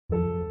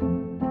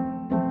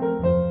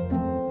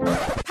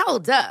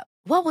Hold up.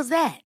 What was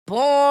that?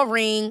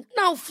 Boring.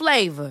 No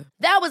flavor.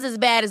 That was as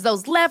bad as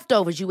those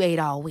leftovers you ate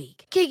all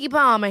week. Keke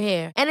Palmer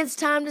here, and it's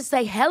time to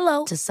say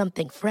hello to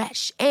something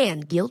fresh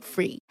and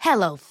guilt-free.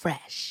 Hello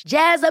Fresh.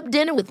 Jazz up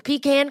dinner with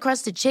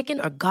pecan-crusted chicken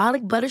or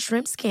garlic butter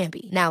shrimp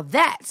scampi. Now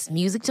that's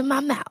music to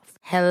my mouth.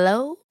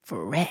 Hello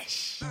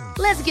Fresh.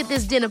 Let's get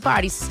this dinner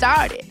party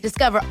started.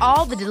 Discover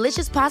all the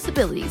delicious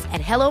possibilities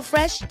at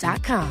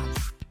hellofresh.com.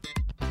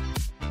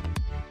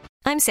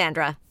 I'm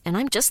Sandra, and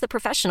I'm just the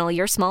professional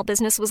your small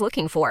business was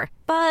looking for.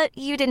 But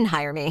you didn't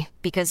hire me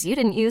because you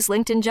didn't use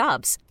LinkedIn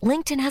Jobs.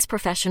 LinkedIn has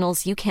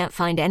professionals you can't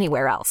find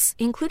anywhere else,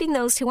 including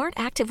those who aren't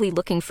actively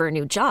looking for a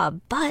new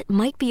job, but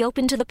might be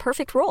open to the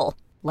perfect role,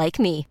 like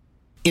me.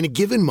 In a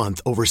given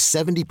month, over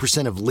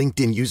 70% of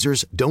LinkedIn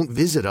users don't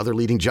visit other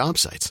leading job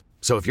sites.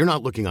 So if you're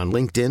not looking on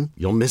LinkedIn,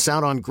 you'll miss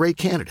out on great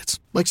candidates,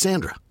 like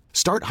Sandra.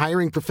 Start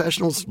hiring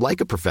professionals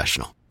like a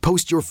professional.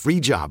 Post your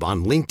free job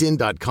on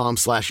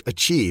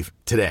linkedin.com/achieve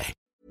today.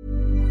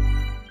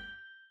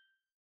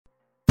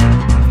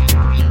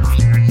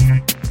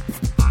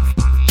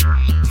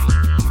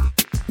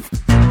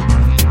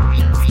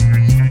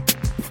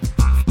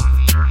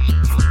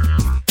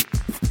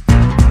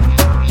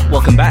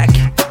 Welcome back.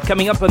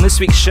 Coming up on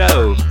this week's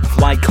show,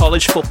 why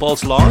college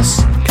football's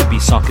loss could be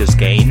soccer's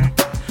gain,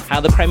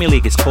 how the Premier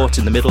League is caught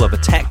in the middle of a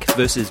tech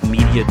versus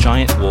media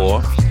giant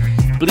war,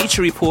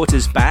 Bleacher Report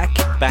is back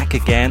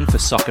again for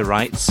soccer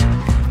rights.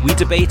 We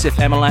debate if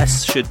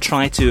MLS should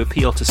try to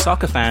appeal to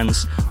soccer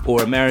fans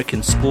or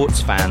American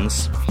sports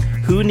fans.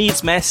 Who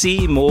needs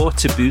Messi more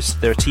to boost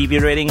their TV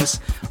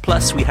ratings?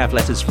 Plus, we have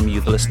letters from you,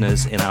 the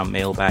listeners, in our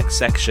mailbag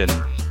section.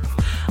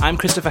 I'm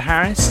Christopher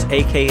Harris,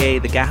 aka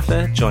The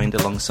Gaffer, joined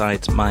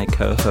alongside my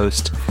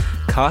co-host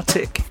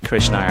Kartik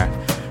Krishnaiyer.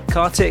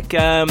 Kartik,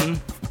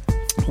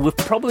 we've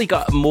probably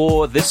got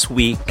more this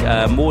week,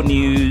 more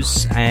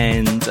news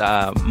and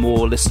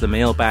more listener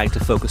mailbag to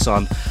focus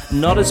on.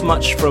 Not as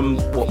much from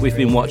what we've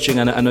been watching.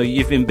 I know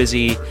you've been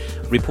busy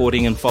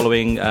reporting and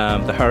following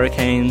the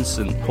hurricanes,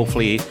 and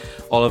hopefully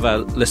all of our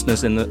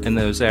listeners in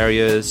those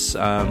areas,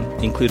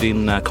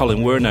 including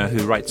Colin Werner,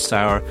 who writes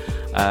our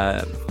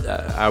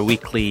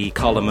weekly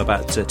column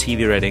about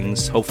TV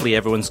ratings. Hopefully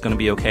everyone's going to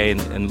be okay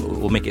and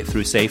we'll make it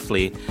through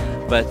safely.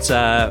 But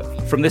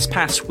from this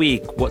past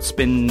week, what's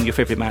been your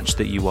favourite match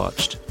that you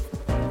watched?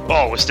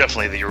 Oh, it was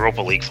definitely the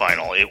Europa League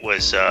final. It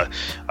was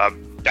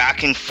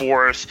back and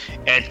forth,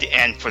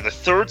 and for the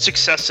third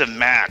successive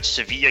match,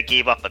 Sevilla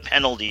gave up a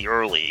penalty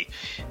early.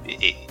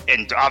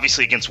 And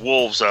obviously against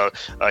Wolves,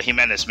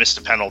 Jimenez missed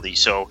a penalty,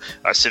 so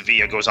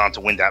Sevilla goes on to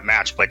win that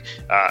match. But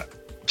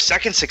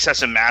second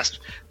successive match,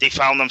 they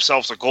found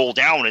themselves a goal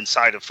down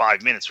inside of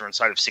 5 minutes or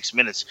inside of 6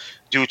 minutes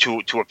due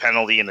to a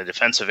penalty and a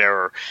defensive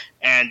error.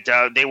 And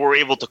they were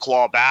able to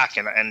claw back.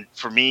 And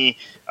for me,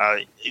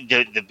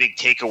 the big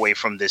takeaway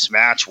from this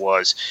match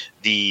was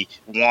the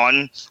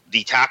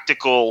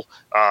tactical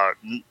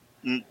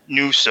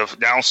nous of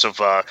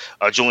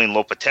Julian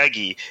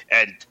Lopetegui,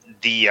 and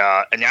the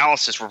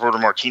analysis Roberto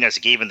Martinez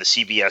gave in the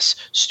CBS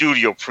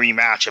studio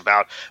pre-match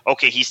about,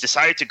 okay, he's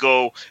decided to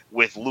go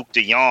with Luuk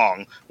de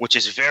Jong, which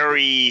is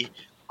very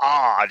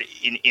odd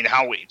in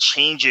how it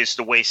changes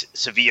the way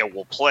Sevilla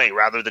will play,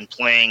 rather than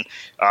playing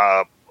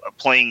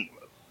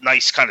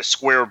nice kind of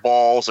square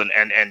balls and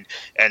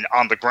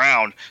on the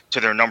ground to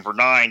their number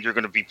 9, you're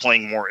going to be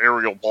playing more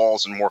aerial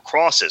balls and more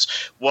crosses.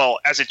 Well,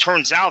 as it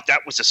turns out,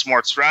 that was a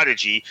smart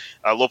strategy.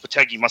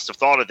 Lopetegui must have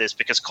thought of this,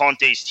 because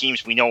Conte's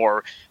teams, we know,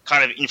 are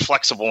kind of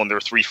inflexible in their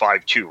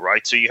 3-5-2,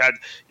 right? So you had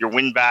your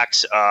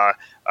wing-backs,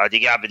 De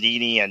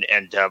Gabardini and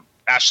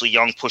Ashley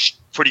Young pushed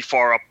pretty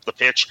far up the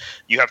pitch.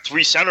 You have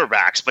 3 center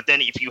backs, but then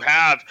if you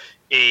have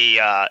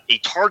a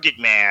target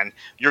man,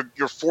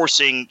 you're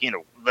forcing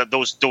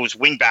those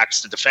wing backs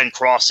to defend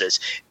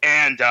crosses,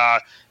 and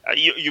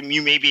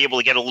you may be able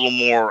to get a little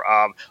more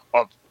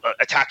of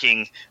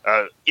attacking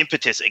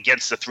impetus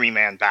against the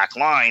 3-man back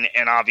line,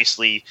 and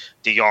obviously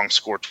De Jong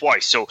scored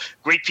twice. So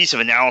great piece of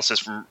analysis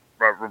from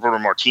Roberto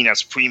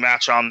Martinez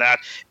pre-match on that,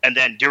 and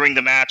then during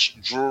the match,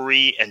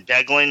 Drury and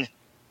Beglin,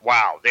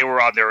 wow, they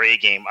were on their A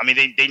game. I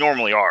mean, they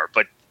normally are,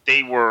 but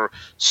they were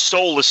so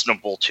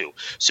listenable to.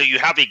 So you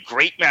have a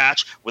great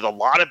match with a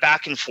lot of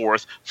back and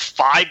forth,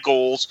 5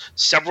 goals,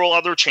 several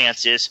other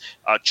chances,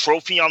 a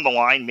trophy on the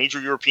line, major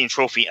European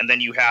trophy, and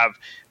then you have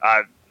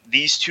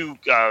these two,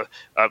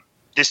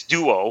 this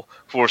duo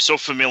who are so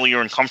familiar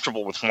and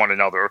comfortable with one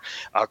another,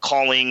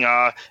 calling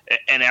an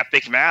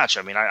epic match.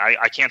 I mean,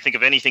 I can't think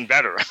of anything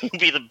better. It would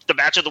be the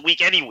match of the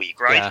week any week,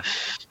 right?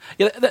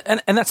 Yeah,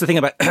 and that's the thing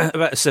about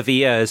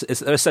Sevilla is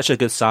they're such a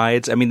good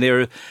side. I mean,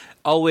 they're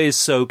always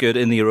so good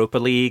in the Europa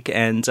League,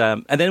 and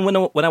then when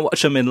I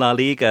watch them in La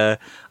Liga,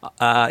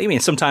 I mean,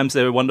 sometimes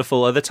they're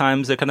wonderful, other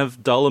times they're kind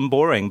of dull and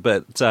boring.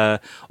 But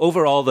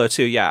overall, though,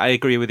 too, yeah, I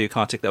agree with you,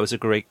 Kartik. That was a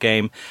great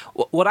game.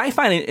 What I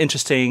find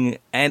interesting,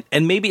 and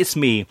maybe it's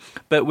me,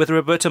 but with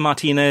Roberto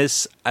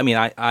Martinez, I mean,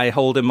 I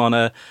hold him on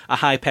a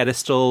high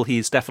pedestal.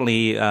 He's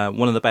definitely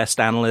one of the best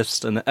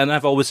analysts, and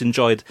I've always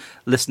enjoyed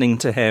listening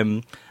to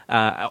him.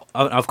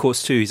 Of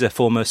course, too, he's a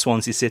former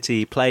Swansea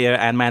City player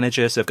and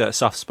manager, so I've got a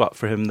soft spot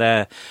for him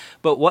there.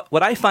 But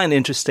what I find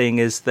interesting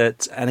is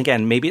that, and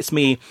again, maybe it's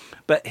me,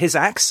 but his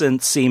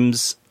accent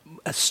seems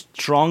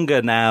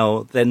stronger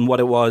now than what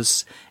it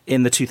was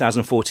in the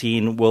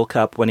 2014 World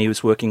Cup when he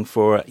was working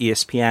for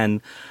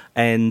ESPN.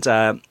 And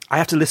I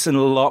have to listen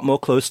a lot more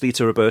closely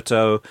to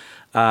Roberto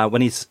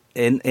when he's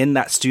in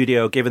that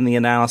studio giving the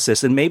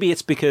analysis. And maybe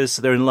it's because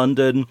they're in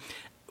London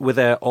with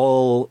their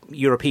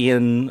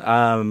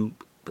all-European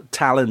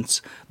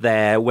talent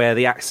there, where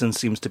the accent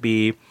seems to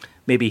be,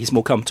 maybe he's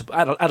more comfortable.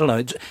 I don't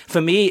know.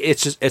 For me,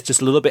 it's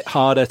just a little bit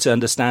harder to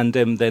understand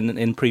him than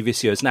in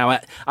previous years. Now,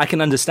 I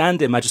can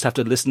understand him. I just have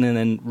to listen in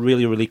and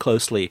really, really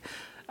closely.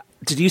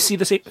 Did you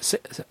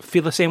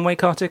feel the same way,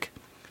 Kartik?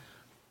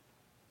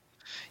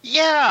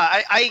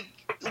 Yeah, I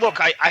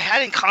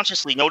hadn't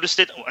consciously noticed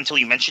it until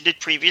you mentioned it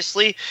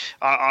previously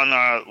on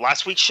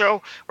last week's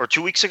show or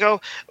 2 weeks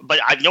ago, but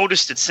I've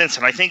noticed it since.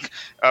 And I think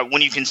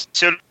when you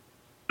consider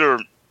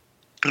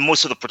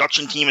most of the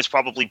production team is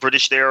probably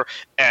British there,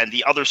 and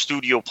the other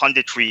studio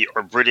punditry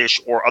are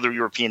British or other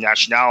European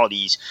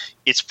nationalities,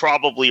 it's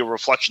probably a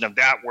reflection of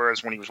that.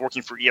 Whereas when he was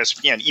working for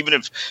ESPN, even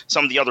if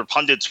some of the other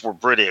pundits were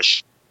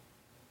British,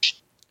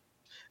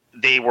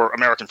 they were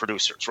American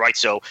producers, right?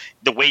 So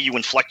the way you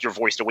inflect your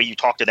voice, the way you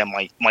talk to them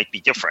might be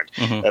different.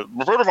 Mm-hmm.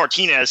 Roberto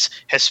Martinez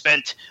has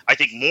spent, I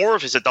think, more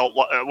of his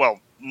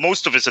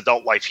most of his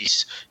adult life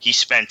he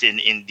spent in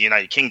the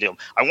United Kingdom.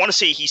 I want to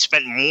say he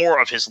spent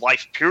more of his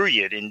life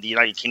period in the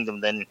United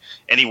Kingdom than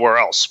anywhere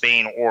else,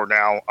 Spain or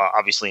now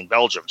obviously in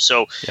Belgium.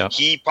 So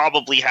he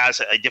probably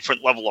has a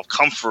different level of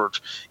comfort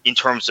in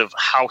terms of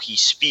how he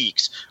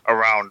speaks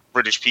around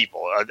British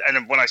people.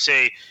 And when I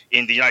say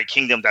in the United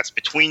Kingdom, that's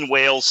between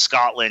Wales,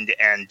 Scotland,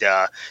 and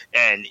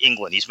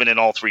England. He's been in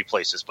all three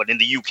places, but in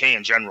the UK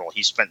in general,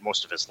 he spent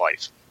most of his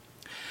life.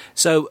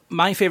 So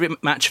my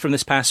favorite match from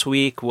this past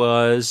week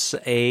was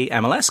a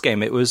MLS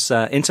game. It was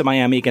Inter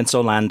Miami against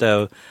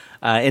Orlando.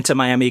 Inter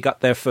Miami got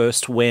their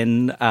first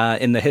win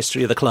in the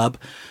history of the club.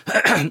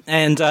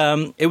 And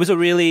it was a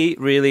really,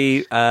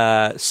 really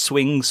kind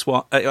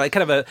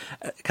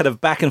of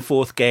back and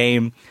forth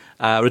game.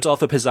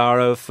 Rodolfo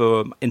Pizarro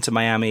for Inter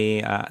Miami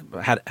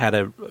had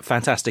a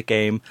fantastic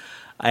game.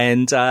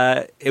 And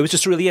it was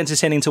just really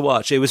entertaining to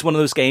watch. It was one of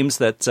those games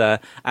that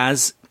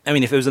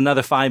if there was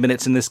another 5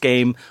 minutes in this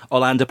game,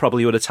 Orlando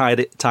probably would have tied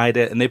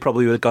it, and they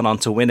probably would have gone on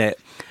to win it.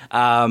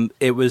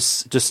 It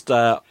was just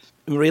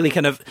really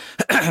kind of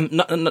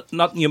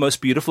not your most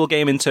beautiful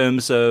game in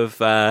terms of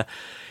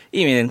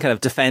kind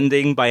of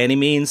defending by any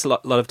means. A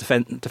lot of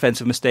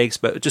defensive mistakes,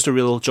 but just a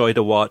real joy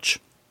to watch.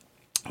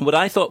 What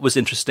I thought was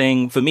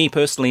interesting for me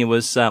personally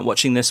was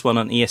watching this one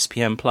on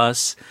ESPN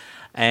Plus.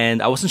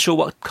 And I wasn't sure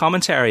what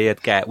commentary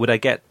I'd get. Would I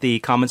get the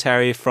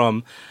commentary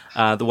from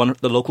the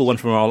local one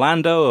from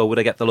Orlando, or would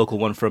I get the local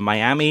one from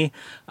Miami?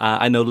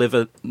 I no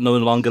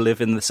longer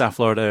live in the South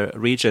Florida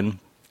region,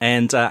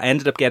 and I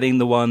ended up getting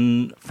the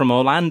one from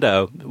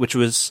Orlando, which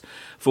was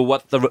for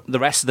what the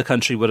rest of the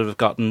country would have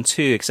gotten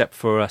too, except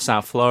for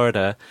South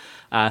Florida.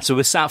 So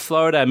with South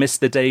Florida, I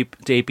missed the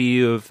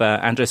debut of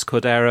Andres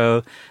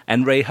Cordero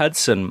and Ray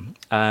Hudson,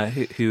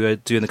 who are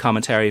doing the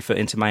commentary for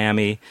Inter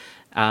Miami.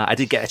 I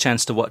did get a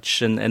chance to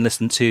watch and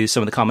listen to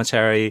some of the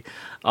commentary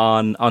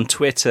on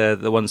Twitter,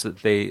 the ones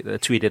that they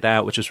tweeted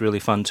out, which was really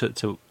fun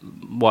to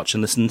watch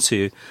and listen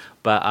to.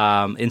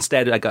 But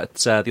instead, I got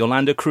the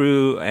Orlando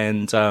crew,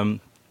 and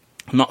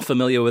not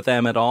familiar with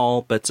them at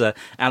all. But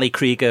Ali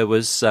Krieger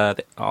was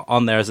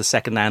on there as a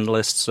second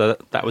analyst, so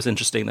that was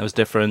interesting. That was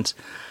different.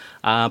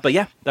 But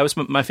yeah, that was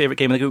my favorite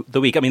game of the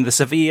week. I mean, the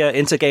Sevilla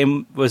Inter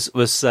game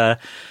was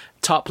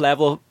top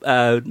level,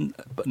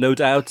 no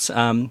doubt.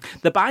 The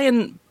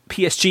Bayern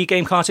PSG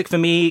game, Kartik, for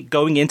me,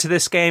 going into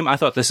this game, I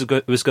thought this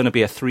was going to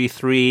be a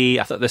 3-3.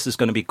 I thought this was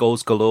going to be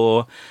goals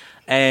galore.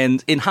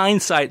 And in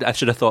hindsight, I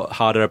should have thought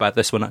harder about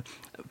this one.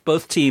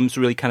 Both teams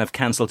really kind of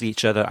cancelled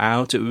each other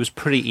out. It was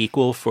pretty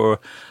equal for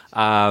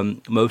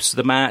most of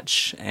the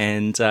match.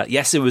 And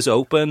yes, it was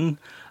open,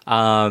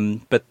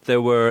 but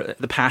there were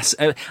the pass.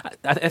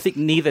 I think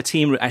neither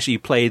team actually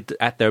played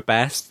at their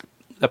best.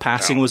 The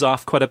passing was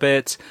off quite a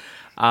bit.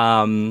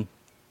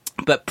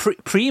 But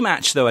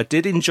pre-match, though, I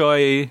did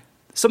enjoy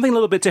something a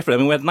little bit different. I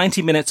mean, we had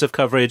 90 minutes of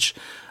coverage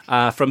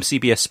from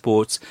CBS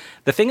Sports.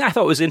 The thing I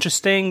thought was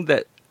interesting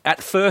that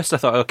at first I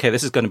thought, okay,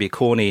 this is going to be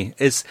corny,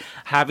 is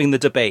having the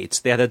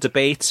debate. They had a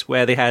debate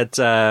where they had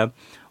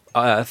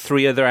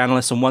three other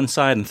analysts on one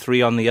side and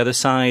three on the other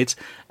side,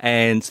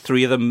 and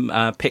three of them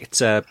picked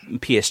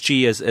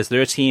PSG as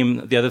their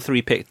team. The other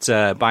three picked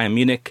Bayern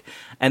Munich.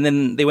 And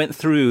then they went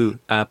through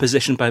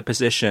position by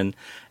position,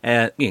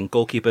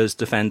 goalkeepers,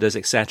 defenders,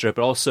 etc.,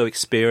 but also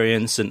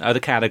experience and other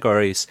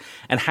categories,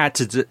 and had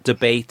to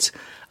debate,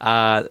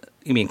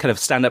 kind of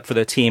stand up for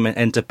their team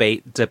and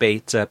debate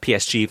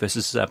PSG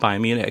versus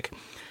Bayern Munich.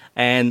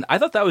 And I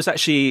thought that was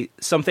actually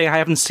something I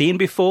haven't seen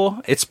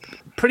before. It's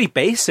pretty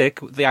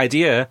basic, the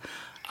idea.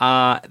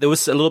 There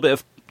was a little bit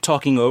of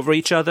talking over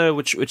each other,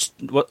 which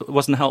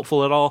wasn't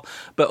helpful at all.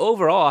 But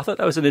overall, I thought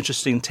that was an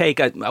interesting take.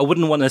 I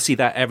wouldn't want to see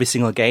that every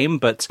single game,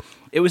 but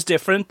it was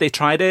different. They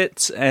tried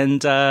it,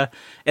 and it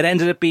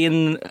ended up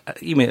being,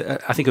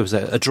 I think it was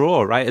a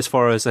draw, right? As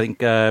far as I think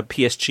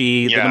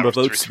PSG, the number of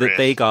votes that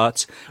they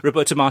got.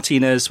 Roberto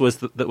Martinez was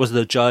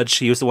the judge.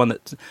 He was the one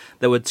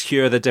that would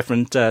hear the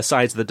different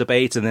sides of the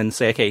debate and then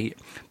say, okay,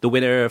 the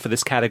winner for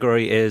this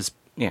category is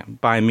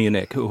Bayern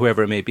Munich,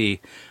 whoever it may be.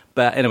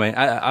 But anyway,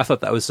 I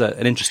thought that was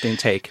an interesting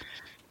take.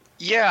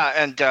 Yeah,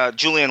 and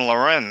Julian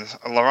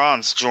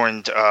Laurens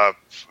joined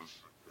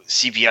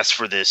CBS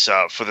for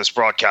this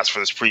broadcast, for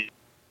this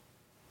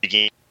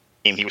pre-game.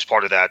 He was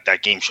part of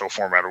that game show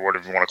format, or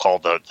whatever you want to call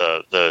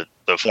the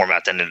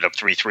format that ended up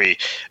 3-3.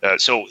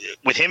 So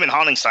with him and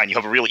Honigstein, you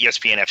have a real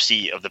ESPN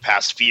FC of the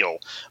past feel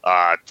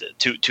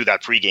to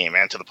that pregame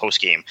and to the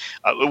postgame.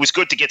 It was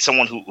good to get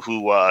someone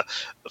who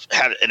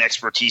had an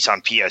expertise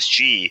on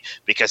PSG,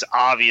 because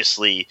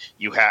obviously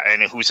you had,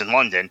 and who's in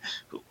London,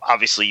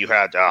 obviously you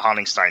had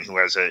Honigstein, who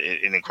has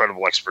an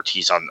incredible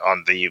expertise on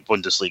the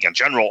Bundesliga in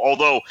general.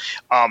 Although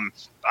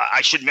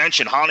I should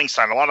mention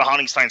Honigstein. A lot of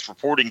Honigstein's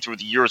reporting through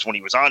the years when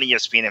he was on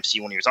ESPN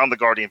FC, when he was on the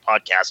Guardian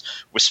podcast,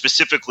 was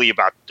specifically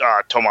about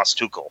Thomas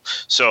Tuchel.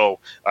 So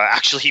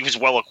actually, he was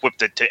well equipped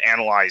to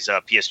analyze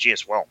PSG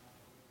as well.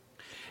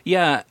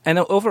 Yeah, and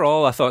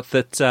overall, I thought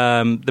that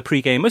the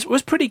pregame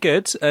was pretty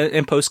good,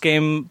 and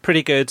postgame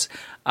pretty good.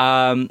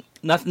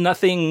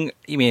 Nothing,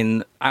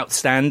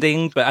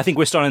 outstanding, but I think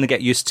we're starting to get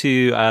used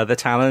to the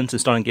talent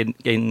and starting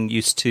getting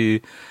used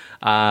to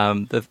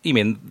some of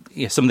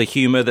the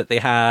humor that they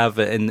have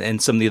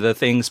and some of the other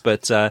things,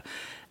 but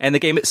and the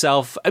game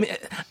itself,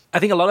 I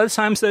think a lot of the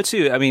times though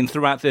too,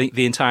 throughout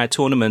the entire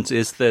tournament,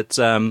 is that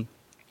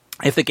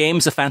if the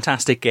game's a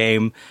fantastic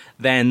game,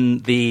 then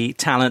the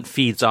talent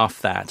feeds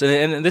off that.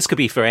 And this could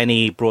be for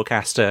any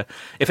broadcaster.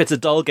 If it's a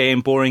dull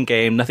game, boring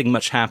game, nothing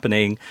much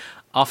happening,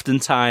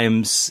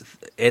 oftentimes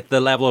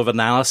the level of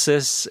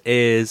analysis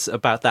is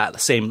about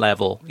that same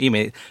level.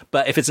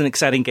 But if it's an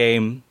exciting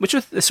game,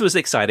 this was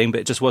exciting, but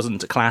it just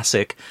wasn't a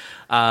classic,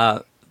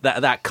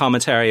 that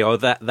commentary or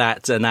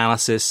that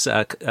analysis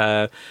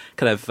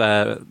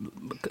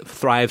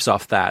thrives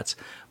off that.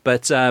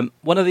 But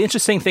one of the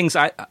interesting things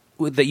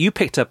that you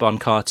picked up on,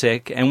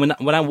 Kartik, and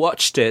when I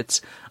watched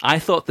it, I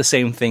thought the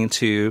same thing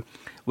too,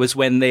 was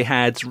when they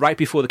had, right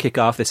before the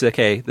kickoff, they said,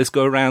 okay, let's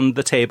go around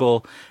the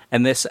table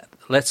and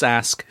let's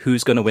ask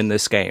who's going to win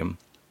this game.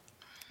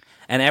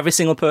 And every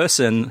single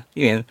person,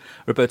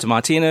 Roberto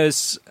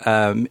Martinez,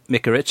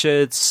 Micah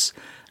Richards,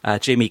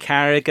 Jamie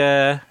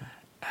Carragher,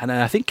 and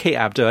I think Kate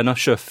Abdo, I'm not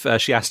sure if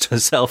she asked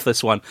herself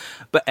this one,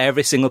 but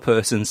every single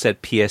person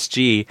said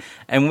PSG.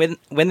 And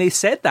when they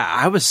said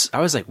that, I was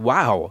like,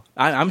 wow,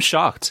 I'm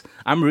shocked.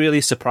 I'm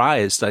really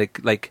surprised,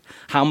 like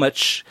how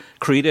much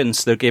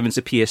credence they're giving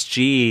to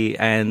PSG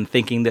and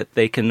thinking that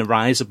they can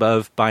rise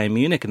above Bayern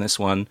Munich in this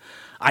one.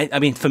 I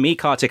mean, for me,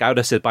 Kartik, I would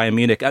have said Bayern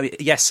Munich.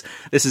 Yes,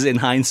 this is in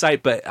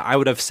hindsight, but I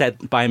would have said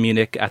Bayern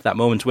Munich at that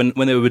moment. When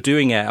they were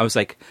doing it, I was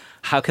like,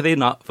 how could they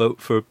not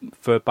vote for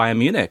Bayern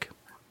Munich?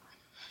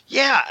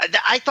 Yeah,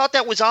 I thought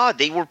that was odd.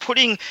 They were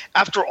putting,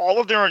 after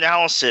all of their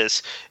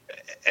analysis,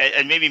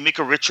 and maybe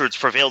Micah Richards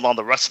prevailed on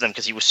the rest of them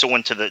because he was so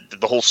into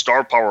the whole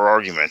star power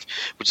argument,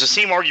 which is the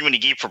same argument he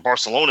gave for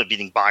Barcelona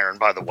beating Bayern,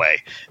 by the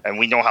way, and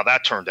we know how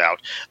that turned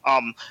out.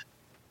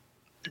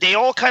 They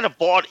all kind of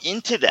bought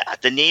into that,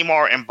 the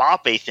Neymar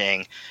Mbappe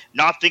thing,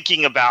 not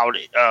thinking about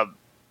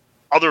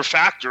other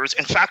factors,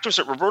 and factors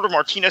that Roberto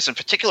Martinez in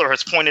particular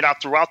has pointed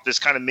out throughout this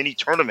kind of mini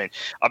tournament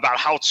about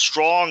how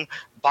strong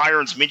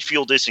Bayern's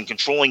midfield is in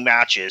controlling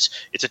matches.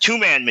 It's a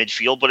two-man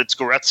midfield, but it's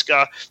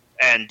Goretzka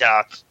and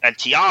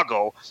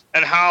Thiago,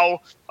 and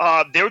how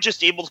they're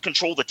just able to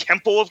control the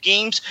tempo of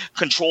games,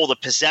 control the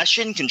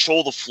possession,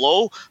 control the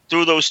flow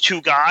through those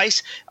two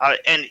guys,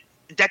 and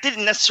that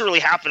didn't necessarily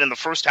happen in the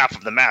first half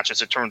of the match,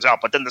 as it turns out.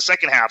 But then the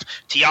second half,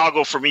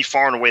 Thiago, for me,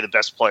 far and away the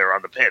best player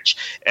on the pitch.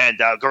 And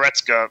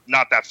Goretzka,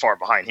 not that far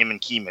behind. Him and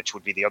Kimmich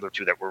would be the other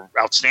two that were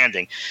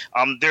outstanding.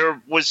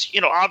 There was,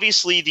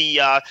 obviously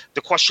the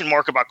question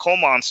mark about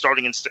Coman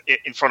starting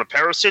in front of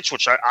Perisic,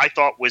 which I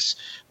thought was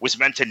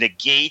meant to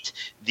negate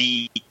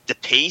the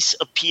pace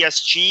of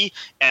PSG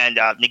and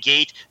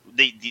negate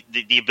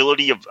the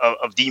ability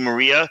of Di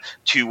Maria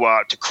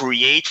to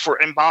create for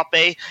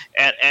Mbappe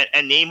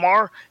and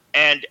Neymar.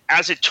 And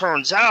as it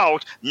turns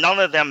out, none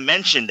of them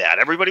mentioned that.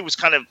 Everybody was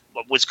kind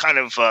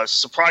of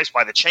surprised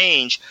by the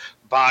change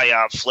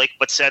by Flick,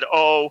 but said,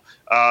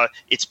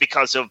 it's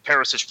because of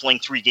Perisic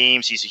playing 3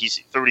 games.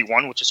 He's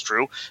 31, which is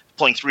true,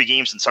 playing 3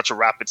 games in such a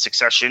rapid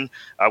succession,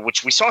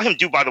 which we saw him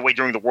do, by the way,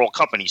 during the World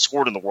Cup, and he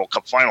scored in the World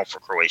Cup final for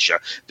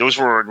Croatia. Those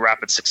were in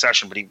rapid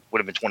succession, but he would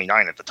have been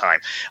 29 at the time.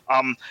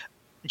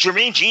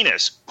 Jermaine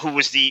Genius, who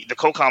was the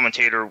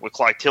co-commentator with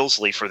Clyde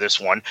Tilsley for this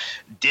one,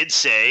 did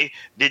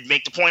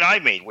make the point I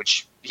made,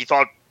 which he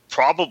thought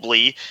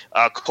probably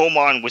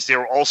Coman was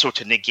there also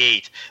to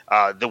negate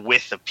the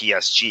width of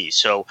PSG.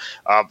 So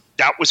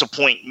that was a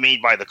point made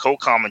by the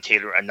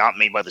co-commentator and not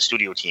made by the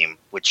studio team,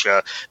 which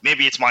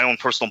maybe it's my own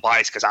personal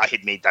bias because I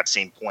had made that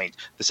same point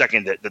the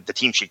second that the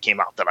team sheet came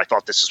out, that I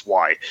thought this is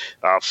why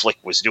Flick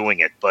was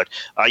doing it. But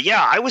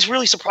I was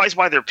really surprised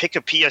by their pick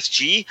of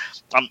PSG.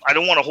 I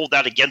don't want to hold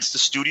that against the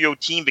studio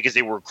team because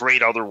they were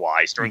great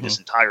otherwise during this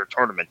entire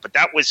tournament. But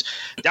that was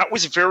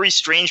very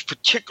strange,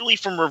 particularly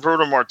from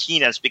Roberto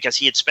Martinez, because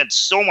he had spent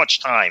so much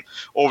time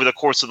over the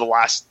course of the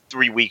last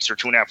 3 weeks or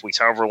 2.5 weeks,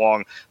 however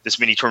long this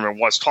mini tournament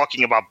was,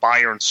 talking about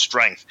Bayern's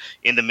strength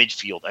in the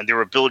midfield and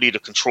their ability to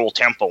control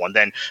tempo. And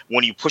then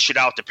when you push it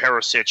out to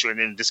Perisic,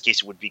 and in this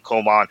case it would be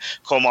Coman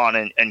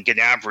and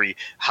Gnabry,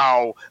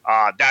 how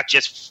that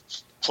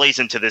just plays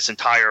into this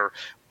entire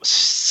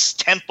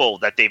tempo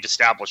that they've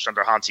established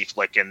under Hansi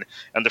Flick and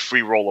the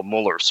free roll of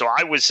Muller. So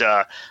I was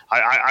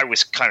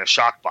kind of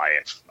shocked by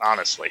it,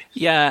 honestly.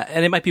 Yeah,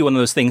 and it might be one of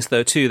those things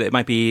though too, that it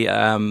might be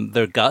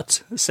their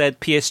gut said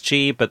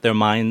PSG, but their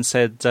mind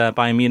said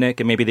Bayern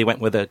Munich, and maybe they went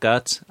with their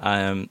gut.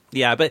 But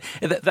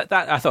that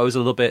I thought was a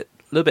little bit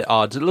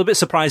odd, a little bit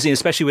surprising,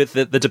 especially with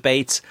the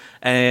debate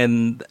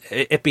and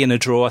it being a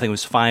draw. I think it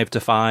was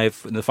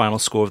 5-5 in the final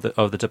score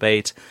of the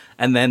debate,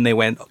 and then they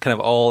went kind of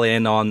all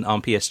in on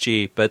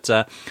PSG. But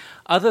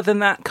other than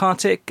that,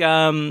 Kartik,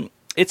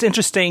 it's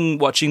interesting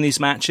watching these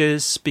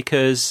matches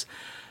because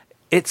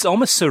it's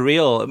almost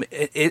surreal. I mean,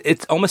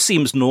 it almost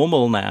seems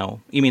normal now.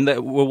 You mean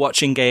that we're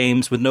watching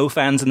games with no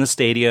fans in the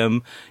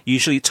stadium,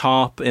 usually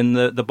top in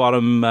the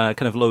bottom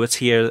kind of lower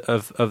tier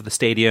of the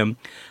stadium,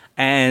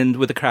 and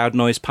with the crowd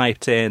noise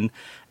piped in,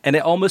 and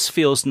it almost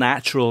feels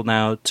natural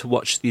now to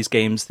watch these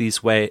games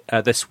this way.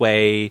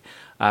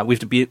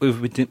 We've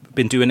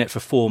been doing it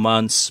for 4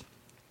 months.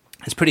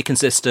 It's pretty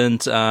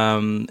consistent,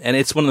 and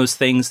it's one of those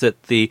things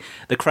that the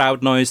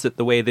crowd noise, that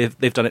the way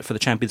they've done it for the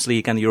Champions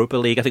League and the Europa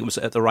League, I think it was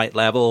at the right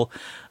level.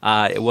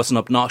 It wasn't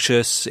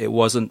obnoxious. It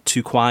wasn't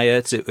too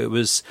quiet. It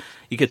was,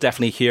 you could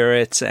definitely hear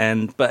it,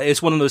 but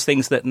it's one of those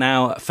things that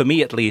now, for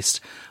me at least,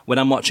 when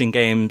I'm watching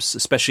games,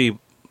 especially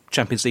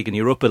Champions League and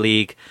Europa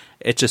League,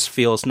 it just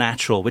feels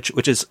natural,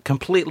 which is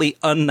completely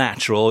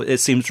unnatural. It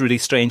seems really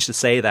strange to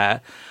say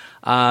that.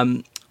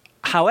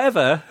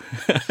 However,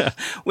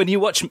 when you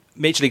watch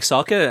Major League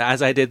Soccer,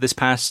 as I did this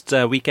past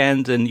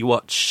weekend, and you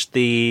watch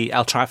the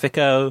El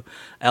Tráfico,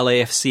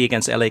 LAFC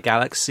against LA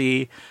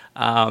Galaxy,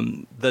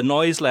 the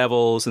noise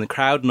levels and the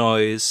crowd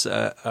noise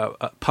are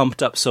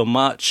pumped up so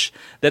much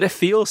that it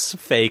feels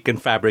fake and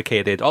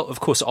fabricated. Of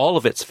course, all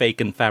of it's fake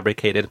and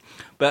fabricated,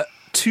 but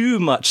too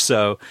much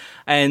so.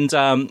 And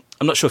I'm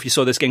not sure if you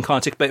saw this game,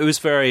 Kartik, but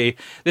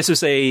this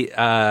was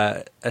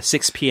a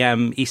 6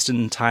 p.m.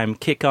 Eastern time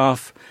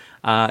kickoff,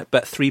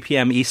 but 3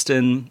 p.m.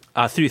 Eastern,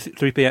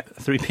 3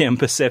 p.m.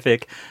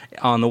 Pacific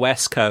on the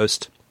West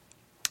Coast.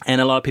 And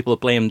a lot of people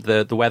have blamed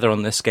the weather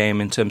on this game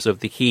in terms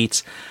of the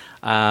heat.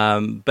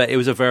 But it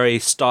was a very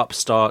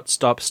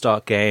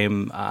stop-start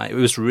game. It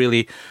was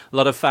really a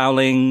lot of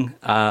fouling,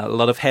 a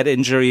lot of head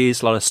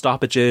injuries, a lot of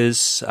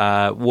stoppages,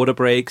 water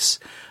breaks.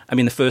 I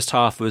mean, the first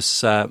half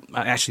was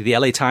actually the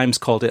LA Times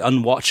called it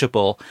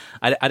unwatchable.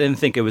 I didn't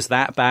think it was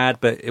that bad,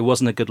 but it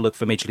wasn't a good look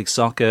for Major League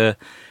Soccer.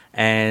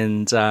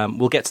 And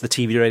we'll get to the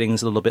TV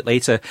ratings a little bit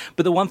later.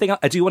 But the one thing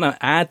I do want to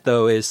add,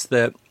 though, is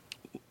that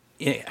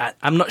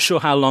I'm not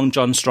sure how long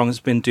John Strong's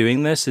been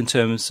doing this in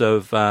terms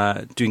of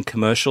doing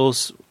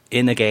commercials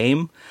in a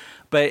game,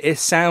 but it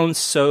sounds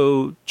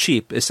so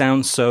cheap. It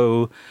sounds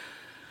so...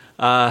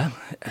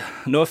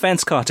 no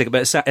offense, Kartik,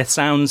 but it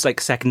sounds like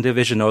second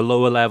division or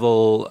lower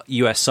level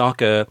US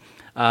soccer.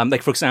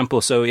 Like, for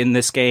example, so in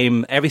this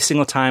game, every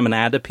single time an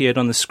ad appeared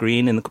on the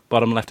screen in the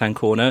bottom left-hand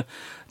corner,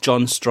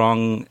 John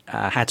Strong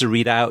had to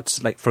read out,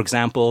 like, for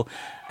example,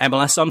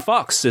 MLS on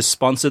Fox is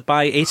sponsored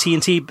by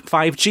AT&T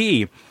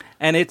 5G.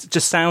 And it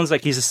just sounds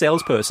like he's a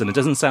salesperson. It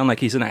doesn't sound like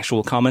he's an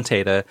actual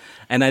commentator.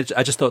 And I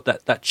just thought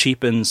that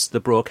cheapens the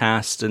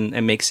broadcast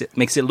and makes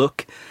it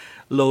look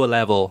lower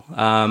level.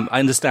 I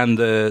understand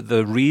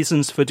the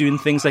reasons for doing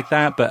things like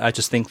that, but I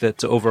just think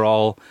that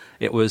overall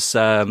it was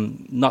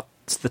not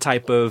the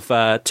type of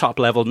top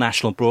level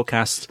national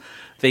broadcast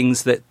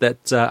things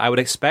that I would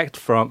expect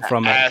from a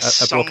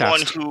broadcast.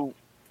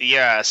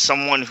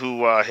 Someone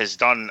who has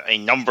done a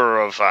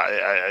number of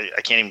I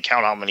can't even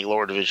count how many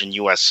lower division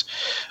U.S.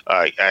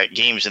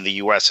 Games in the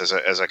U.S.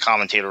 as a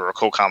commentator or a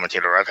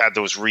co-commentator. I've had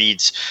those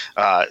reads,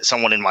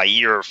 someone in my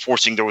ear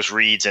forcing those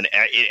reads, and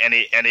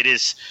it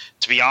is,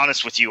 to be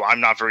honest with you, I'm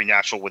not very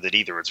natural with it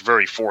either. It's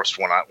very forced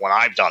when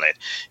I've done it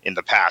in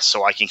the past.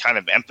 So I can kind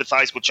of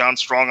empathize with John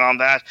Strong on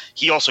that.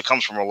 He also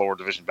comes from a lower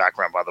division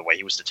background, by the way.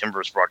 He was the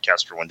Timbers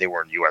broadcaster when they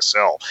were in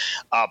USL.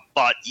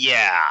 But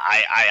yeah,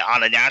 I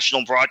on a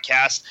national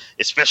broadcast,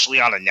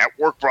 especially on a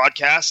network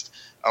broadcast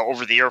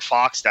over the air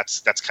Fox,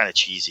 that's kind of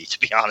cheesy, to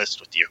be honest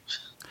with you.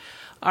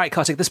 All right,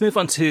 Kartik, let's move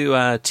on to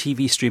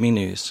TV streaming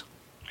news.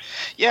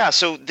 Yeah,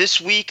 so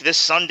this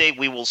Sunday,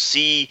 we will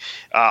see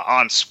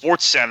on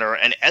SportsCenter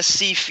an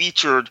SC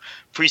featured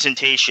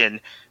presentation,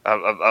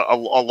 a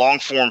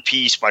long-form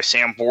piece by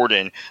Sam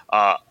Borden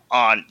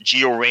on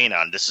Gio Reyna.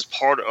 And this is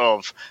part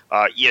of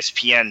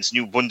ESPN's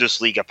new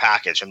Bundesliga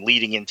package and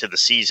leading into the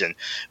season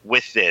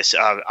with this.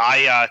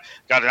 I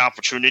got an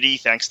opportunity,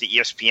 thanks to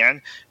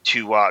ESPN,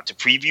 to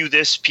preview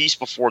this piece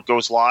before it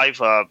goes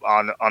live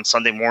on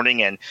Sunday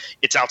morning, and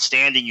it's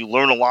outstanding. You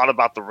learn a lot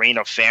about the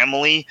Reyna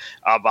family,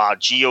 about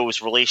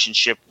Gio's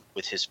relationship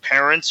with his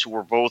parents, who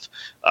were both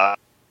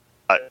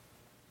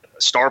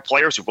star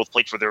players who both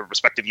played for their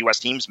respective U.S.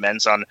 teams,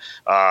 men's on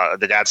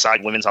the dad's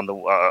side, women's on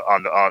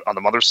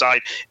the mother's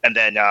side, and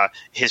then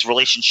his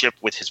relationship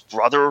with his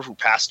brother, who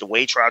passed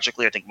away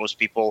tragically. I think most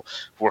people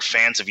who are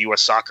fans of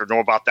U.S. soccer know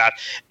about that.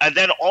 And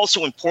then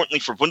also importantly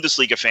for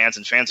Bundesliga fans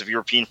and fans of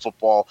European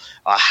football,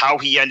 how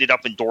he ended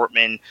up in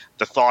Dortmund,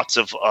 the thoughts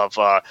of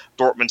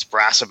Dortmund's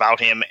brass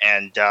about him,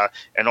 and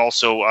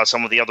also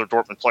some of the other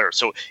Dortmund players.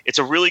 So it's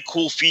a really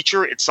cool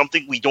feature. It's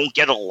something we don't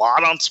get a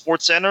lot on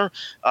SportsCenter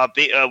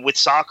with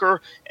soccer.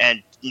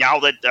 And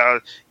now that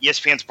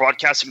ESPN's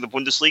broadcasting the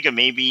Bundesliga,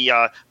 maybe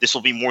this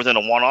will be more than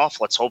a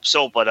one-off. Let's hope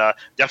so, but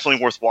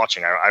definitely worth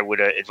watching. I would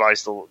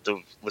advise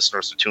the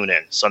listeners to tune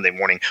in Sunday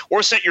morning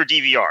or set your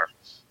DVR.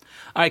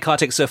 All right,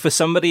 Kartik. So for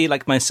somebody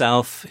like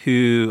myself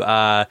who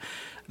the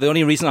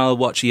only reason I'll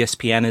watch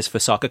ESPN is for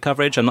soccer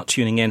coverage, I'm not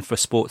tuning in for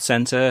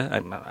SportsCenter.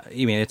 I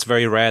mean, it's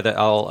very rare that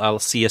I'll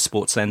see a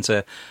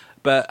SportsCenter.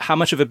 But how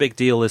much of a big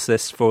deal is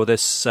this for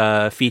this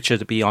feature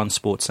to be on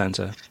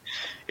SportsCenter?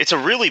 It's a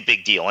really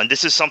big deal, and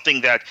this is something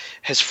that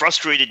has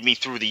frustrated me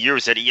through the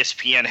years, that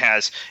ESPN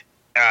has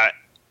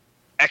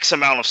X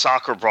amount of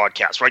soccer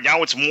broadcasts. Right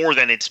now it's more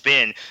than it's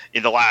been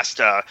in the last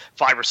 5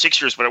 or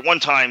 6 years, but at one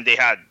time they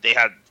had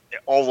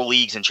all the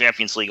leagues and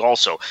Champions League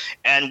also,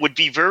 and would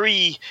be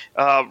very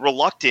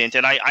reluctant.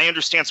 And I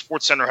understand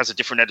SportsCenter has a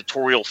different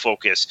editorial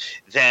focus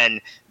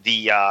than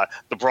the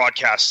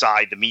broadcast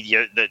side, the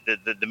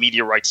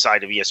media rights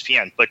side of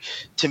ESPN. But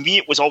to me,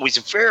 it was always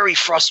very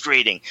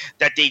frustrating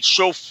that they'd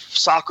show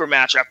soccer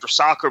match after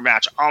soccer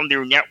match on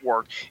their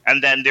network,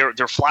 and then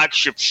their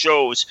flagship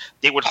shows,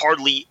 they would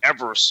hardly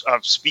ever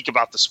speak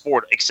about the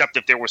sport, except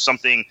if there was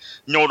something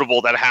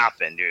notable that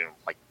happened,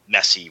 like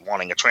Messi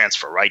wanting a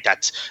transfer, right?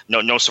 That's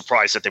no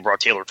surprise that they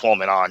brought Taylor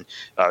Twellman on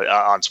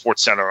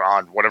SportsCenter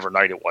on whatever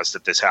night it was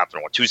that this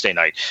happened, on Tuesday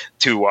night,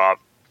 to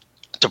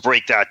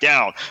break that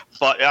down.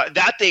 But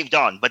that they've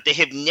done. But they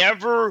have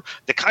never,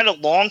 the kind of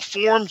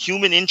long-form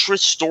human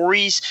interest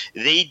stories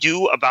they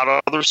do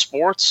about other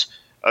sports,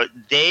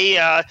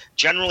 they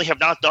generally have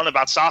not done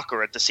about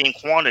soccer at the same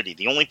quantity.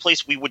 The only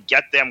place we would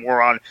get them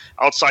were on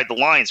Outside the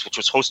Lines, which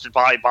was hosted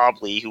by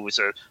Bob Lee, who was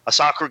a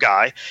soccer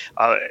guy.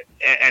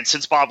 And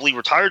since Bob Lee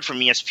retired from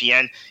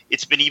ESPN,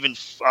 it's been even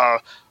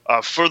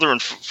further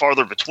and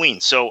farther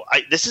between. So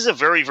this is a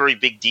very, very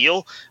big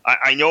deal.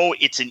 I know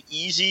it's an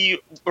easier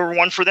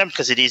one for them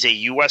because it is a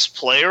U.S.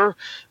 player,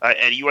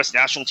 a U.S.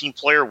 national team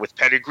player with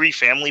pedigree,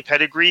 family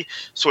pedigree.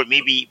 So it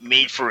may be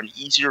made for an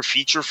easier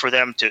feature for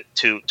them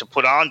to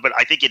put on. But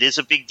I think it is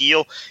a big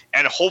deal.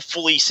 And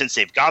hopefully, since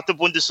they've got the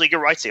Bundesliga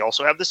rights, they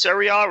also have the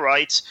Serie A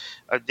rights.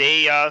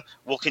 They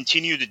will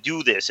continue to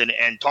do this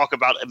and talk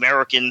about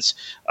Americans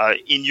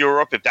in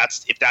Europe, if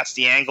that's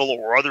the angle,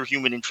 or other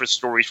human interest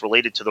stories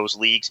related to those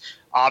leagues.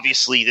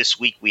 Obviously, this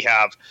week we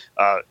have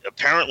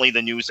apparently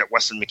the news that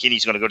Weston McKennie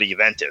is going to go to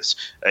Juventus,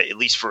 at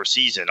least for a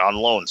season on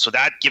loan. So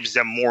that gives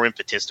them more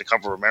impetus to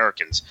cover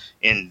Americans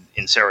in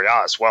Serie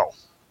A as well.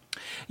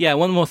 Yeah,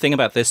 one more thing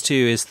about this too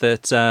is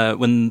that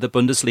when the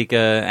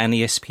Bundesliga and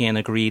ESPN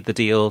agreed the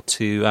deal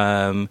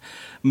to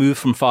move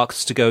from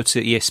Fox to go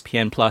to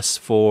ESPN Plus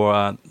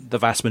for the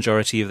vast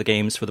majority of the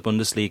games for the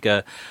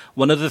Bundesliga,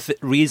 one of the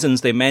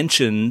reasons they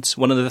mentioned,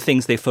 one of the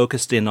things they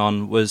focused in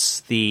on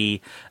was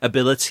the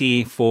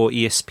ability for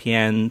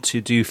ESPN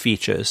to do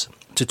features,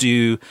 to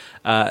do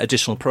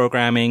additional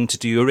programming, to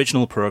do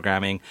original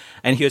programming.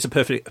 And here's a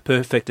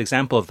perfect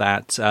example of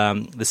that.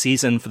 The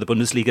season for the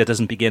Bundesliga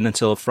doesn't begin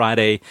until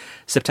Friday,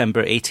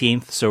 September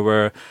 18th. So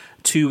we're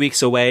 2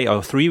 weeks away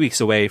or 3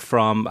 weeks away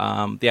from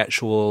the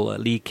actual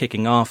league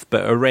kicking off.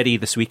 But already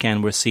this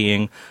weekend we're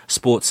seeing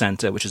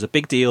SportsCenter, which is a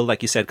big deal,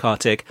 like you said,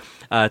 Kartik,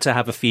 to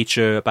have a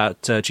feature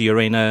about Gio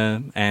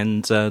Reyna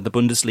and the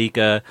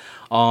Bundesliga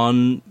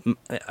on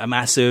a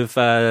massive,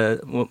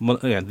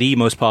 the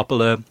most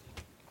popular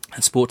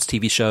sports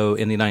TV show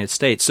in the United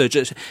States. So it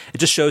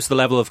just shows the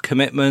level of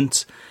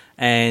commitment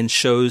and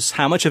shows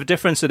how much of a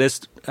difference it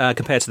is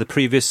compared to the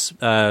previous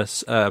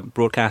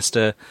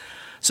broadcaster.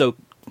 So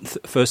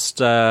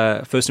first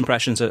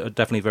impressions are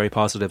definitely very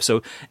positive.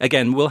 So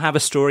again, we'll have a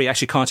story.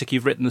 Actually, Kartik,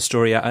 you've written the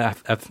story. I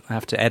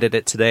have to edit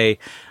it today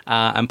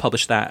and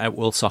publish that at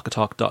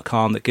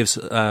worldsoccertalk.com. That gives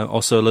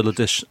also a little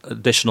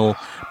additional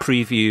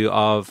preview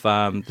of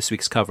this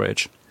week's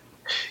coverage.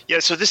 Yeah,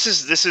 so this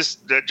is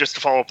just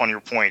to follow up on your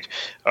point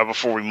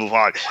before we move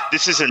on.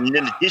 This is an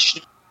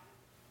additional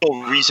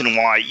reason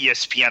why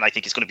ESPN, I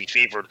think, is going to be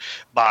favored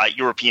by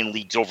European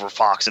leagues over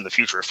Fox in the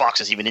future. If Fox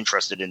is even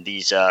interested in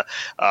these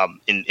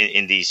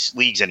in these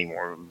leagues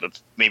anymore,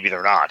 maybe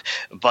they're not.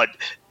 But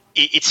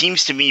it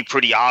seems to me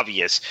pretty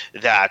obvious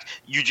that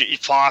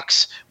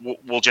Fox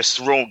will just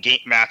throw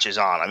matches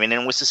on. I mean,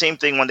 and it was the same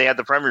thing when they had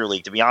the Premier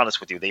League, to be honest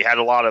with you. They had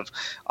a lot of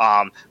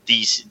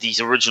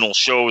these original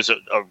shows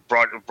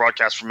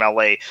broadcast from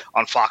LA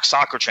on Fox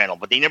Soccer Channel,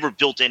 but they never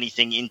built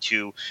anything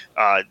into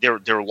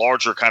their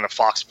larger kind of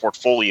Fox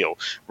portfolio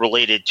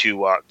related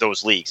to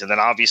those leagues. And then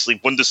obviously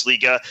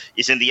Bundesliga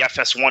is in the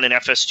FS1 and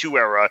FS2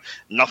 era,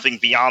 nothing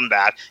beyond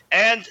that.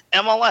 And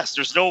MLS,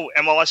 there's no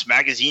MLS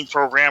magazine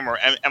program or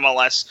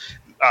MLS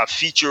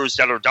features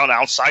that are done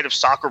outside of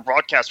soccer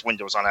broadcast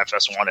windows on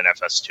FS1 and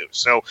FS2.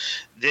 So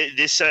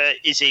this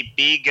is a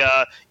big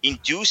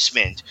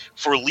inducement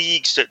for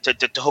leagues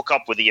to hook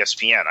up with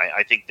ESPN.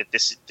 I think that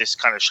this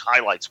kind of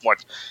highlights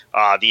what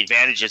the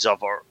advantages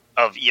of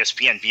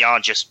ESPN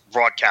beyond just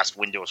broadcast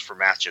windows for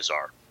matches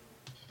are.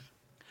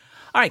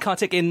 All right,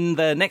 Kartik, in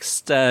the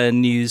next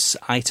news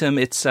item,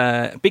 it's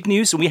big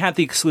news, and we have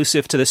the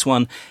exclusive to this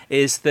one,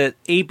 is that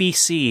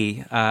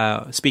ABC,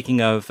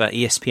 speaking of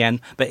ESPN,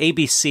 but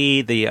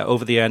ABC, the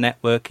over-the-air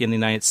network in the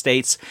United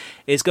States,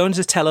 is going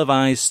to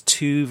televise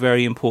two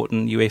very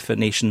important UEFA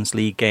Nations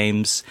League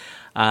games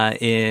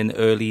in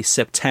early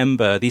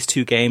September. These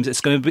two games,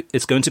 it's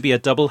going to be a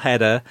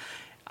double-header.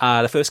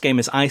 The first game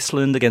is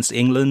Iceland against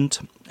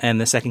England, and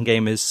the second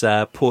game is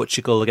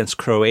Portugal against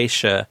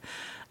Croatia.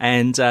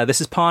 And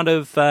this is part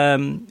of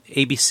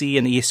ABC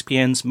and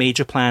ESPN's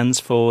major plans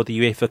for the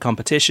UEFA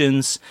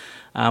competitions.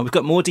 We've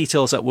got more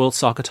details at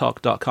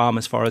worldsoccertalk.com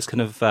as far as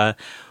kind of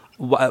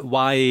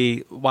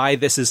why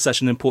this is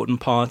such an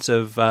important part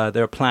of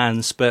their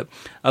plans. But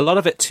a lot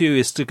of it, too,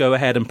 is to go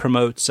ahead and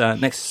promote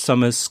next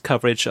summer's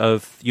coverage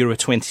of Euro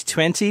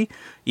 2020.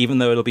 Even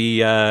though it'll be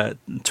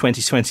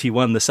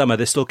 2021 this summer,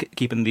 they're still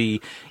keeping the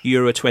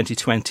Euro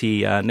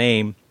 2020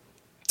 name.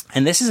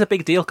 And this is a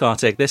big deal,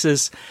 Kartik. This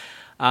is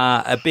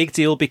a big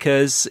deal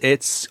because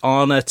it's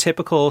on a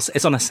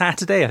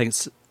Saturday, I think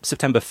it's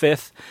September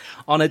 5th,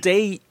 on a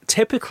day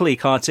typically,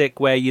 Kartik,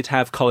 where you'd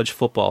have college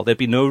football. There'd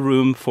be no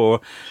room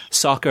for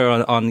soccer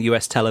on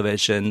US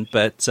television.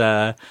 But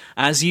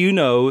as you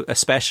know,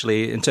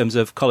 especially in terms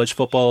of college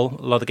football,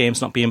 a lot of the games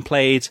not being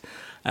played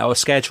or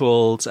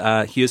scheduled,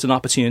 here's an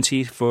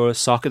opportunity for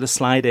soccer to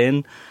slide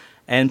in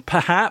and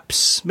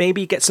perhaps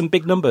maybe get some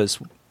big numbers.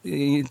 Do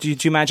you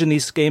imagine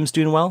these games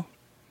doing well?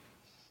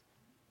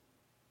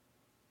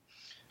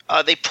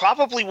 They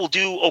probably will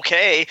do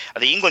okay.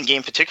 The England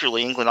game,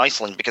 particularly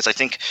England-Iceland, because I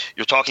think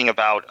you're talking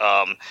about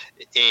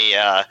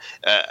a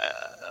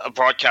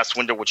broadcast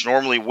window which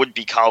normally would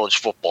be college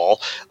football.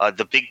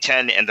 The Big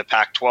Ten and the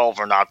Pac-12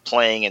 are not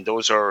playing, and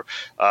those are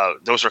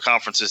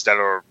conferences that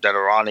are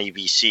on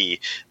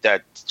ABC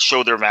that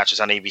show their matches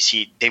on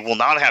ABC. They will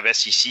not have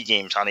SEC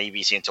games on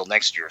ABC until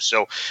next year,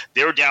 so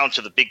they're down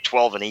to the Big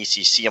 12 and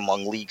ACC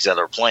among leagues that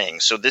are playing.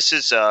 So this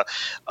is or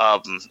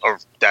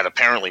that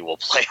apparently will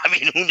play. I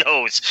mean, who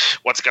knows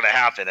what's going to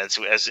happen as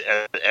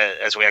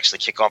we actually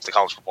kick off the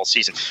college football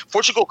season.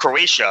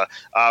 Portugal-Croatia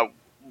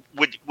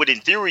would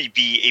in theory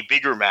be a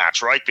bigger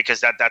match, right?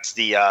 Because that's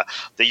the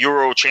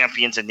Euro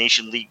champions and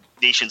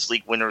Nations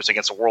League winners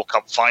against a World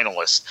Cup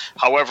finalist.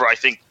 However, I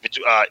think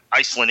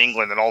Iceland,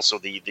 England, and also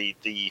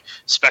the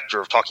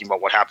specter of talking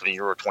about what happened in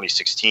Euro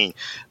 2016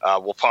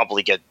 will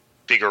probably get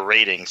bigger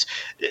ratings.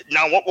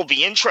 Now, what will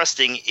be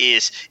interesting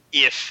is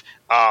if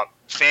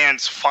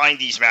fans find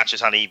these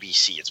matches on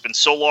ABC. It's been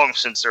so long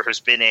since there has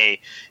been a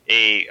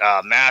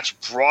match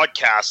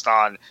broadcast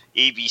on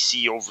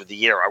ABC over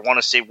the air. I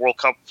want to say World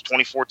Cup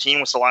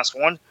 2014 was the last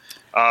one.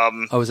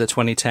 Was it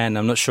 2010?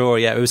 I'm not sure.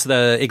 Yeah, it was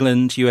the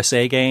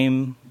England-USA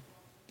game.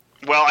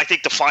 Well, I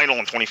think the final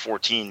in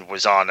 2014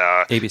 was on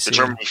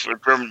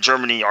ABC.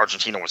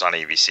 Germany-Argentina was on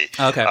ABC.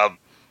 Okay.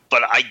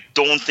 But I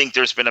don't think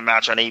there's been a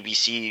match on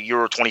ABC.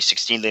 Euro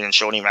 2016, they didn't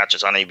show any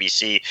matches on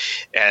ABC,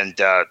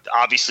 and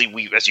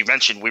obviously, as you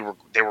mentioned,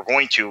 they were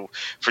going to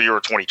for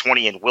Euro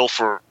 2020 and will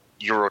for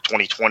Euro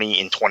 2020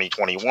 in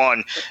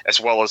 2021, as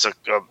well as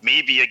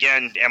maybe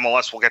again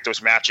MLS will get those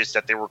matches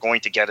that they were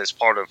going to get as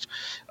part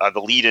of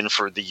the lead-in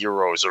for the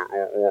Euros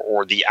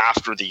or the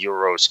after the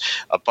Euros.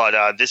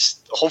 But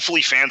this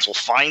hopefully fans will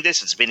find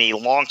this. It's been a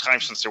long time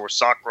since there was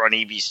soccer on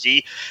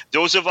ABC.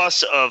 Those of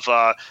us of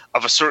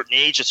a certain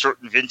age, a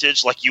certain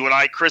vintage, like you and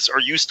I, Chris, are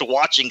used to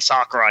watching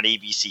soccer on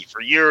ABC for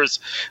years.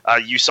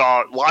 You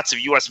saw lots of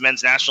U.S.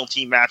 men's national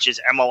team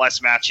matches,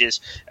 MLS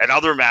matches, and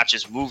other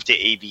matches move to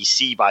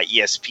ABC by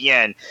ESPN.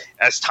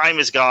 As time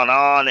has gone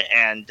on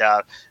and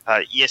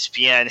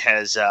ESPN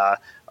has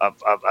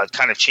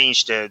kind of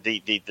changed,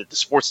 the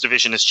sports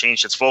division has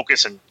changed its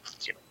focus, and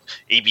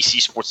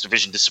ABC sports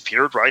division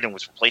disappeared, right, and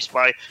was replaced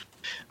by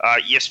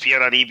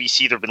ESPN on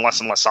ABC. There have been less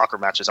and less soccer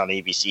matches on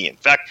ABC. In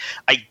fact,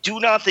 I do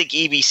not think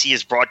ABC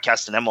has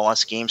broadcast an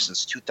MLS game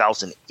since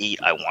 2008,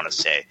 I want to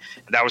say.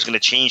 And that was going to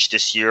change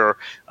this year,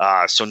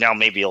 so now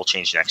maybe it'll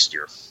change next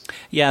year.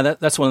 Yeah,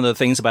 that's one of the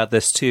things about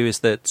this, too, is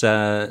that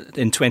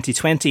in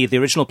 2020, the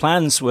original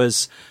plans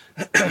was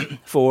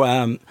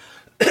for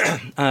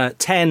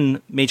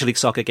 10 Major League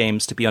Soccer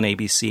games to be on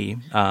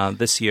ABC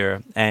this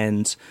year.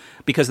 And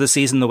because of the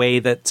season the way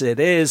that it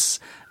is,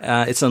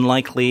 it's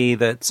unlikely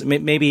that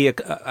maybe a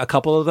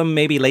couple of them,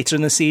 maybe later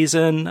in the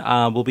season,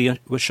 will be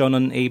shown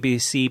on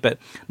ABC, but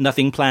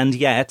nothing planned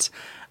yet.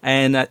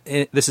 And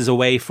this is a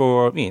way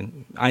for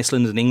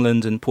Iceland and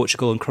England and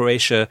Portugal and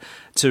Croatia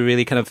to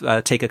really kind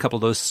of take a couple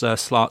of those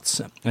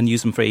slots and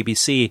use them for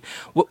ABC.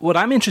 What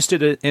I'm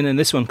interested in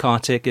this one,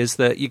 Kartik, is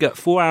that you got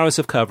 4 hours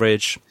of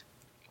coverage,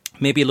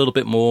 maybe a little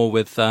bit more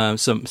with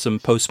some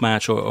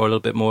post-match or a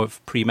little bit more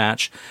of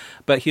pre-match.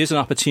 But here's an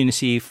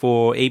opportunity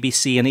for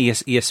ABC and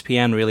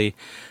ESPN really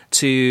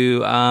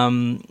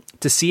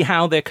to see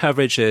how their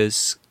coverage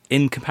is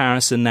in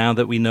comparison now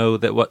that we know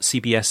that what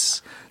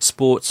CBS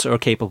Sports are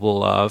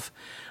capable of.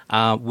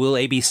 Will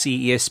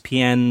ABC,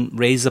 ESPN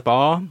raise the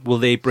bar? Will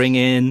they bring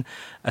in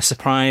a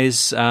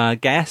surprise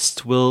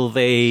guest? Will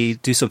they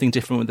do something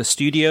different with the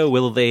studio?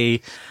 Will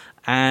they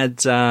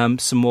add some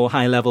more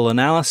high-level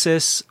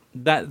analysis?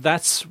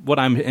 That's what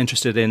I'm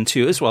interested in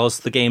too, as well as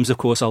the games. Of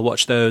course, I'll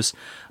watch those,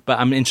 but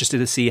I'm interested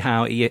to see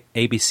how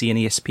ABC and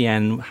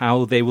ESPN,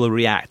 how they will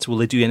react. Will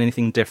they do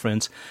anything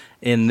different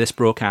in this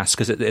broadcast?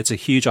 Because it's a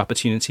huge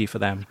opportunity for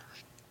them.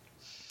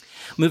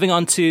 Moving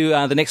on to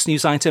the next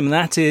news item, and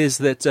that is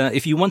that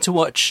if you want to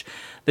watch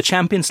the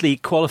Champions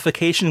League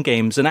qualification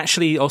games, and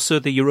actually also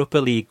the Europa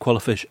League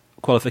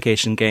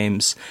qualification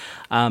games,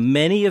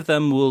 many of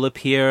them will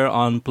appear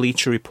on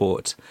Bleacher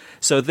Report.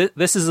 So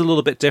this is a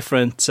little bit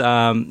different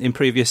in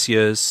previous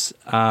years.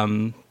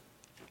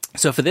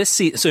 So for this,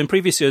 so in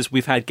previous years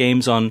we've had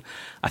games on.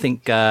 I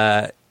think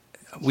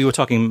we were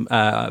talking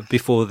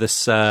before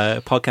this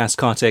podcast,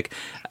 Kartik.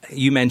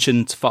 You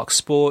mentioned Fox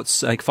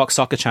Sports, like Fox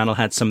Soccer Channel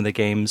had some of the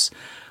games.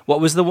 What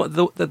was the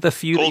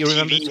few Gold that you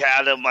remember? TV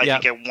had them, I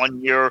think, at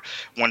 1 year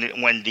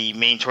when the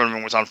main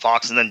tournament was on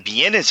Fox, and then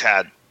beIN has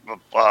had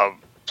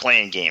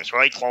playing games,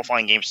 right?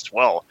 Qualifying games as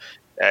well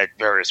at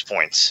various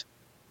points.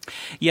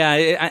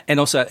 Yeah, and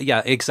also,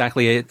 yeah,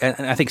 exactly.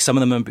 I think some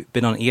of them have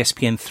been on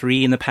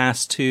ESPN3 in the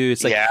past too.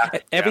 It's like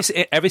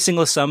every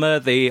single summer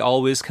they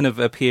always kind of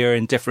appear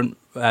in different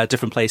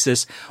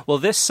places. Well,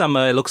 this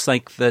summer it looks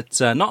like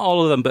that not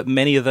all of them, but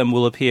many of them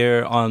will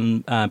appear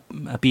on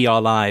BR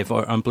Live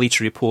or on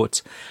Bleacher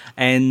Report.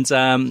 And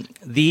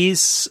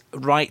these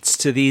rights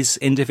to these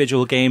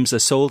individual games are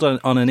sold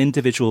on an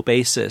individual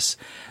basis.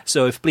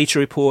 So if Bleacher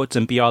Report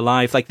and BR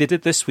Live, like they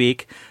did this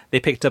week, they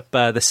picked up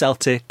the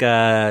Celtic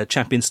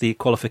Champions League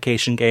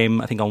qualification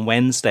game, I think, on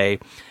Wednesday,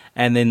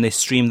 and then they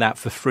streamed that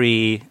for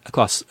free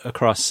across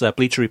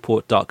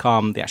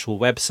BleacherReport.com, the actual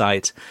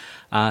website.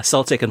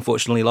 Celtic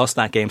unfortunately lost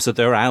that game, so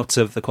they're out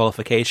of the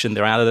qualification.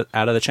 They're out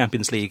of the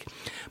Champions League.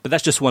 But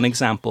that's just one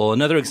example.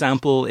 Another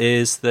example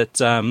is that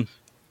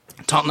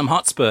Tottenham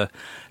Hotspur,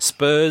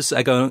 Spurs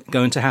are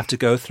going to have to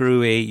go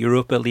through a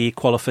Europa League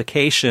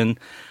qualification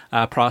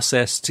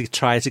process to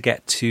try to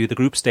get to the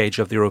group stage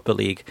of the Europa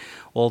League.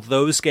 Well,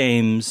 those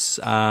games,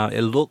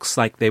 it looks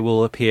like they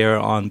will appear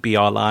on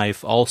BR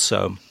Live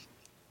also.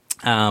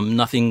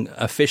 Nothing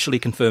officially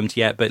confirmed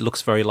yet, but it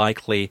looks very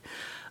likely.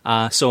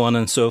 So on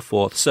and so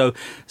forth. So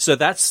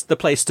that's the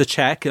place to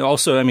check.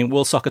 Also, I mean,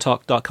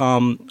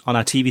 WorldSoccerTalk.com on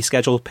our TV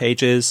schedule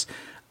pages.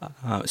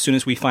 As soon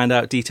as we find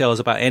out details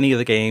about any of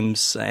the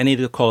games, any of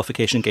the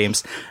qualification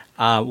games,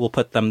 we'll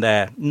put them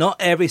there. Not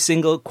every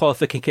single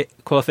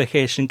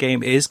qualification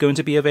game is going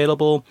to be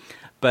available,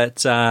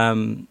 but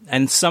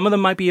and some of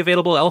them might be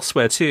available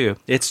elsewhere too.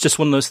 It's just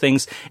one of those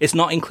things. It's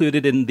not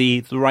included in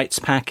the rights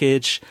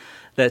package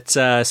that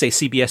say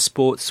CBS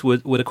Sports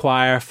would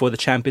acquire for the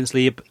Champions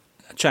League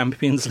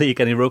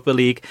and Europa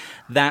League.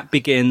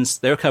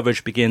 Their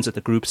coverage begins at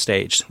the group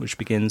stage, which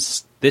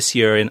begins this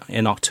year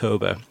in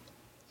October.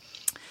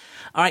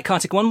 All right,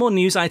 Kartik, one more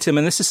news item,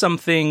 and this is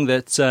something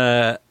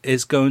that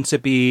is going to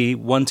be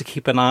one to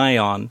keep an eye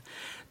on.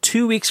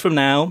 2 weeks from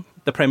now,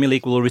 the Premier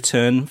League will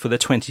return for the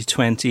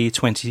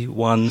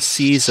 2020-21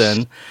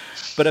 season,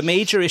 but a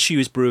major issue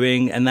is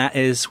brewing, and that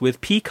is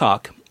with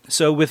Peacock.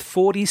 So with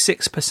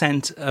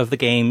 46% of the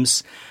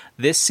games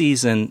this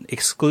season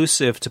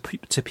exclusive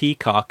to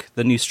Peacock,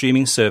 the new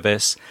streaming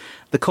service,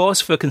 the cause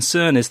for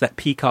concern is that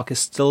Peacock is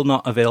still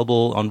not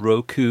available on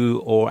Roku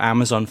or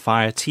Amazon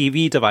Fire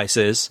TV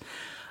devices.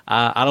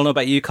 I don't know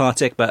about you,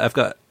 Kartik, but I've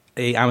got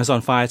a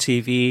Amazon Fire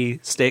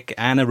TV stick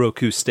and a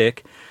Roku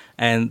stick,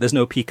 and there's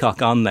no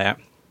Peacock on there.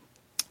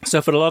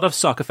 So for a lot of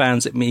soccer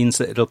fans, it means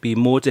that it'll be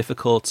more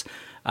difficult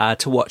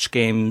to watch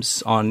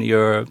games on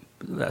your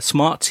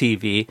smart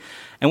TV.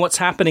 And what's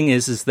happening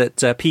is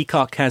that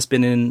Peacock has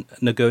been in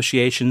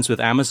negotiations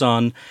with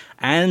Amazon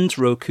and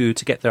Roku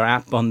to get their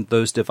app on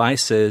those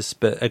devices,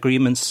 but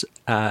agreements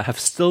have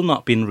still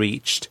not been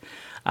reached.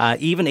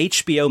 Even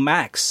HBO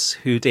Max,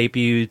 who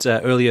debuted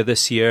earlier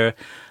this year,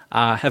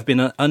 have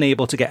been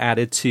unable to get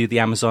added to the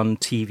Amazon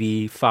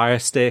TV Fire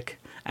Stick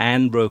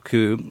and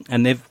Roku,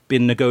 and they've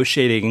been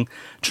negotiating,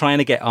 trying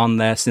to get on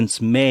there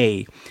since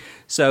May.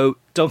 So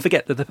don't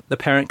forget that the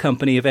parent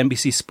company of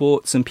NBC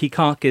Sports and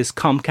Peacock is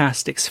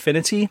Comcast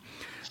Xfinity.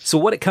 So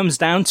what it comes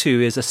down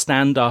to is a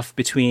standoff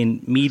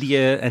between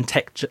media and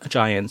tech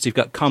giants. You've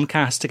got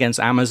Comcast against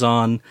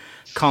Amazon,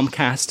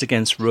 Comcast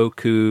against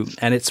Roku,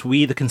 and it's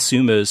we, the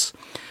consumers.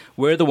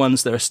 We're the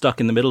ones that are stuck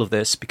in the middle of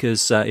this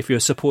because if you're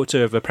a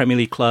supporter of a Premier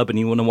League club and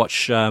you want to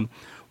watch one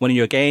of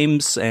your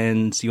games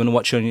and you want to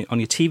watch it on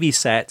your TV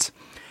set,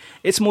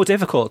 it's more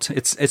difficult.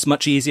 It's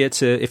much easier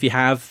to, if you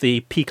have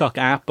the Peacock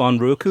app on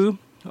Roku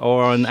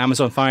or on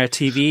Amazon Fire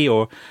TV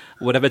or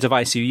whatever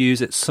device you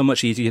use, it's so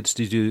much easier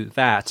to do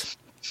that.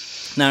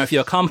 Now, if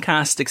you're a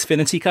Comcast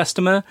Xfinity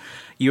customer,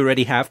 you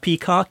already have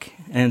Peacock,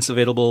 and it's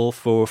available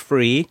for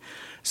free.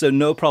 So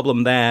no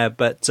problem there,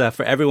 but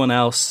for everyone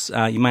else,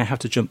 you might have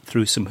to jump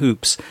through some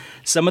hoops.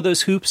 Some of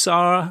those hoops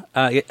are,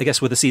 I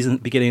guess, with the season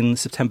beginning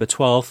September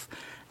 12th,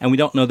 and we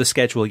don't know the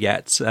schedule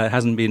yet. It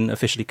hasn't been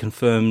officially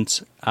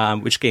confirmed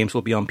which games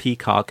will be on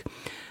Peacock.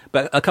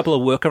 But a couple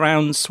of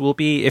workarounds will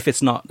be, if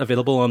it's not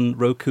available on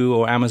Roku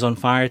or Amazon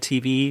Fire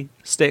TV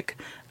stick,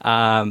 or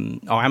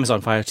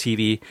Amazon Fire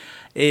TV,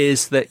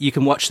 is that you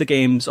can watch the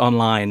games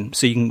online.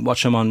 So you can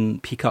watch them on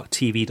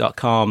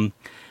peacocktv.com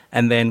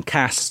and then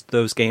cast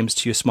those games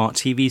to your smart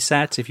TV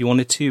set if you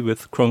wanted to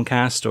with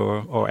Chromecast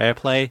or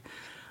AirPlay.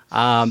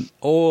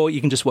 Or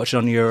you can just watch it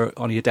on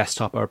your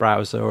desktop or a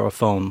browser or a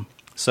phone.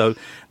 So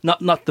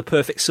not the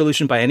perfect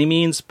solution by any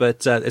means,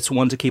 but it's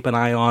one to keep an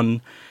eye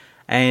on.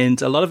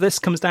 And a lot of this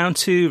comes down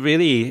to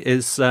really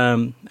is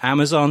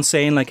Amazon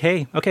saying like,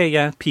 hey, okay,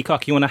 yeah,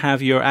 Peacock, you want to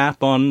have your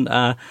app on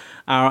our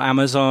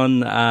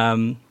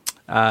Amazon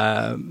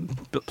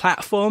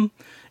platform?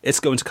 It's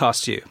going to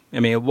cost you. I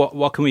mean,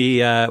 what can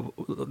we?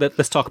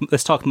 Let's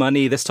talk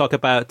money. Let's talk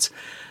about.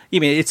 I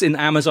mean, it's in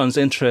Amazon's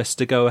interest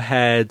to go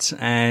ahead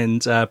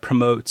and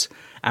promote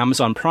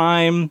Amazon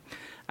Prime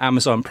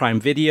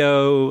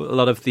Video, a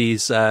lot of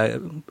these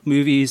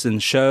movies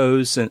and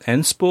shows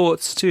and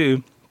sports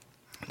too.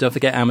 Don't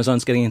forget,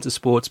 Amazon's getting into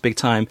sports big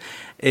time,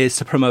 is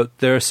to promote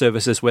their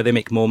services where they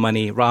make more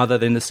money rather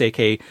than to say,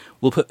 okay,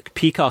 we'll put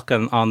Peacock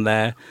on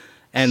there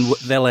and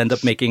they'll end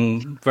up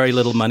making very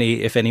little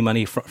money, if any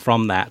money,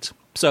 from that.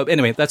 So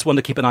anyway, that's one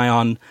to keep an eye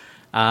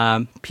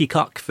on.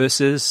 Peacock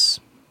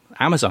versus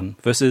Amazon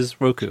versus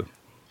Roku.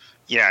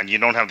 Yeah, and you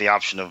don't have the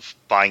option of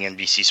buying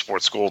NBC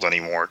Sports Gold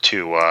anymore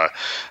to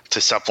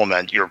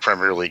supplement your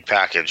Premier League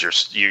package.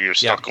 You're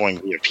stuck going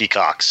via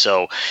Peacock.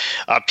 So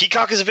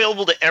Peacock is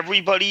available to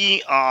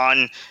everybody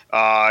on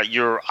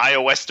your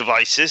iOS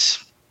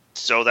devices.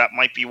 So that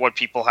might be what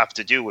people have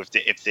to do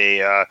if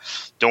they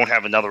don't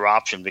have another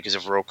option because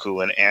of Roku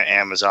and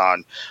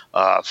Amazon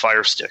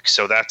Fire Stick.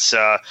 So that's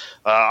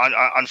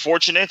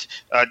unfortunate.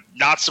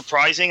 Not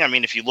surprising. I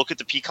mean, if you look at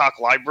the Peacock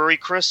library,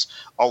 Chris,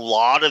 a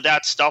lot of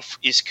that stuff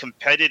is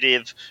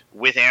competitive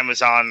with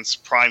Amazon's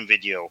Prime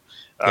Video.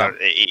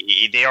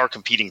 They are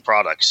competing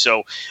products.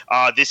 So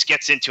this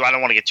gets into, I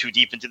don't want to get too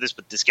deep into this,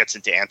 but this gets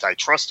into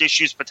antitrust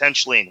issues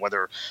potentially and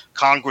whether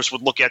Congress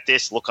would look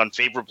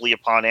unfavorably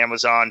upon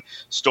Amazon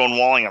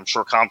stonewalling. I'm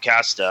sure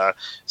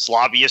Comcast's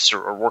lobbyists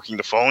are working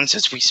the phones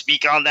as we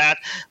speak on that.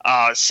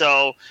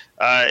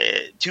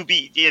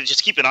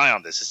 Just keep an eye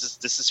on this.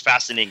 This is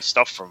fascinating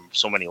stuff from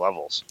so many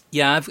levels.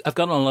 Yeah, I've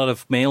gotten a lot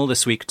of mail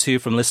this week too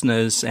from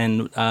listeners,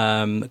 and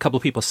a couple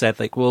of people said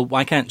like, well,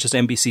 why can't just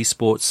NBC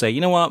Sports say,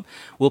 you know what,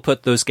 we'll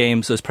put those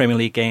Premier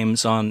League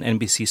games on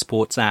NBC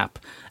Sports app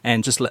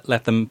and just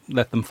let them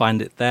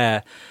find it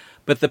there.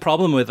 But the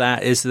problem with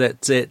that is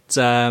that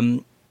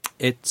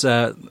it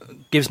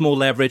gives more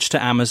leverage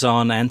to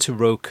Amazon and to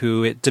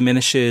Roku. It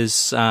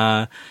diminishes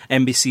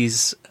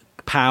NBC's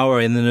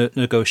power in the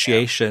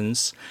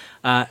negotiations.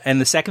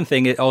 And the second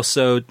thing, it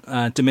also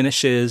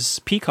diminishes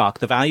Peacock,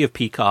 the value of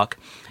Peacock.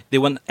 They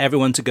want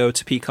everyone to go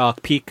to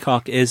Peacock.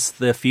 Peacock is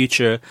the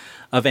future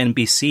of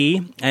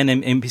NBC and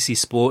NBC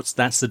Sports.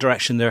 That's the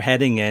direction they're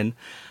heading in.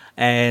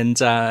 And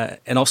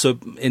also,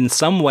 in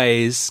some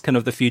ways, kind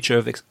of the future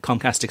of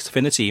Comcast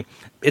Xfinity.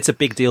 It's a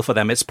big deal for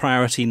them. It's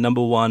priority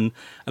number one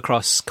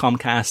across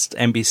Comcast,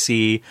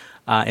 NBC,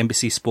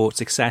 NBC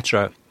Sports,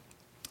 etc.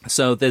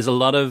 So there's a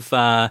lot of...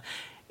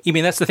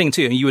 that's the thing,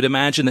 too. You would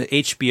imagine that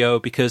HBO,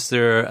 because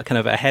they're kind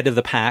of ahead of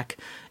the pack,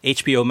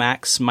 HBO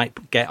Max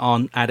might get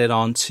added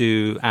on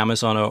to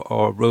Amazon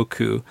or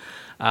Roku.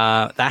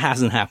 That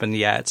hasn't happened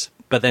yet.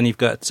 But then you've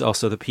got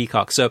also the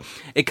Peacock. So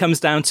it comes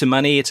down to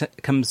money. It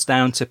comes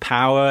down to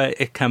power.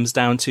 It comes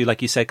down to,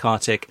 like you said,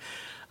 Kartik,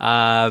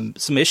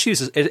 some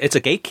issues. It's a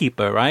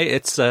gatekeeper, right?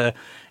 It's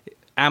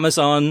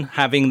Amazon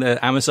having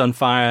the Amazon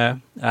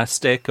Fire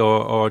Stick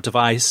or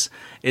device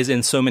is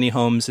in so many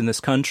homes in this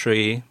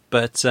country,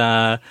 but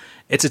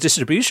it's a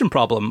distribution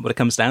problem. What it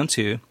comes down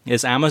to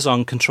is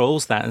Amazon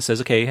controls that and says,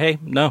 okay, hey,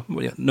 no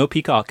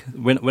Peacock.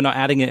 We're not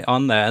adding it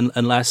on there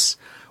unless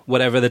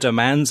whatever the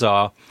demands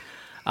are.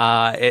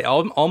 It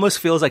almost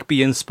feels like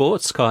beIN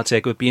Sports,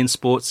 Kartik, with beIN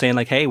Sports saying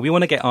like, hey, we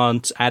want to get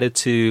added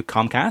to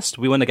Comcast.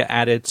 We want to get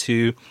added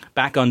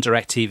back on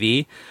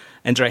DirecTV.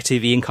 And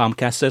DirecTV and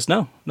Comcast says,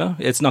 no,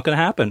 it's not going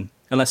to happen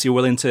unless you're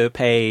willing to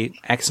pay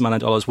X amount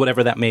of dollars,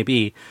 whatever that may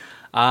be.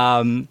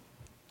 And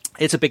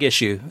it's a big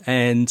issue.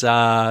 And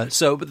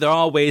so there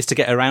are ways to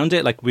get around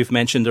it, like we've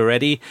mentioned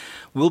already.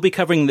 We'll be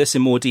covering this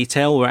in more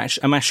detail.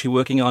 I'm actually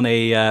working on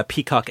a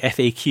Peacock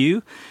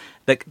FAQ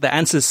that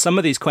answers some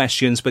of these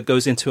questions, but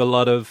goes into a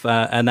lot of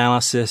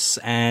analysis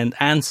and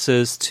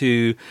answers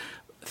to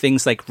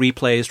things like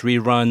replays,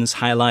 reruns,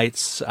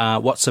 highlights,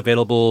 what's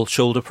available,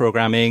 shoulder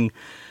programming.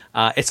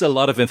 It's a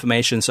lot of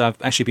information. So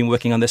I've actually been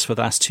working on this for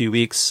the last 2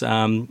 weeks,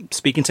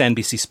 speaking to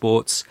NBC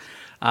Sports,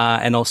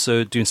 and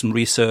also doing some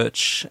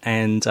research.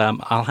 And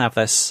I'll have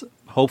this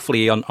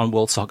hopefully on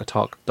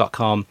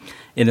worldsoccertalk.com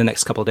in the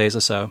next couple of days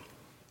or so.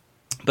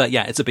 But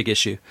yeah, it's a big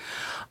issue.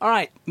 All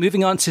right,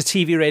 moving on to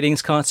TV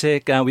ratings,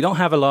 Kartik. We don't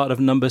have a lot of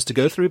numbers to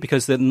go through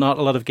because there are not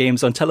a lot of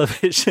games on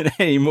television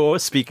anymore.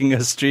 Speaking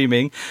of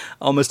streaming,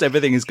 almost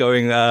everything is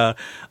going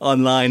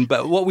online.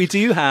 But what we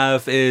do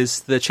have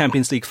is the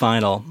Champions League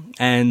final.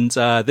 And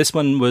this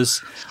one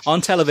was on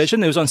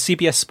television. It was on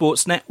CBS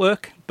Sports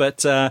Network, but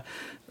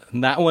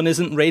that one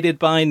isn't rated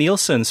by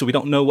Nielsen, so we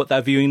don't know what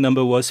that viewing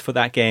number was for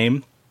that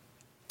game.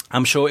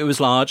 I'm sure it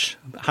was large.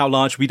 How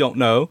large, we don't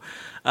know.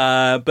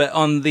 But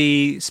on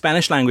the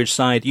Spanish language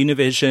side,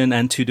 Univision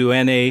and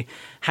Tuduene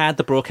had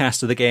the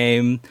broadcast of the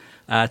game.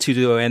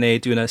 Tuduene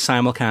doing a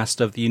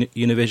simulcast of the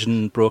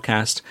Univision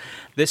broadcast.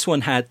 This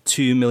one had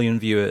 2 million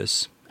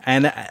viewers.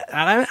 And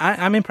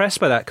I'm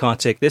impressed by that,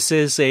 Kartik. This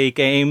is a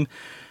game,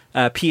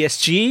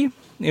 PSG,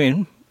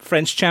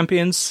 French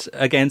champions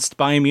against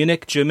Bayern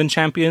Munich, German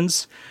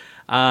champions.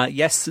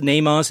 Yes,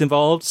 Neymar's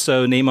involved,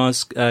 so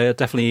Neymar's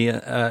definitely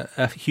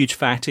a huge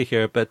factor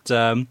here. But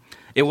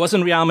it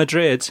wasn't Real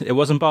Madrid, it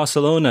wasn't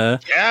Barcelona.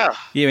 Yeah,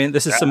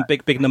 this is some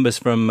big numbers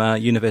from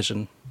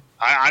Univision.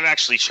 I'm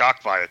actually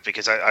shocked by it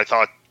because I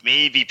thought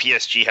maybe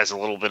PSG has a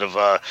little bit of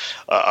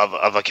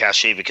a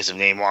cachet because of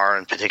Neymar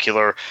in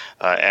particular,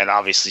 and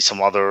obviously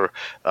some other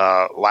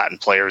Latin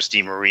players,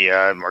 Di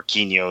Maria,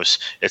 Marquinhos,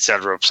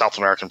 etc., South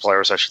American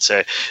players, I should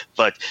say.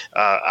 But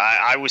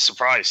I was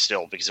surprised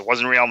still because it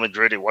wasn't Real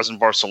Madrid, it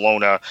wasn't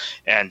Barcelona,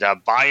 and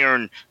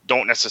Bayern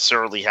don't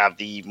necessarily have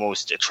the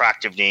most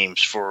attractive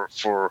names for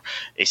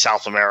a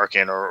South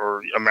American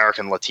or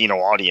American Latino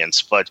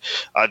audience, but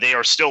they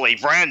are still a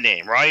brand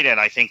name, right? And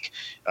I think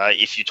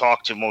if you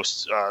talk to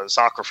most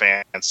soccer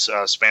fans,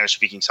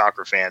 Spanish-speaking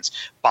soccer fans,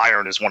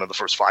 Bayern is one of the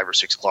first 5 or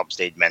 6 clubs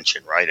they'd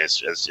mention, right,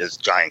 as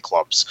giant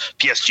clubs.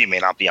 PSG may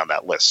not be on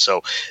that list.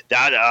 So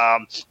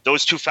that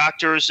those two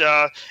factors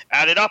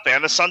added up,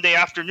 and a Sunday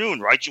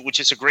afternoon, right,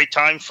 which is a great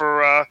time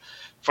for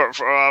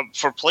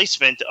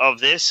placement of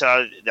this.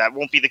 That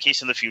won't be the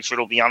case in the future.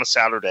 It'll be on a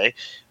Saturday.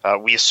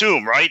 We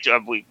assume, right?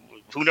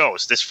 Who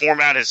knows? This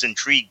format has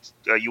intrigued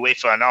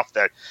UEFA enough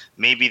that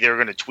maybe they're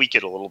going to tweak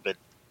it a little bit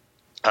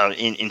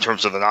in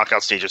terms of the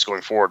knockout stages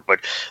going forward.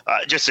 But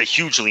just a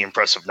hugely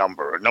impressive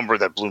number, a number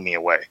that blew me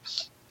away.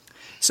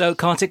 So,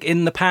 Kartik,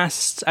 in the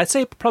past, I'd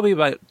say probably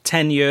about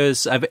 10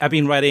 years, I've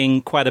been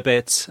writing quite a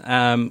bit.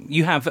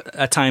 You have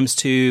at times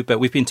too, but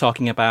we've been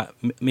talking about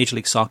Major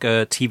League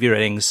Soccer TV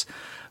ratings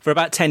for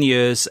about 10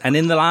 years. And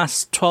in the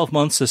last 12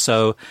 months or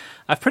so,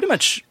 I've pretty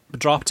much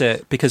dropped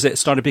it because it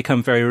started to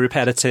become very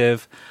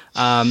repetitive.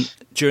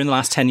 During the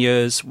last 10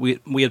 years,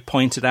 we had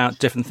pointed out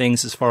different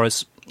things as far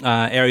as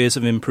areas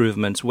of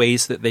improvement,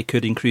 ways that they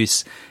could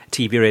increase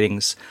TV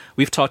ratings.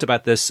 We've talked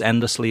about this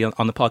endlessly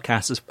on the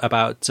podcast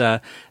about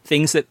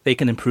things that they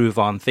can improve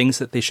on, things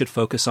that they should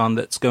focus on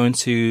that's going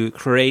to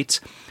create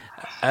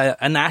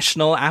a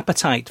national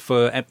appetite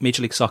for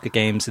Major League Soccer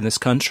games in this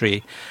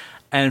country.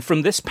 And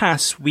from this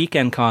past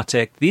weekend,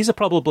 Kartik, these are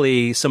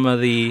probably some of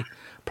the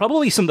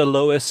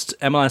lowest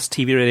MLS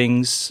TV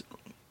ratings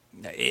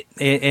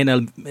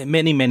in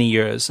many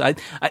years. I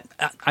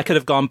could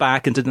have gone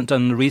back and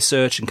done the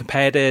research and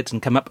compared it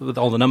and come up with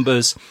all the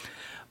numbers,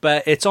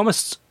 but it's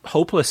almost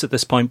hopeless at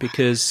this point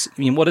because,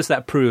 what does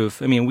that prove?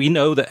 We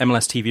know that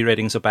MLS TV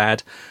ratings are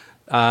bad.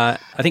 I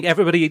think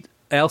everybody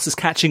else is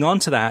catching on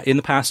to that. In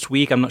the past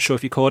week, I'm not sure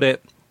if you caught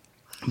it,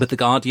 but The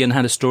Guardian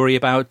had a story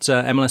about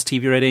MLS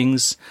TV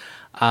ratings.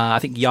 I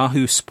think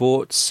Yahoo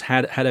Sports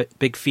had a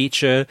big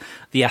feature.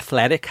 The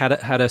Athletic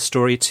had a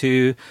story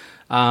too.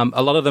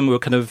 A lot of them were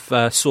kind of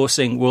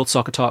sourcing World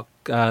Soccer Talk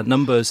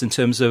numbers in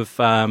terms of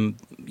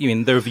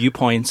their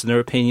viewpoints and their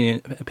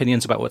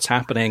opinions about what's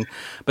happening.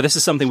 But this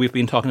is something we've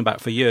been talking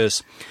about for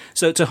years.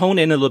 So to hone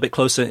in a little bit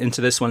closer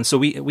into this one, so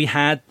we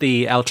had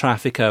the El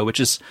Tráfico, which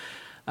is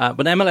when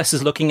MLS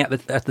is looking at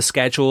the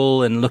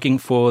schedule and looking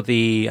for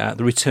the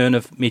return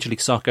of Major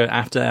League Soccer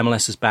after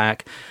MLS is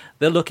back.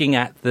 They're looking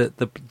at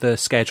the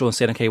schedule and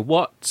saying, okay,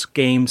 what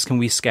games can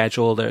we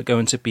schedule that are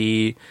going to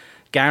be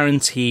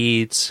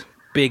guaranteed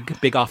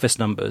big office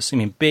numbers,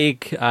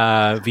 big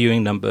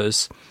viewing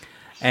numbers,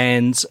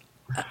 and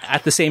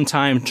at the same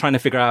time trying to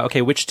figure out,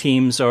 okay, which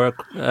teams are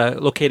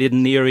located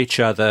near each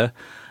other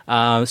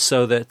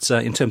so that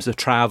in terms of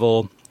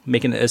travel,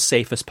 making it as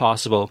safe as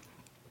possible.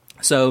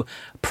 So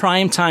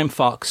primetime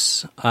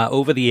Fox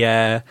over the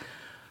air,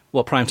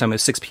 well, primetime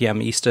is 6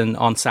 p.m. Eastern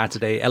on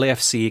Saturday,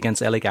 LAFC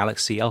against LA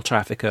Galaxy, El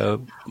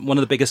Tráfico, one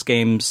of the biggest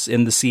games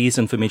in the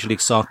season for Major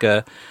League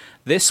Soccer.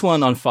 This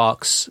one on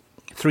Fox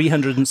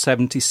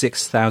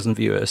 376,000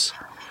 viewers.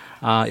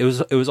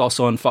 It was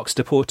also on Fox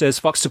Deportes.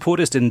 Fox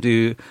Deportes didn't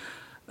do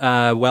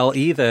well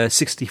either,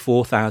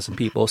 64,000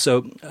 people.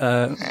 So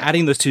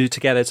adding those two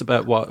together, it's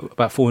about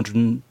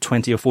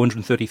 420 or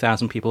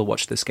 430,000 people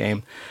watched this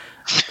game.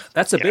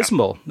 That's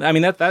abysmal. Yeah. I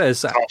mean, that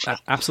is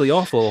absolutely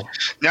awful.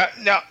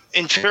 Now,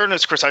 in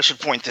fairness, Chris, I should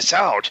point this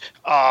out.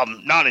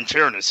 Not in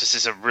fairness, this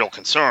is a real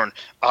concern.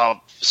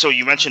 So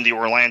you mentioned the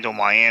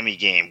Orlando-Miami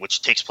game,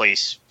 which takes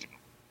place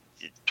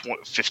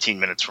 15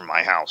 minutes from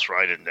my house,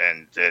 right? And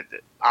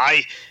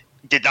I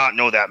did not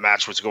know that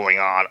match was going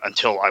on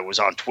until I was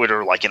on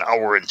Twitter like an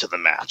hour into the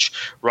match,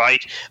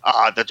 right?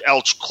 The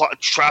El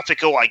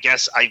Tráfico, I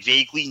guess I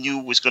vaguely knew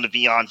was going to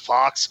be on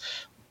Fox,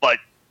 but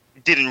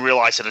didn't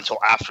realize it until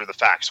after the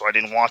fact, so I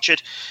didn't watch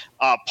it.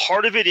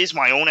 Part of it is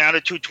my own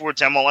attitude towards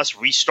MLS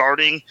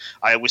restarting.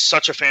 I was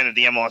such a fan of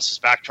the MLS is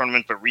Back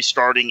tournament, but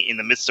restarting in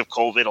the midst of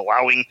COVID,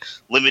 allowing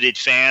limited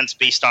fans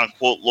based on,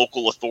 quote,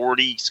 local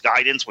authorities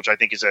guidance, which I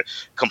think is a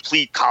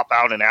complete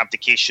cop-out and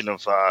abdication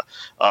of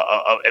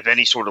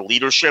any sort of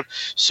leadership.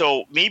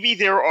 So maybe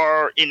there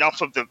are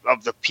enough of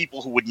the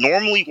people who would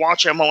normally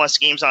watch MLS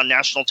games on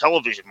national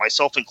television,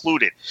 myself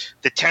included,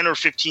 the 10 or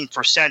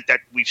 15% that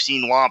we've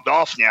seen lobbed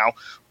off now,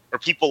 or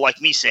people like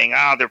me saying,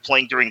 they're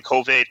playing during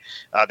COVID,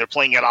 they're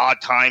playing at odd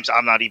times,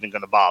 I'm not even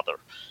going to bother.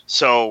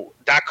 So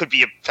that could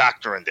be a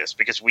factor in this,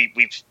 because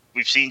we've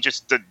seen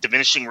just the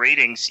diminishing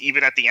ratings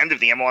even at the end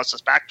of the MLS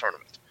is Back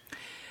tournament.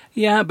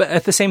 Yeah, but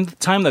at the same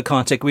time, though,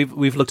 Kartik,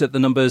 we've looked at the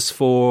numbers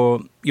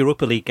for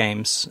Europa League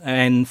games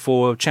and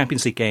for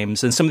Champions League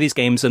games, and some of these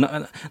games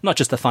are not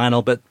just the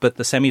final, but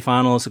the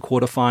semi-finals, the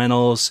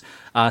quarterfinals.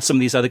 Some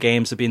of these other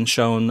games have been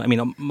shown. I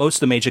mean, most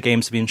of the major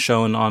games have been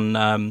shown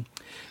on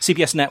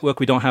CBS Network.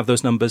 We don't have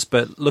those numbers,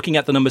 but looking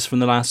at the numbers from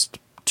the last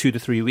 2 to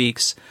 3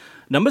 weeks,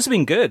 numbers have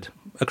been good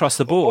across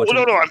the board.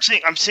 No.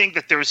 I'm saying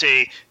that there's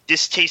a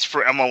distaste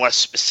for MLS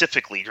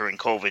specifically during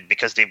COVID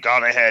because they've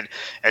gone ahead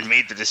and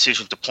made the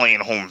decision to play in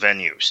home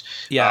venues.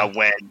 Yeah.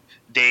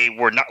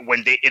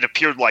 It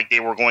appeared like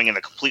they were going in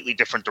a completely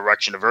different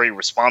direction, a very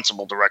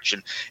responsible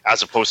direction,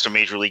 as opposed to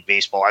Major League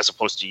Baseball, as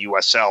opposed to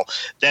USL.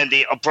 Then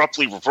they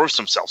abruptly reversed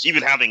themselves.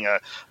 Even having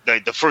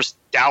the first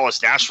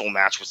Dallas-Nashville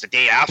match was the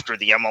day after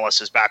the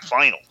MLS is Back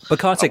final. But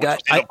Kartik, so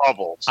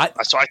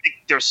I think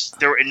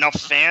there are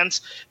enough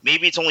fans.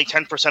 Maybe it's only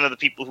 10% of the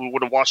people who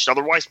would have watched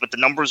otherwise, but the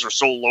numbers are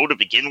so low to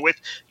begin with.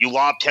 You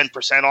lob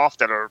 10% off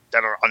that are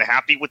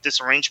unhappy with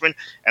this arrangement,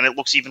 and it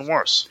looks even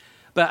worse.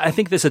 But I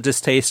think there's a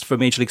distaste for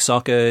Major League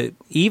Soccer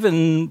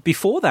even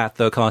before that,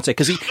 though, Kartik.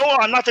 No,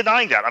 I'm not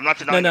denying that.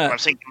 I'm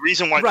saying the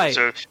reason why there's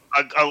a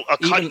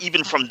cut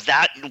even from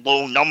that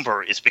low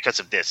number is because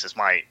of this, is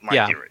my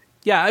theory.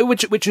 Yeah,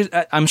 which is,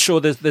 I'm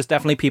sure there's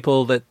definitely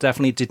people that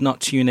definitely did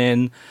not tune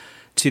in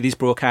to these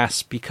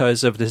broadcasts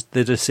because of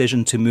the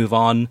decision to move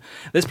on.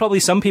 There's probably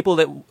some people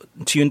that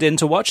tuned in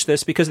to watch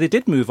this because they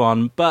did move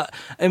on. But,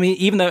 I mean,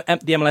 even though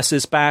the MLS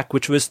is Back,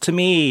 which was, to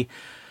me,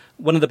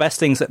 one of the best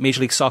things that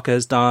Major League Soccer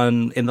has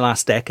done in the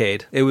last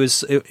decade. They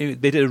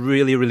did a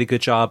really, really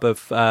good job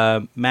of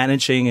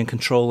managing and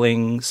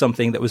controlling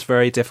something that was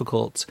very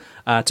difficult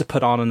to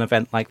put on an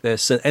event like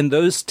this. And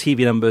those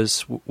TV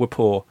numbers were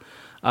poor.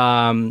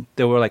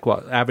 They were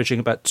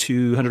averaging about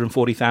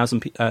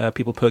 240,000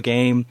 people per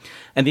game.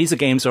 And these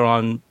games are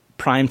on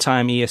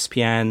primetime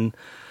ESPN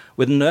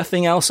with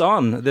nothing else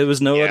on. There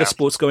was no other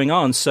sports going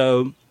on.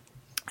 So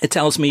it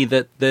tells me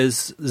that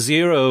there's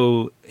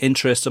zero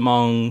interest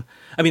among...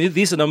 I mean,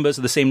 these are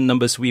the same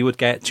numbers we would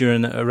get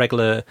during a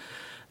regular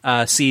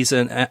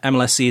season,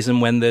 MLS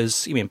season, when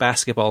there's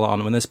basketball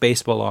on, when there's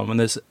baseball on, when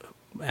there's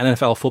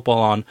NFL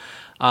football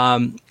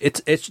on.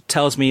 It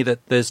tells me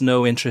that there's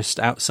no interest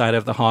outside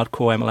of the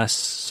hardcore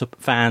MLS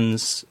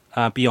fans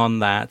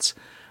beyond that.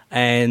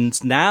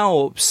 And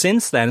now,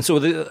 since then, so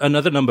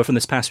another number from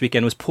this past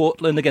weekend was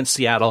Portland against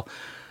Seattle,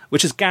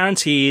 which is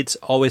guaranteed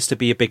always to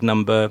be a big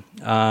number.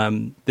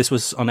 This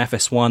was on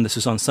FS1. This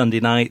was on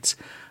Sunday night.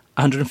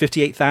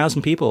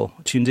 158,000 people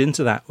tuned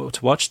into that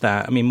to watch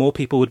that. I mean, more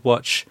people would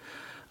watch,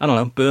 I don't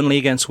know, Burnley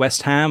against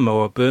West Ham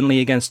or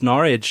Burnley against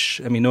Norwich.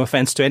 I mean, no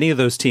offense to any of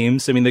those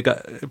teams. I mean, they've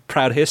got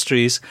proud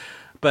histories,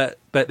 but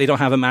they don't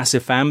have a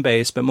massive fan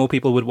base. But more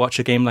people would watch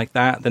a game like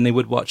that than they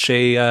would watch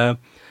a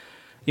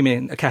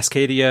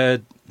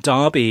Cascadia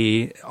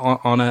derby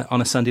on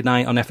a Sunday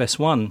night on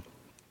FS1.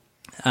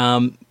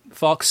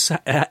 Fox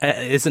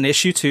is an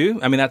issue too.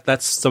 I mean,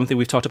 that's something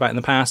we've talked about in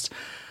the past.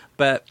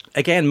 But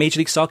again, Major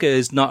League Soccer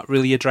is not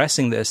really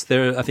addressing this.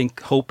 They're, I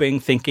think,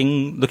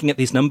 thinking, looking at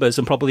these numbers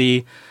and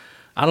probably,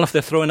 I don't know if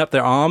they're throwing up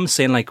their arms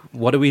saying,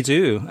 what do we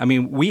do? I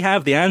mean, we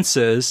have the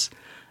answers.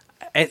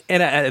 And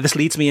this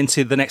leads me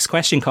into the next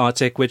question,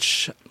 Kartik,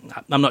 which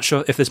I'm not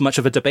sure if there's much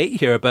of a debate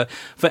here, but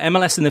for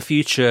MLS in the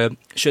future,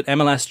 should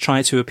MLS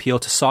try to appeal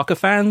to soccer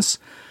fans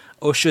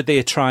or should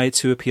they try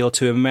to appeal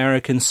to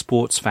American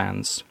sports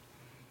fans?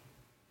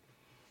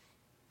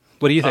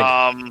 What do you think?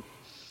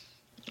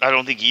 I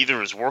don't think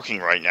either is working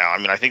right now. I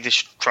mean, I think they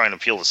should try and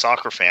appeal to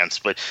soccer fans,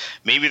 but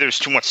maybe there's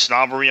too much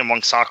snobbery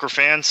among soccer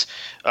fans,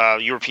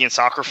 European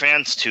soccer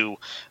fans, to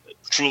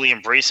truly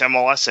embrace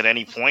MLS at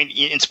any point,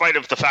 in spite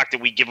of the fact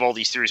that we give all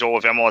these theories,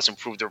 if MLS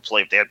improved their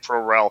play, if they had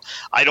pro-rel,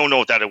 I don't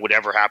know that it would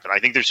ever happen. I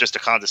think there's just a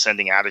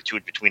condescending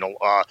attitude between among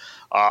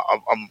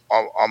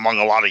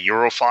a lot of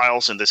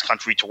Europhiles in this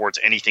country towards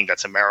anything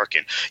that's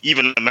American,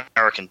 even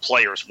American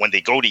players when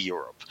they go to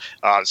Europe.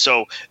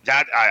 So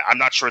that I'm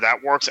not sure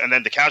that works. And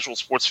then the casual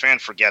sports fan,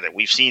 forget it.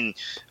 We've seen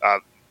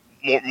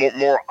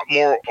more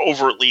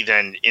overtly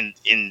than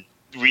in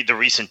the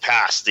recent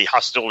past, the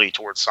hostility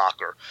towards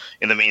soccer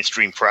in the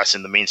mainstream press,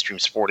 in the mainstream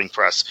sporting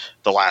press,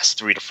 the last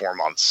 3 to 4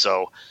 months.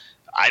 So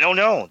I don't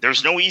know.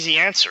 There's no easy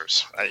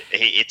answers. I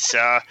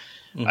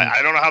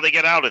don't know how they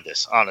get out of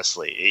this,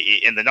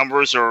 honestly. And the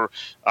numbers are,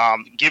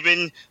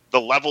 given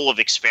the level of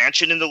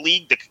expansion in the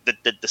league,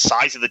 the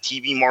size of the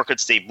TV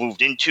markets they've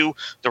moved into,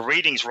 the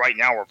ratings right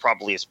now are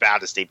probably as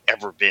bad as they've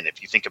ever been,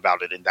 if you think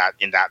about it in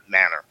that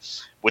manner.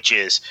 Which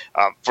is,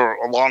 for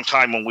a long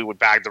time when we would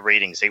bag the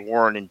ratings, they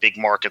weren't in big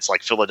markets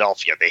like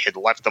Philadelphia. They had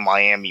left the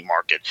Miami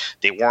market.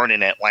 They weren't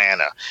in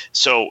Atlanta.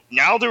 So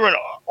now they're in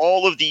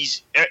all of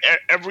these,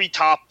 every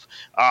top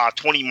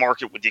 20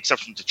 market, with the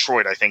exception of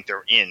Detroit, I think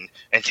they're in,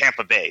 and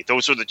Tampa Bay.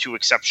 Those are the two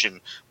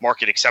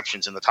market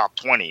exceptions in the top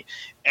 20.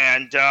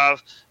 And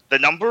the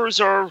numbers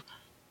are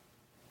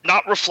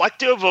not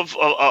reflective of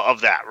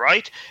that,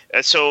 right?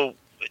 So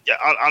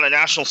on a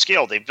national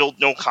scale, they build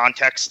no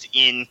context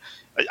in.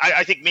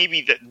 I think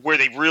maybe that where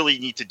they really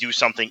need to do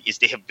something is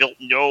they have built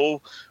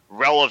no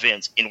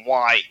relevance in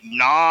why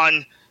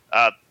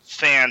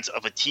fans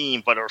of a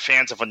team but are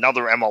fans of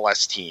another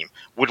MLS team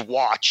would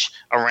watch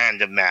a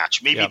random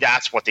match. Maybe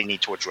that's what they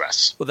need to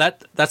address. Well,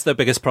 that's the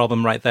biggest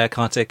problem right there,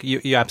 Kartik.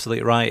 You're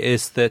absolutely right,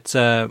 is that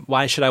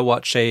why should I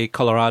watch a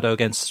Colorado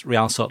against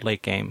Real Salt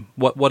Lake game?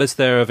 What is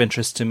there of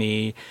interest to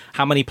me?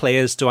 How many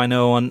players do I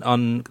know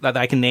on that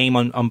I can name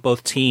on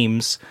both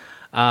teams?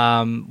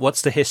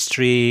 What's the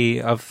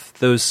history of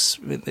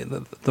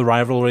the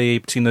rivalry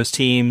between those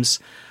teams?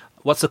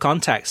 What's the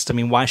context? I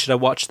mean, why should I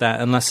watch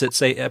that unless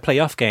it's a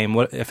playoff game?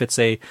 If it's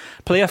a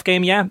playoff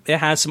game, it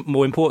has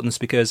more importance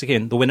because,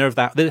 again, the winner of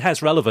that, it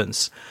has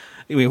relevance.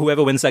 I mean,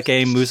 whoever wins that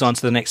game moves on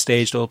to the next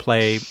stage. They'll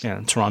play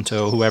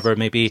Toronto, whoever it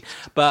may be.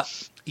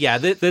 But, yeah,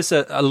 there's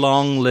a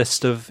long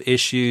list of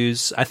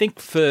issues. I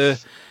think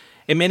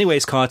in many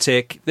ways,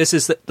 Kartik, this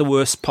is the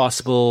worst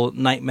possible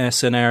nightmare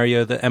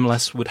scenario that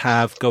MLS would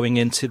have going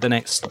into the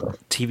next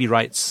TV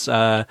rights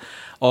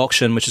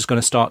auction, which is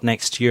going to start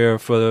next year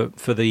for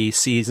the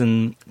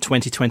season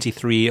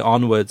 2023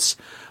 onwards,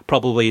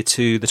 probably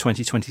to the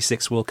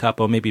 2026 World Cup,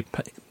 or maybe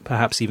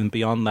perhaps even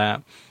beyond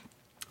that.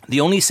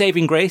 The only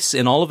saving grace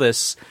in all of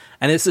this,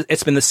 and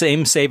it's been the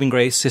same saving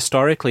grace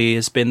historically,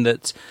 has been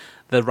that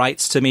the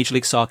rights to Major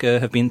League Soccer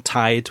have been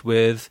tied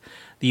with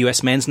the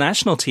U.S. men's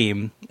national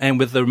team, and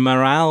with the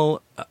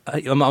morale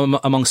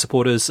among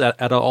supporters at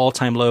an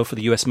all-time low for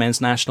the U.S.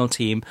 men's national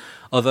team,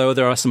 although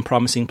there are some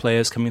promising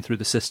players coming through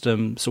the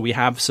system, so we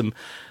have some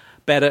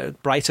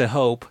brighter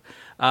hope.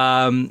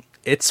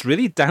 It's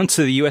really down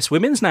to the U.S.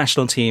 women's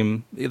national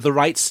team. The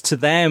rights to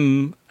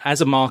them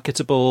as a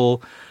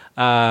marketable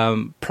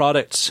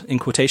product, in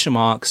quotation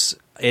marks,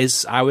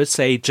 is, I would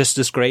say, just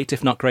as great,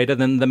 if not greater,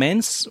 than the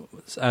men's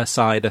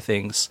side of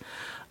things.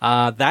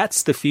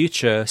 That's the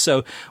future.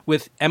 So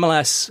with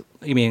MLS,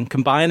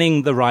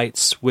 combining the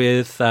rights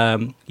with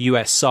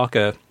US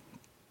soccer,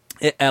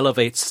 it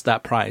elevates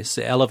that price.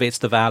 It elevates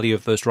the value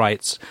of those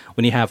rights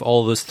when you have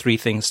all those three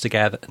things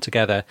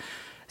together.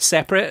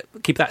 Separate,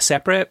 keep that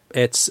separate.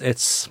 It's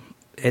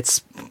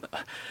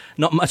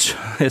not much.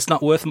 It's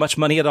not worth much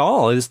money at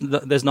all.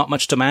 There's not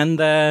much demand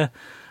there.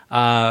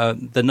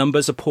 The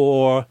numbers are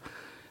poor.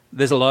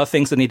 There's a lot of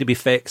things that need to be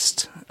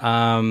fixed.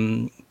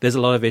 There's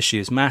a lot of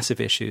issues,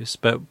 massive issues.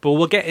 But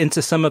we'll get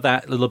into some of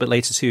that a little bit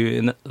later too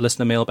in the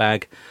listener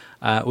mailbag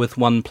with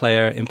one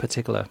player in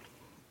particular.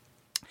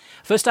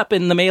 First up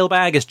in the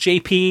mailbag is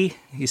JP.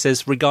 He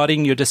says,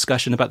 regarding your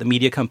discussion about the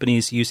media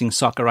companies using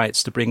soccer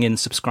rights to bring in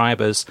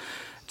subscribers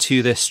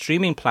to their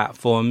streaming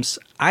platforms,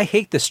 I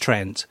hate this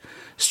trend.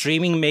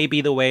 Streaming may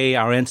be the way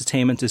our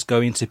entertainment is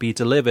going to be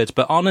delivered,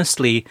 but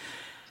honestly,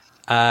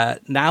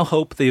 now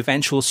hope the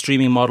eventual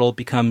streaming model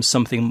becomes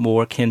something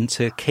more akin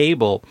to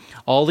cable.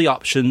 All the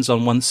options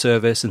on one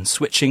service and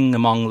switching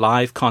among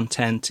live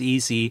content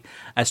easy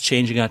as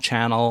changing a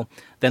channel.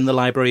 Then the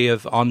library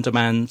of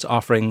on-demand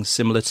offerings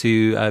similar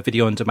to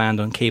video on demand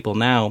on cable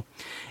now.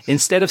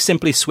 Instead of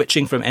simply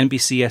switching from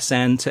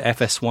NBCSN to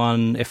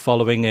FS1 if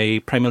following a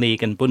Premier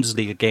League and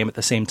Bundesliga game at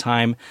the same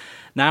time,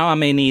 now I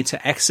may need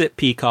to exit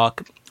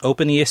Peacock,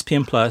 open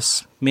ESPN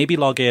Plus, maybe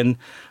log in,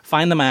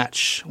 find the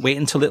match, wait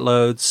until it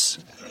loads,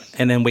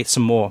 and then wait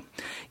some more.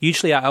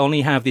 Usually I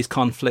only have these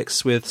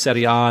conflicts with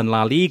Serie A and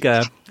La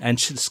Liga,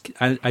 and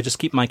I just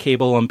keep my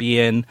cable on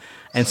beIN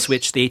and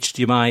switch the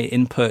HDMI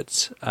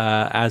input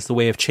as the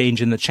way of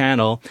changing the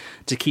channel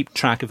to keep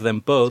track of them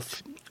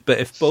both. But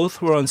if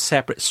both were on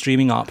separate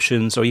streaming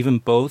options, or even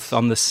both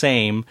on the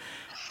same,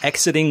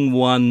 exiting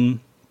one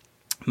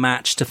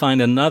match to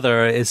find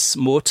another is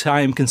more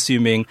time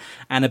consuming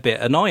and a bit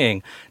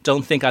annoying.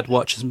 Don't think I'd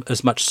watch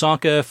as much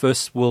soccer.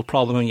 First world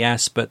problem,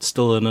 yes, but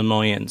still an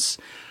annoyance.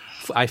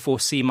 I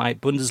foresee my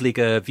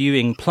Bundesliga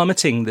viewing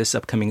plummeting this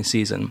upcoming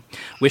season.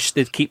 Wish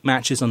they'd keep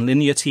matches on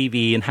linear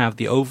TV and have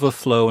the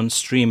overflow on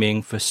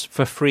streaming for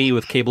free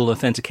with cable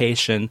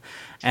authentication,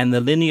 and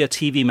the linear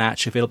TV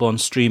match available on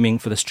streaming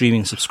for the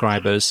streaming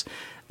subscribers.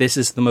 This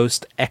is the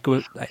most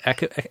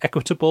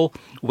equitable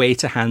way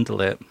to handle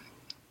it.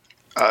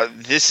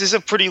 This is a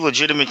pretty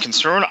legitimate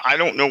concern. I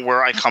don't know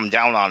where I come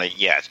down on it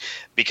yet,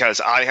 because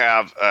I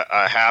have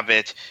a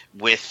habit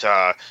with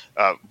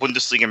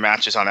Bundesliga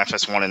matches on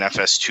FS1 and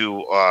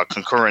FS2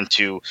 concurrent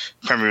to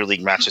Premier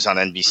League matches on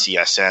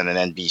NBCSN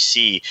and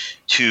NBC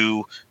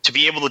to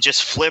be able to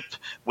just flip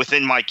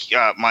within my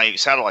my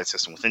satellite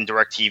system, within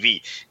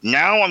DirecTV.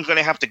 Now I'm going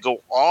to have to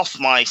go off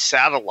my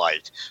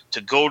satellite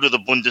to go to the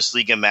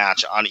Bundesliga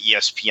match on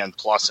ESPN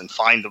Plus and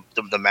find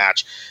the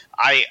match.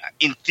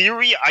 In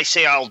theory, I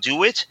say I'll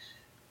do it,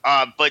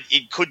 but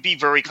it could be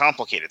very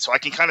complicated. So I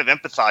can kind of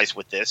empathize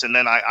with this. And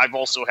then I've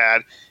also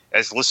had,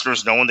 as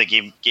listeners know, and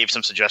they gave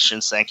some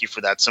suggestions, thank you for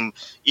that, some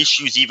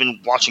issues even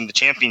watching the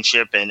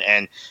championship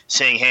and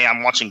saying, hey,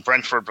 I'm watching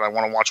Brentford, but I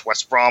want to watch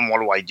West Brom. What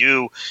do I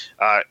do?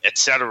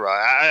 Etc.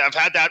 I've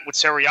had that with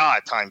Serie A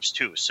at times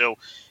too. So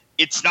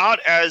it's not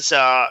as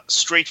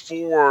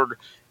straightforward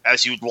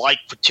as you'd like,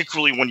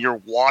 particularly when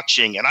you're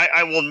watching. And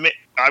I will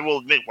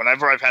admit,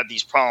 whenever I've had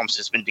these problems,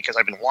 it's been because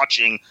I've been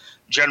watching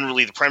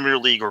generally the Premier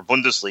League or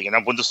Bundesliga.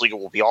 Now, Bundesliga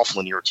will be off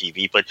linear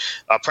TV, but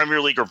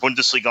Premier League or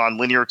Bundesliga on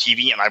linear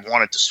TV, and I've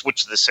wanted to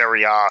switch to the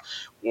Serie A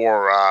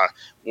or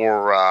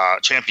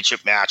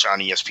Championship match on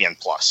ESPN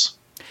Plus.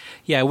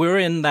 Yeah, we're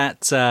in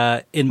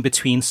that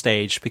in-between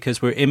stage,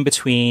 because we're in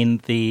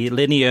between the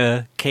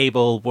linear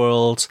cable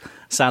world,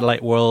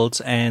 satellite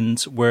world,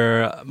 and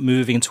we're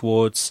moving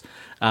towards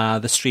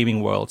the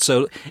streaming world.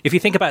 So if you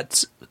think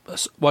about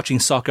watching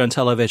soccer on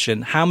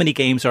television, how many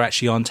games are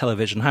actually on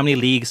television? How many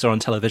leagues are on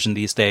television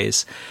these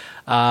days?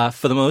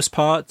 For the most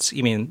part,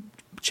 I mean,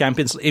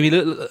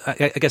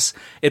 I guess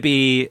it'd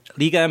be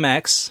Liga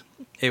MX,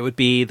 it would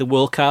be the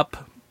World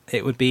Cup,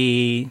 it would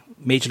be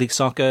Major League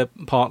Soccer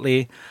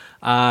partly,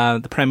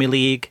 the Premier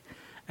League,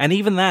 and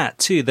even that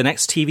too, the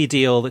next TV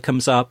deal that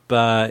comes up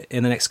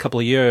in the next couple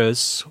of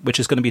years, which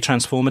is going to be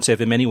transformative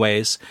in many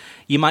ways,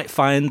 you might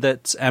find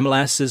that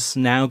MLS is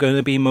now going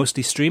to be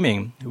mostly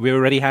streaming. We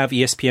already have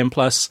ESPN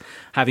Plus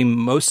having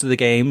most of the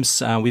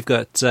games. We've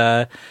got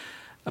a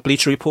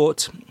Bleacher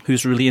Report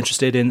who's really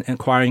interested in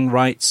acquiring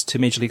rights to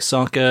Major League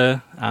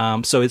Soccer.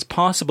 So it's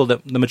possible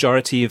that the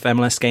majority of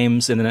MLS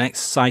games in the next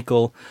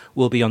cycle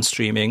will be on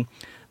streaming.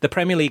 The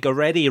Premier League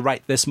already,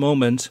 right this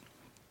moment,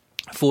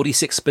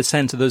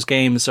 46% of those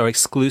games are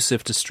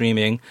exclusive to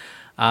streaming.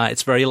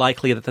 It's very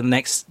likely that the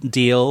next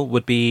deal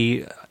would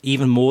be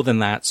even more than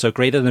that, so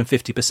greater than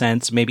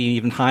 50%, maybe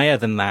even higher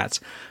than that.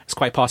 It's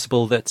quite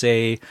possible that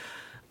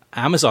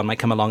Amazon might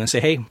come along and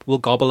say, hey, we'll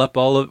gobble up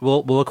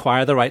we'll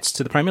acquire the rights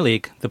to the Premier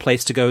League. The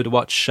place to go to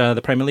watch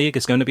the Premier League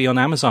is going to be on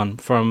Amazon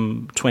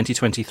from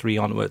 2023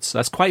 onwards.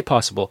 That's quite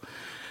possible.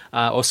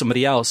 Or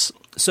somebody else.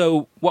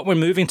 So what we're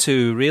moving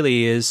to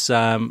really is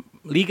Liga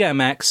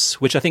MX,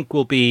 which I think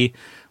will be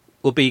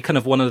kind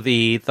of one of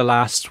the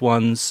last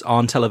ones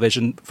on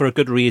television, for a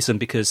good reason,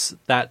 because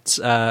that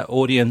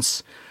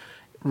audience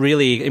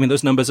really, I mean,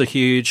 those numbers are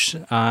huge.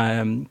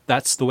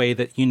 That's the way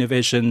that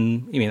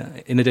Univision, I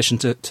mean, in addition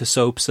to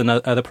soaps and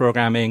other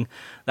programming,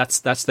 that's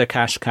their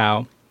cash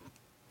cow.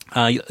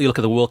 You look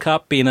at the World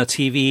Cup being a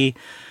TV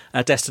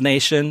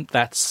destination,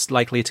 that's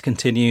likely to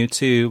continue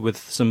too, with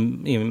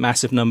some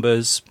massive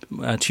numbers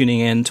tuning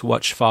in to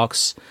watch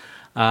Fox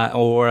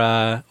or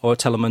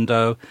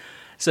Telemundo.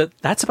 So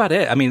that's about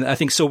it. I mean, I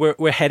think so.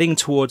 We're heading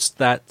towards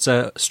that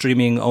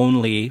streaming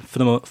only for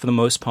the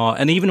most part,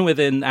 and even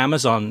within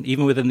Amazon,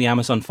 even within the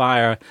Amazon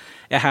Fire,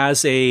 it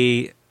has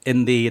in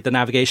the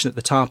navigation at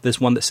the top, there's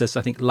one that says,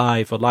 I think,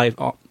 live or live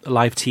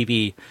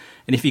TV,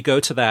 and if you go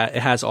to that,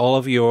 it has all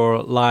of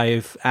your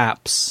live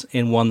apps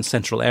in one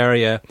central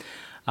area.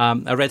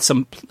 I read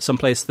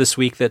someplace this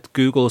week that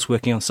Google is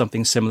working on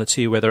something similar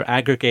too, where they're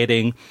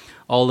aggregating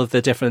all of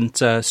the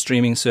different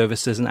streaming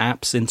services and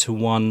apps into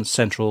one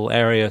central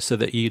area, so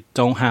that you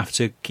don't have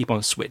to keep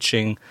on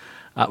switching.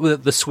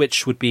 The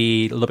switch would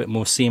be a little bit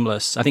more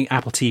seamless. I think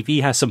Apple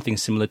TV has something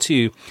similar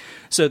too.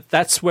 So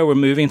that's where we're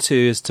moving to,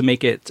 is to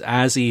make it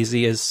as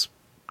easy as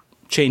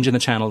changing the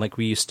channel like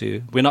we used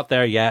to. We're not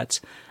there yet,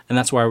 and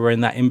that's why we're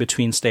in that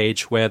in-between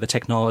stage where the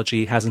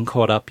technology hasn't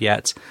caught up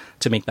yet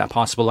to make that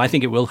possible. I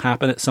think it will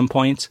happen at some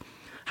point.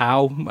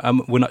 How?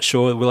 We're not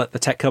sure. We'll let the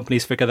tech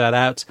companies figure that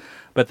out,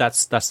 but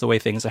that's the way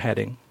things are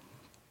heading.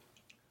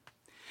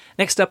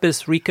 Next up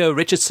is Rico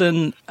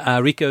Richardson.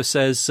 Rico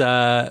says,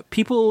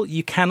 people,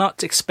 you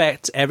cannot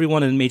expect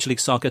everyone in Major League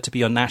Soccer to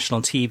be on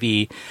national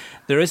TV.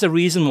 There is a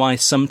reason why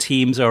some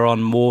teams are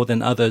on more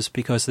than others,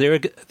 because they're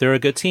a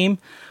good team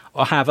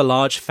or have a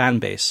large fan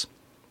base.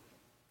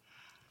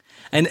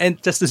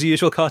 And just as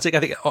usual, Kartik, I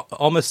think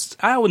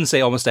I wouldn't say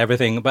almost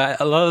everything,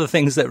 but a lot of the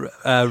things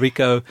that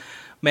Rico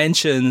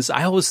mentions,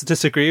 I always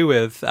disagree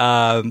with,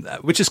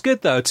 which is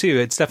good though too.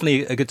 It's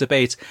definitely a good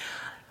debate.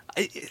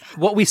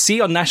 What we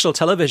see on national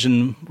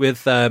television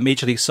with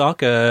Major League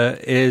Soccer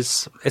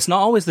is it's not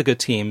always the good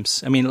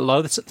teams. I mean, a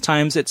lot of the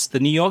times it's the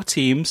New York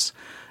teams.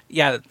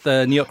 Yeah,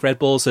 the New York Red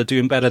Bulls are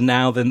doing better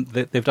now than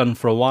they've done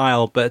for a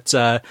while, but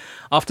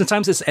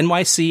oftentimes it's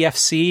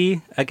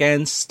NYCFC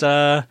against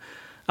LA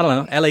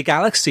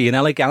Galaxy, and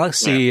LA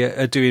Galaxy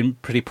are doing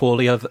pretty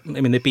poorly. I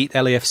mean, they beat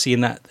LAFC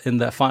in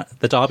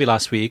the derby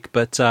last week,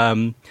 but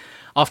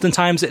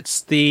oftentimes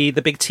it's the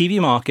big TV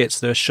markets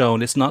that are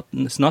shown. It's not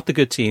the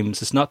good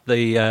teams. It's not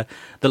the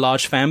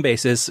large fan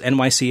bases.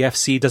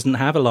 NYCFC doesn't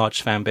have a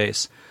large fan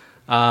base.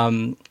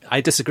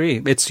 I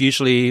disagree. It's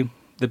usually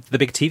the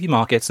big TV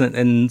markets,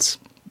 and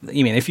I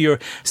mean, if you're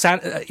San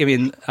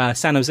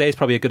Jose is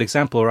probably a good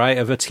example, right,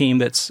 of a team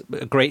that's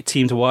a great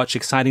team to watch,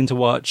 exciting to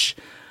watch,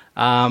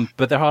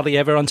 but they're hardly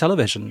ever on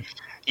television.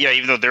 Yeah,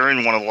 even though they're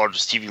in one of the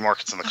largest TV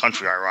markets in the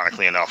country,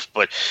 ironically enough,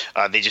 but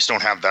they just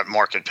don't have that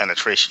market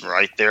penetration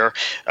right there.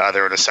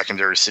 They're in a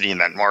secondary city in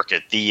that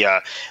market.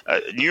 The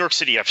New York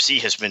City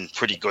FC has been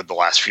pretty good the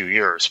last few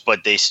years,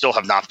 but they still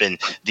have not been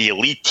the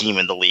elite team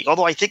in the league.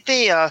 Although I think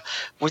they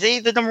were they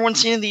the number one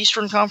seed in the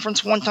Eastern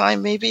Conference one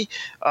time, maybe.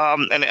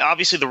 And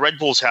obviously the Red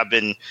Bulls have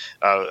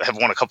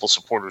won a couple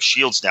Supporters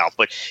Shields now.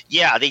 But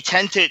yeah, they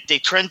tend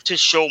to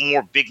show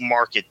more big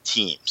market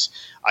teams,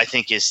 I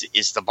think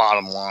is the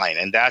bottom line.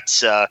 And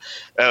that's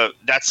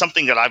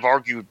something that I've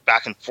argued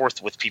back and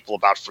forth with people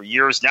about for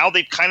years. Now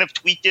they've kind of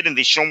tweaked it and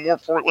they show more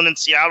Portland and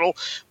Seattle.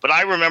 But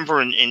I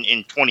remember in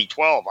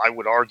 2012, I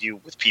would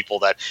argue with people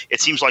that it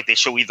seems like they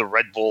show either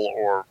Red Bull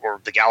or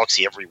the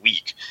Galaxy every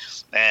week.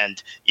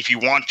 And if you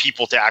want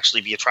people to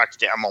actually be attracted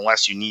to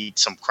MLS, you need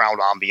some crowd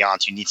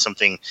ambiance. You need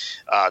something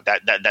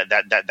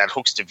that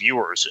hooks to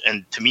viewers.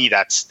 And to me,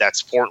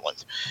 that's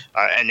Portland.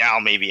 And now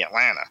maybe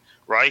Atlanta.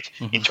 Right,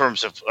 in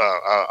terms of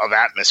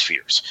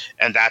atmospheres,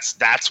 and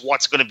that's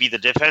what's going to be the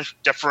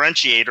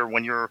differentiator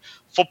when your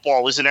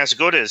football isn't as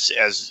good as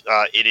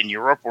it in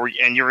Europe,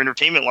 and your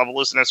entertainment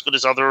level isn't as good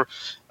as other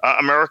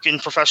American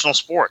professional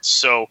sports.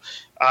 So,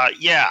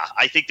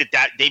 I think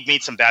that they've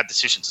made some bad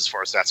decisions as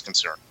far as that's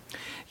concerned.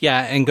 Yeah,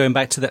 and going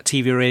back to that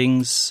TV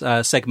ratings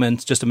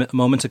segment just a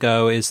moment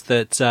ago, is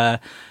that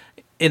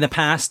in the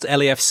past,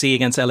 LAFC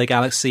against LA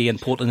Galaxy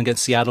and Portland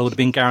against Seattle would have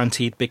been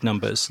guaranteed big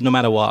numbers, no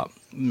matter what.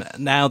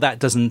 Now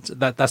that's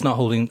not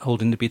holding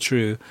to be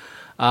true.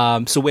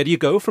 So where do you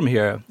go from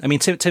here? I mean,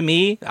 to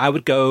me, I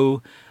would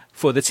go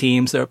for the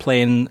teams that are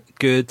playing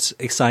good,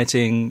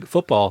 exciting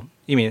football.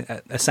 You mean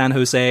a San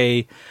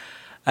Jose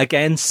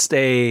against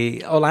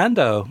a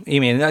Orlando? You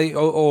mean,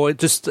 or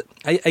just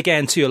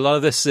again too? A lot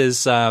of this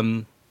is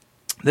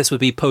this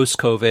would be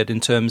post-COVID in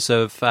terms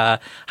of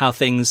how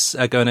things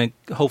are going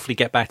to hopefully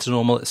get back to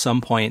normal at some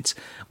point,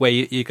 where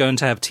you're going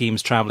to have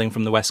teams traveling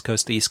from the West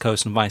Coast to the East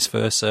Coast and vice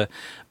versa.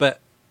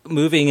 But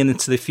moving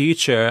into the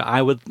future,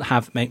 I would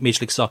have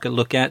Major League Soccer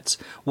look at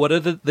what are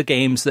the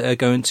games that are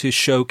going to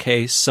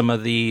showcase some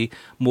of the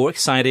more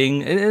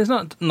exciting. It's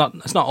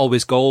not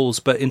always goals,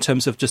 but in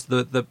terms of just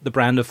the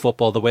brand of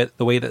football, the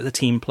way that the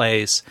team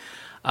plays.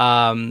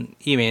 You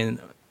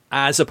mean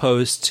as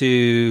opposed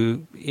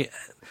to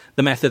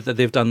the method that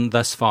they've done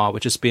thus far,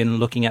 which has been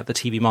looking at the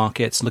TV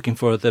markets, looking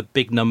for the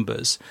big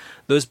numbers.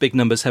 Those big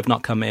numbers have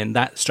not come in.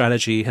 That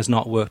strategy has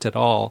not worked at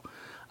all.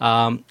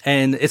 And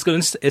it's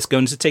going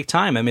to take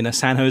time. I mean, a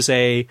San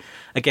Jose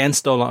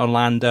against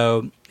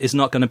Orlando is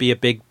not going to be a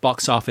big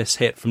box office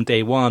hit from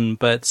day one,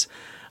 but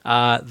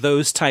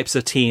those types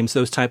of teams,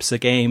 those types of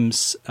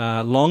games,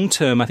 long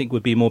term, I think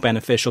would be more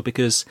beneficial,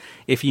 because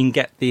if you can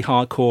get the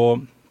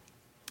hardcore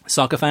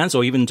soccer fans,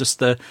 or even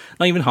just not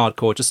even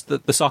hardcore, just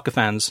the soccer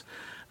fans,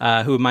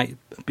 who might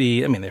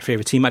be, I mean, their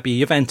favorite team might be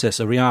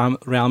Juventus or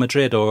Real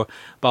Madrid or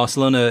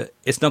Barcelona.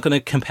 It's not going to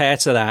compare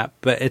to that,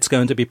 but it's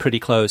going to be pretty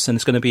close, and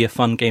it's going to be a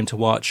fun game to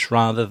watch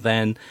rather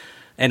than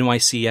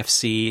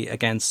NYCFC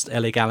against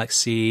LA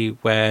Galaxy,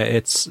 where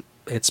it's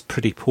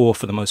pretty poor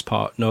for the most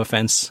part. No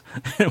offense,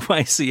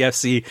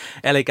 NYCFC,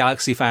 LA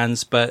Galaxy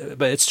fans, but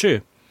it's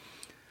true.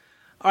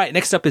 All right,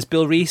 next up is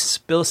Bill Reese.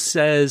 Bill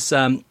says,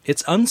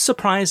 it's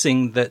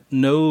unsurprising that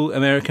no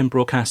American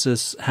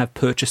broadcasters have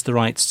purchased the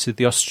rights to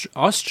the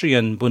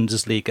Austrian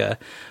Bundesliga,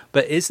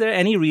 but is there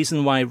any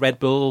reason why Red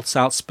Bull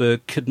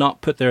Salzburg could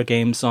not put their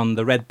games on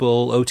the Red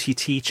Bull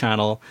OTT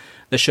channel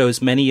that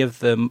shows many of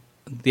the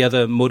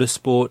other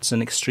motorsports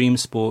and extreme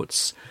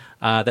sports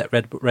that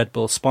Red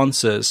Bull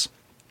sponsors?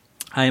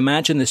 I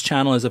imagine this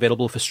channel is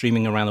available for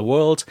streaming around the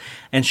world,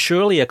 and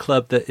surely a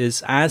club that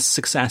is as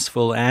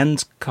successful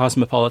and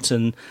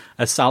cosmopolitan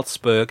as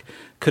Salzburg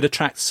could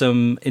attract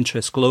some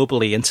interest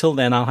globally. Until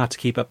then, I'll have to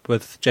keep up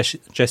with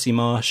Jesse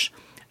Marsch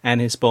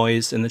and his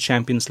boys in the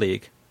Champions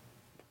League.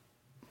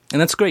 And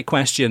that's a great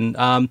question.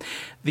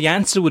 The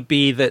answer would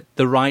be that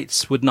the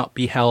rights would not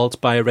be held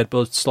by Red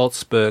Bull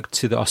Salzburg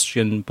to the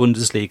Austrian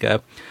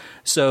Bundesliga.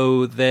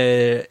 So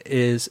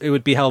it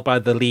would be held by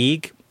the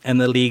league, and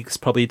the league's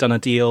probably done a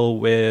deal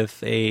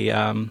with like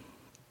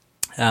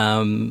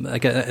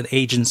an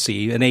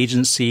agency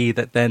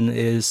that then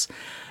is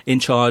in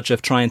charge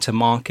of trying to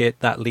market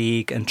that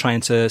league and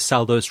trying to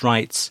sell those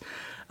rights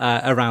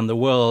around the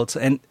world.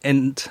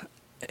 And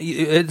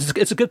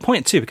it's a good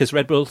point too, because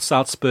Red Bull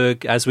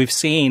Salzburg, as we've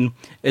seen,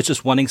 is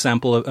just one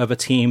example of a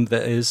team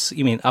that is,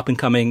 up and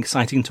coming,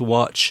 exciting to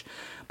watch.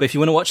 But if you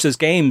want to watch those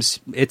games,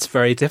 it's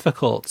very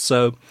difficult.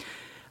 So,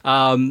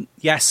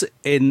 yes,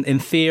 in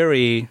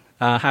theory,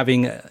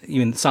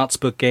 having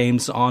Salzburg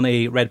games on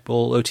a Red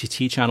Bull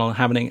OTT channel and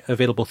having it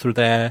available through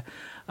there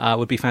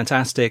would be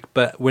fantastic.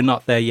 But we're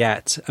not there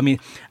yet. I mean,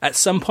 at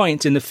some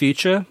point in the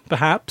future,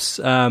 perhaps,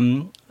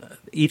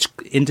 each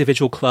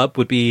individual club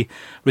would be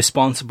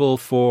responsible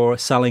for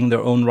selling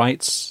their own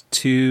rights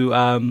to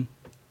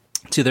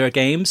their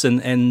games,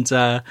 and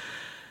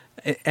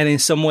in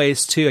some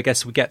ways too, I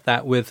guess we get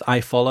that with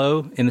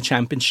iFollow in the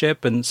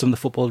Championship and some of the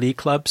Football League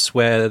clubs,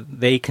 where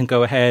they can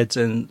go ahead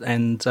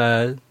and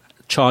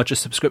charge a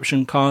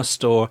subscription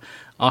cost or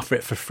offer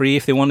it for free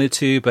if they wanted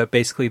to, but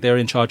basically they're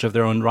in charge of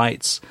their own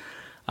rights.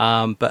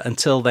 But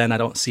until then, I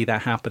don't see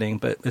that happening.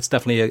 But it's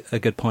definitely a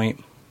good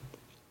point.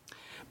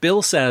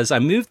 Bill says, I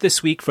moved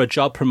this week for a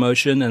job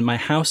promotion and my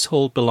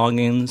household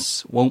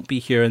belongings won't be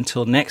here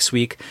until next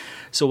week.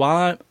 So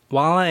while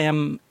I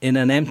am in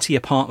an empty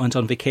apartment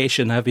on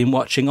vacation, I've been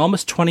watching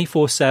almost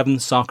 24/7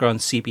 soccer on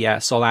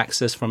CBS All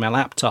Access from my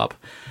laptop.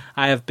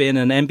 I have been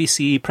an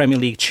NBC Premier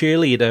League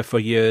cheerleader for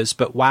years,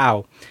 but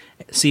wow,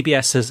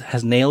 CBS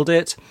has nailed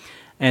it,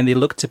 and they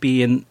look to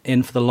be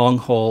in for the long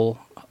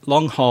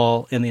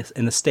haul in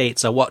the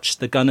States. I watched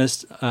the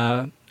Gunners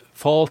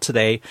fall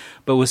today,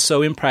 but was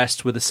so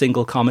impressed with a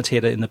single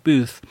commentator in the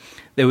booth.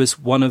 There was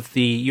one of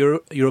the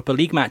Europa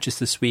League matches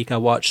this week I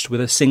watched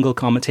with a single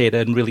commentator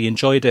and really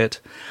enjoyed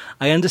it.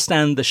 I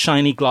understand the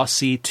shiny,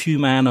 glossy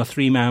 2-man or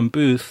 3-man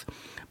booth,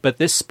 but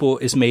this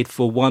sport is made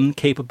for one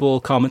capable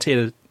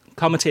commentator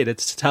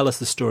to tell us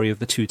the story of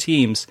the two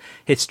teams,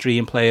 history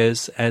and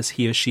players, as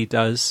he or she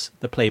does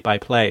the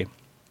play-by-play.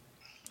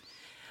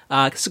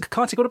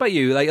 Kartik, what about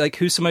you? Like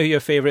who's some of your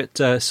favorite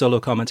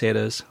solo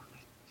commentators?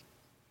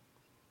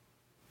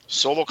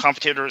 Solo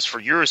commentators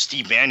for years,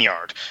 Steve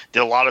Banyard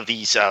did a lot of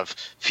these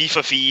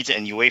FIFA feeds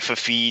and UEFA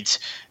feeds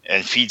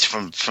and feeds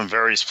from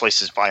various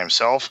places by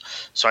himself.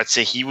 So I'd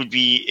say he would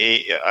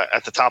be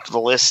at the top of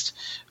the list.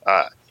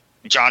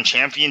 John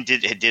Champion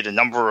did a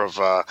number of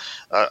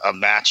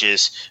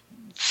matches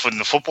from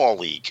the Football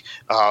League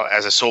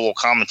as a solo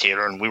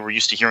commentator, and we were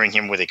used to hearing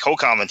him with a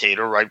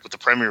co-commentator, right, with the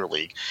Premier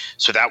League.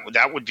 So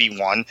that would be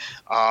one.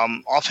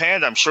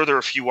 Offhand, I'm sure there are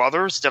a few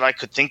others that I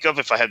could think of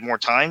if I had more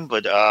time,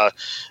 but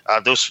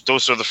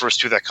those are the first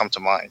two that come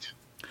to mind.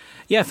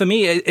 Yeah, for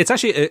me, it's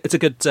a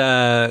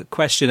good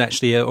question,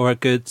 actually, or a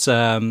good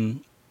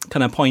kind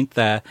of point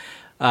there.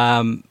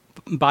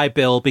 By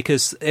Bill,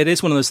 because it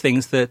is one of those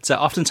things that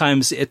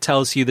oftentimes it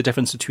tells you the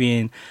difference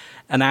between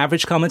an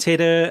average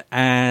commentator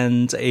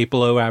and a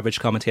below average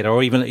commentator,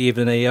 or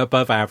even a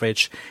above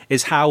average,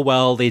 is how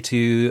well they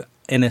do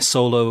in a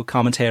solo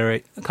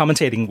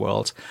commentating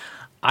world.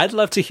 I'd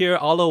love to hear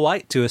Arlo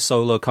White do a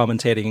solo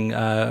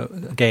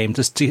commentating game,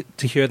 just to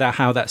hear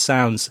how that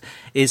sounds.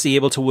 Is he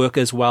able to work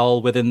as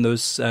well within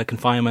those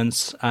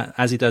confinements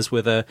as he does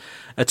with a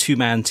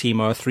 2-man team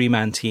or a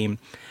 3-man team?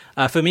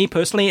 For me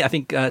personally, I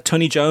think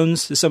Tony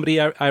Jones is somebody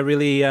I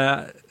really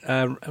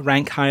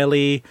rank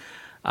highly.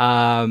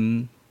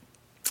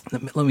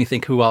 Let me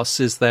think who else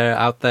is there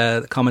out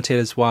there,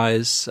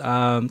 commentators-wise.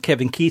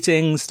 Kevin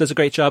Keatings does a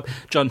great job.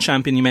 John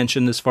Champion, you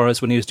mentioned, as far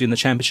as when he was doing the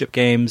championship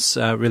games,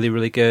 really,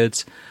 really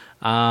good.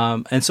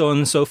 And so on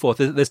and so forth.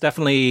 There's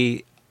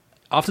definitely,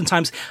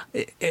 oftentimes,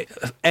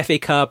 FA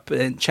Cup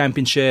and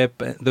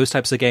Championship, those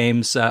types of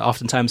games,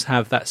 oftentimes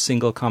have that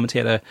single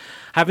commentator.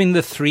 Having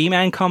the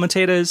 3-man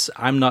commentators,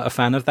 I'm not a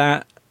fan of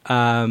that.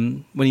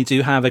 When you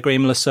do have a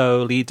Graham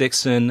Lasso, Lee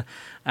Dixon,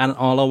 and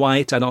Arlo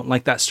White, I don't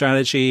like that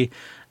strategy.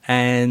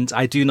 And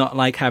I do not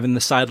like having the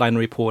sideline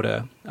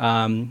reporter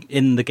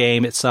in the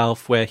game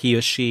itself, where he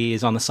or she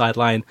is on the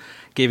sideline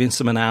giving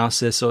some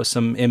analysis or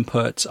some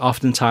input.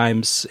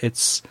 Oftentimes,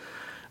 it's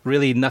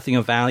really nothing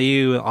of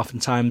value.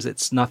 Oftentimes,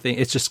 it's nothing.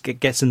 It just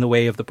gets in the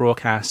way of the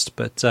broadcast.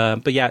 But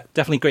yeah,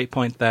 definitely great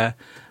point there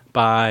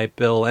by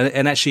Bill.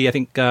 And actually, I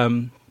think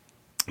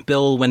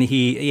Bill, when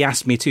he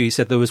asked me too, he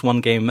said there was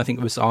one game, I think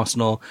it was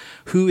Arsenal.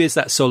 Who is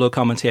that solo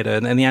commentator?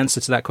 And the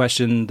answer to that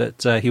question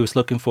that he was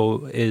looking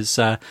for is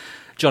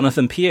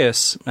Jonathan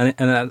Pierce,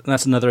 and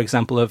that's another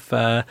example of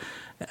a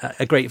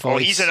great voice. Oh,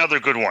 he's another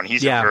good one.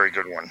 He's a very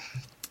good one.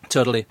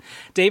 Totally.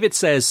 David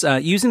says,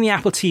 using the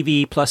Apple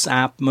TV Plus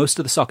app, most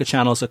of the soccer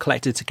channels are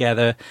collected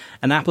together,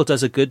 and Apple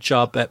does a good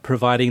job at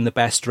providing the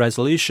best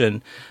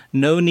resolution.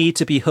 No need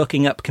to be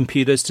hooking up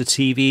computers to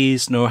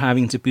TVs, nor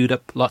having to boot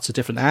up lots of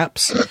different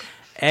apps.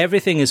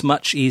 Everything is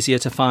much easier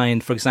to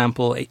find. For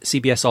example,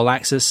 CBS All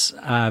Access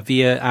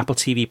via Apple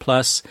TV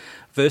Plus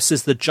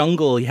versus the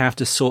jungle you have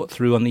to sort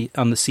through on the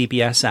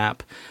CBS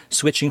app.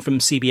 Switching from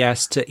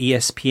CBS to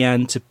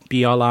ESPN to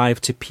BR Live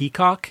to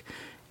Peacock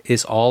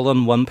is all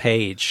on one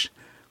page.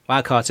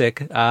 Wow,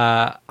 Kartik.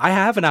 I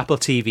have an Apple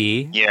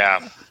TV.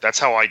 Yeah, that's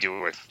how I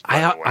do it.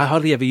 I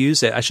hardly ever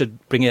use it. I should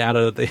bring it out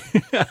of the.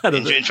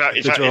 In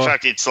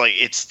fact, it's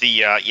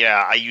the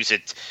I use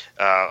it.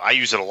 I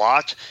use it a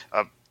lot.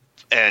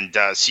 And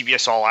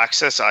CBS All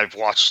Access, I've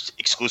watched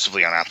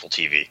exclusively on Apple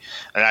TV.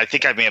 And I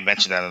think I may have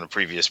mentioned that in a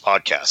previous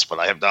podcast, but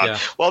I have not. Yeah.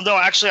 Well, no,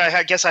 actually,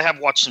 I guess I have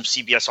watched some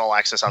CBS All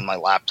Access on my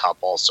laptop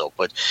also.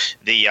 But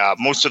the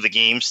most of the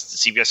games, the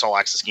CBS All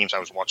Access games, I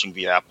was watching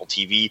via Apple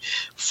TV.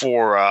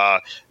 For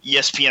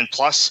ESPN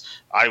Plus,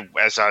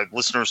 as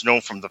listeners know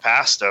from the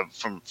past,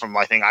 from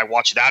my thing, I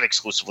watch that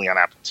exclusively on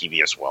Apple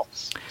TV as well.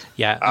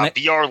 Yeah,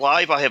 BR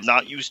Live, I have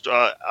not used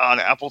on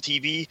Apple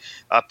TV.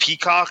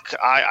 Peacock,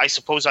 I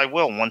suppose I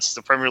will once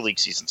the Premier League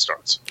season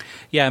starts.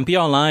 Yeah, and BR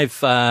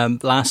Live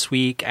last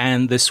week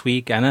and this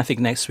week, and I think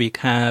next week,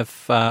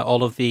 have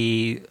all of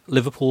the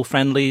Liverpool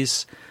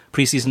friendlies,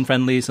 preseason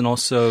friendlies, and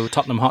also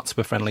Tottenham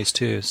Hotspur friendlies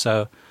too.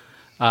 So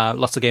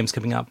lots of games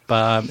coming up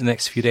in the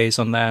next few days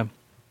on there.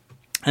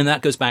 And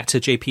that goes back to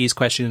JP's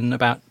question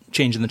about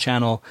changing the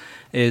channel.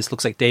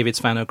 Looks like David's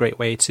found a great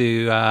way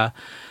to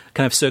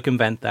kind of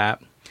circumvent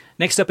that.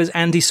 Next up is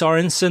Andy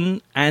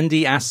Sorensen.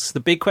 Andy asks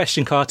the big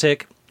question,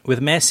 Kartik. With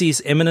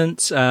Messi's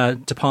imminent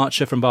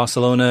departure from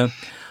Barcelona,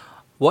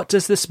 what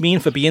does this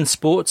mean for beIN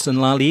Sports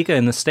and La Liga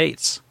in the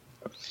States?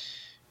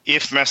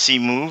 If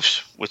Messi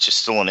moves, which is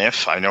still an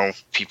if, I know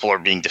people are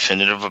being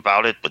definitive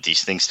about it, but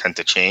these things tend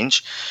to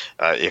change.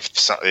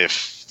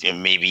 If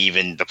maybe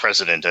even the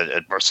president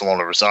at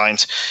Barcelona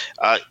resigns,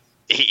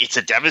 it's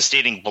a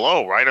devastating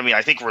blow, right? I mean,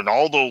 I think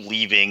Ronaldo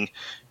leaving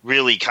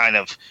really kind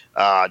of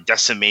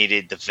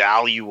decimated the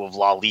value of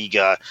La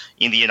Liga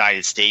in the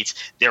United States.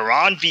 They're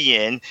on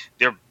beIN.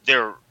 They're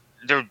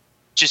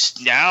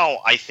just now,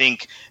 I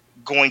think,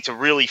 going to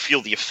really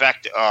feel the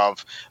effect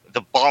of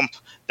the bump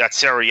that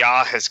Serie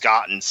A has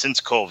gotten since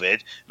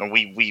COVID. And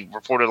we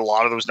reported a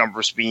lot of those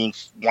numbers being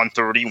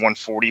 130,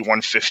 140,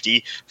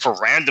 150 for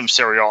random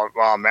Serie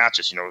A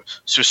matches,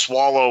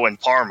 Sassuolo and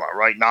Parma,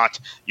 right? Not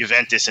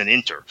Juventus and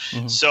Inter.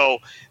 Mm-hmm. So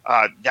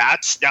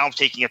that's now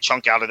taking a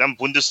chunk out of them.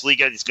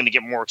 Bundesliga is going to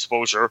get more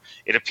exposure,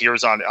 it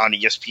appears, on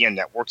ESPN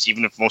networks,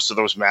 even if most of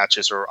those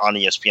matches are on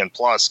ESPN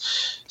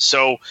Plus.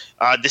 So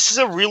this is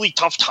a really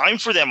tough time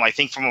for them, I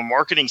think, from a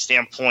marketing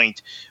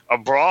standpoint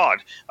abroad.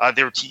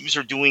 Their teams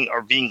are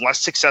being less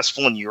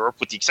successful in Europe,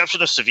 with the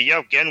exception of Sevilla,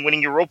 again,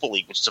 winning Europa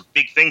League, which is a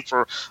big thing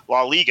for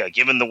La Liga,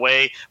 given the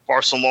way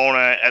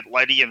Barcelona,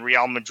 Atleti, and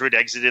Real Madrid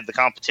exited the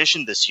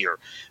competition this year,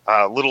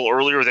 a little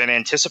earlier than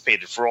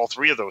anticipated for all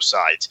three of those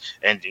sides.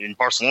 And in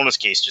Barcelona's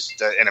case,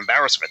 just an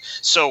embarrassment.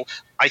 So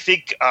I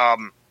think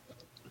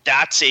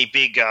that's a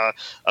big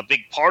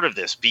part of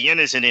this. beIN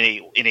is in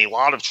a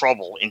lot of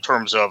trouble in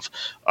terms of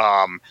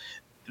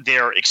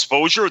their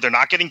exposure. They're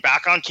not getting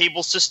back on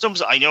cable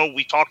systems. I know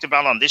we talked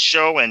about on this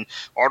show and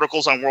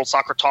articles on World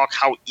Soccer Talk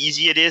how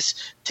easy it is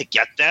to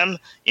get them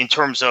in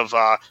terms of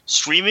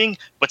streaming,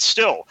 but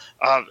still,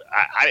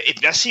 if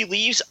Messi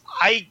leaves,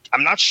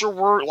 I'm not sure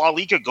where La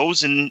Liga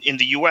goes in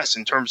the U.S.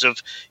 in terms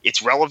of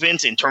its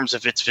relevance, in terms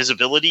of its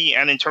visibility,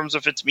 and in terms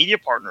of its media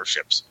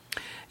partnerships.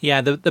 Yeah,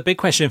 the big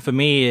question for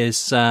me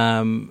is,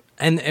 and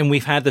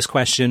we've had this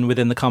question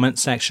within the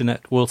comments section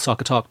at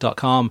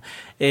worldsoccertalk.com,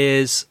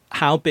 is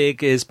how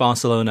big is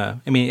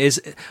Barcelona? I mean,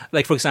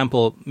 for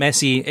example,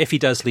 Messi, if he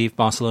does leave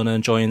Barcelona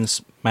and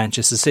joins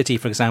Manchester City,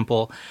 for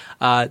example,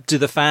 do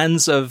the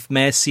fans of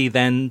Messi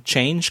then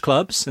change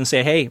clubs and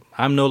say, hey,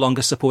 I'm no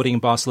longer supporting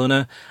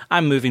Barcelona,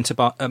 I'm moving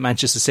to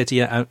Manchester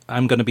City,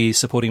 I'm going to be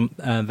supporting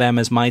them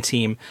as my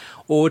team?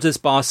 Or does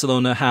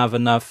Barcelona have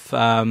enough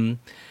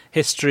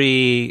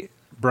history,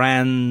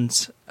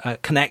 brand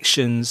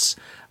connections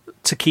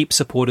to keep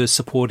supporters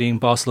supporting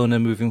Barcelona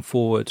moving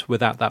forward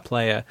without that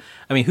player?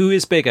 I mean, who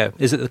is bigger?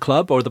 Is it the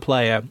club or the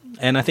player?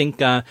 And I think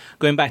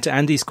going back to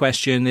Andy's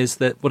question is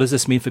that what does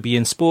this mean for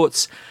beIN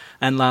Sports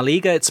and La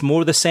Liga? It's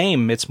more of the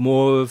same. It's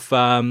more of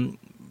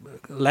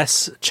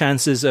less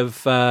chances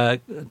of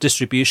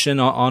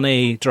distribution on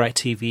a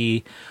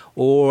DirecTV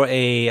or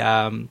a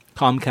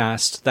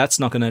Comcast. That's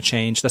not going to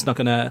change. This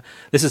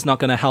is not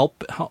going to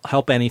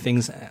help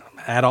anything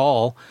at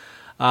all.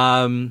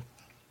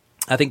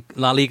 I think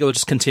La Liga will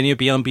just continue to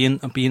be on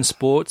beIN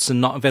Sports and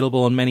not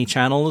available on many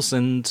channels,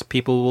 and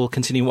people will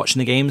continue watching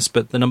the games,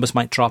 but the numbers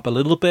might drop a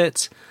little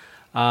bit.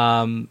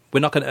 We're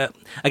not going to.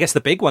 I guess the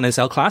big one is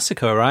El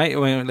Clasico, right?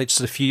 I mean, just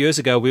a few years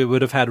ago, we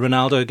would have had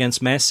Ronaldo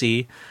against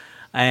Messi,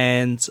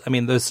 and I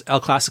mean, those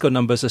El Clasico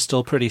numbers are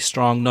still pretty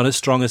strong, not as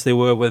strong as they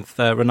were with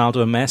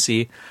Ronaldo and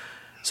Messi.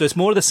 So it's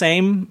more of the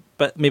same,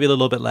 but maybe a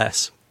little bit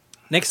less.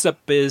 Next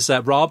up is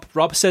Rob.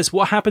 Rob says,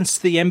 what happens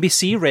to the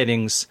NBC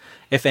ratings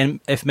if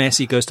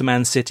Messi goes to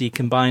Man City,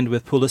 combined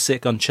with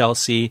Pulisic on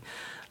Chelsea,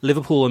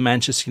 Liverpool and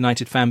Manchester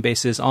United fan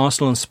bases,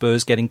 Arsenal and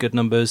Spurs getting good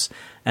numbers,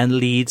 and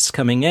Leeds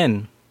coming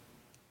in?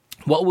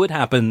 What would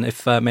happen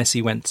if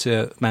Messi went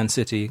to Man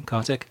City,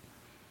 Kartik?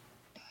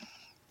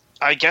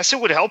 I guess it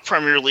would help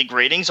Premier League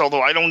ratings,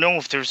 although I don't know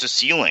if there's a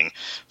ceiling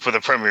for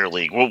the Premier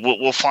League.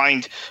 We'll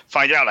find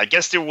out. I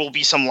guess there will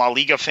be some La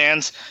Liga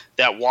fans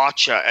that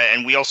watch,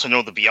 and we also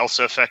know the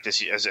Bielsa effect,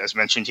 as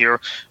mentioned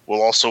here,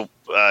 will also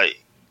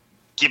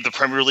give the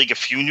Premier League a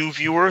few new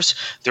viewers.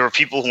 There are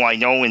people who I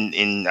know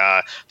in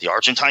the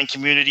Argentine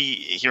community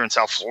here in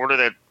South Florida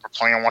that are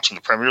planning on watching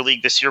the Premier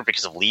League this year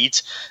because of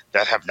Leeds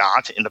that have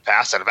not in the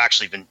past, that have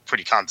actually been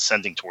pretty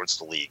condescending towards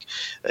the league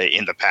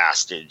in the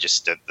past.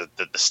 Just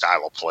the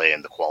style of play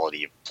and the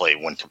quality of play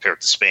when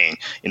compared to Spain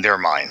in their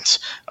minds.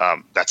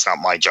 That's not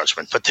my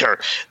judgment, but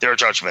their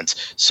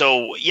judgments.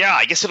 So, yeah,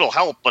 I guess it'll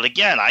help. But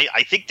again,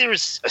 I think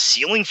there's a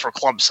ceiling for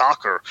club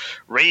soccer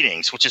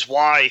ratings, which is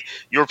why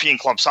European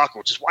club soccer,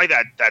 which is why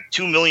that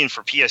 2 million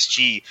for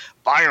PSG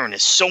Bayern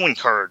is so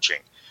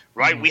encouraging.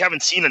 Right? We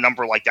haven't seen a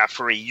number like that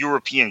for a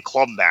European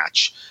club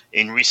match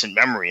in recent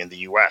memory in the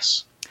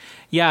U.S.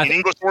 Yeah, in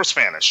English or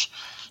Spanish.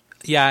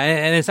 Yeah,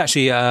 and it's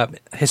actually,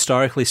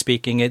 historically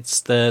speaking,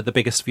 it's the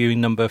biggest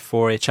viewing number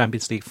for a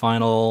Champions League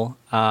final.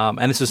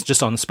 And this was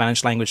just on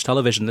Spanish language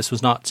television. This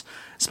was not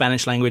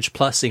Spanish language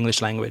plus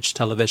English language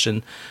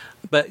television.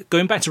 But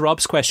going back to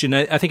Rob's question,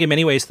 I think in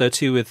many ways, though,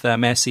 too, with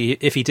Messi,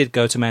 if he did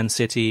go to Man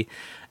City,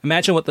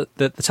 imagine what the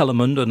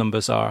Telemundo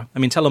numbers are. I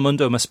mean,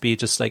 Telemundo must be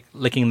just like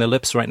licking their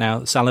lips right now,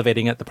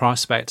 salivating at the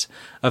prospect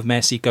of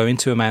Messi going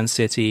to a Man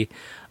City.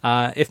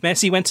 If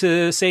Messi went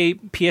to, say,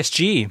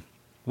 PSG,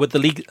 would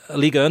the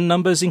Ligue 1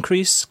 numbers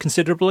increase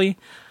considerably?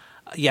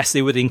 Yes,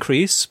 they would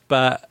increase,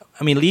 but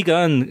I mean, Ligue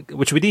 1,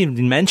 which we didn't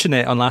even mention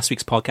it on last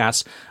week's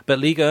podcast, but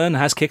Ligue 1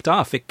 has kicked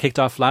off. It kicked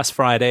off last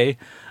Friday.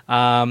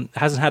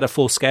 Hasn't had a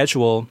full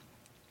schedule,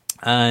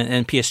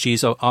 and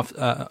PSG's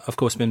of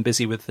course been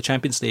busy with the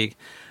Champions League.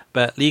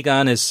 But Ligue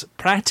 1 is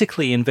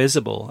practically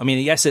invisible. I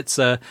mean, yes, it's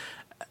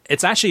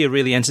actually a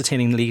really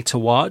entertaining league to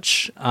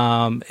watch.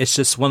 It's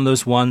just one of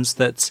those ones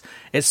that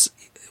it's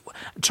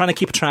trying to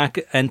keep track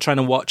and trying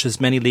to watch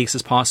as many leagues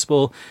as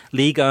possible.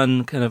 Ligue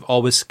 1 kind of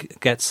always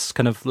gets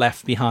kind of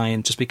left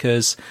behind just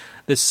because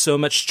there's so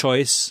much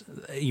choice.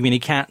 I mean, you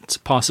can't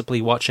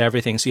possibly watch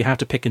everything, so you have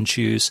to pick and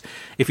choose.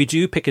 If you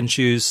do pick and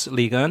choose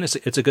Ligue 1,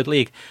 it's a good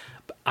league.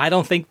 I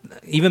don't think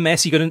even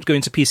Messi going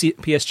into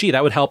PSG,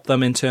 that would help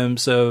them in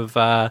terms of,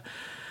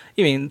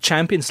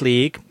 Champions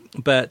League,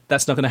 but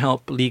that's not going to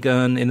help Ligue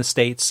 1 in the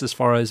States as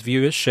far as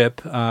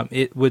viewership.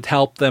 It would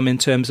help them in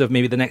terms of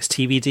maybe the next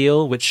TV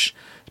deal, which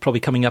is probably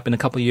coming up in a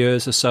couple of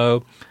years or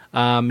so.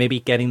 Maybe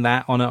getting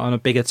that on a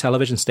bigger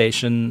television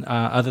station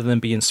other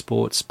than beIN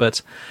Sports.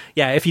 But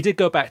yeah, if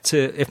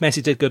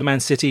Messi did go to Man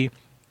City,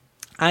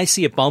 I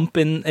see a bump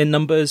in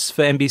numbers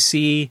for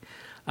NBC.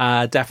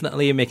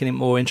 Definitely making it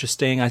more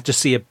interesting. I just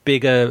see a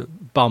bigger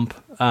bump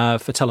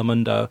for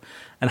Telemundo,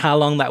 and how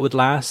long that would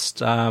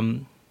last.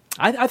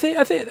 I think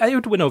it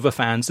would win over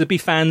fans. There'd be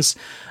fans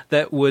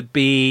that would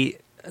be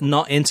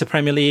not into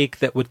Premier League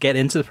that would get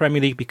into the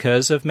Premier League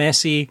because of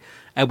Messi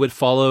and would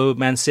follow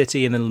Man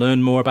City and then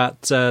learn more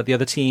about the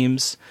other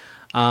teams.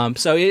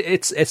 So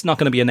it's not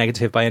going to be a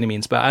negative by any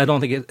means, but I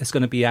don't think it's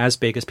going to be as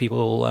big as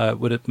people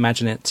would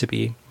imagine it to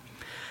be.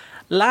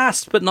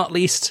 Last but not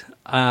least,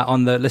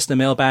 on the listener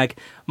mailbag,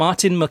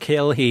 Martin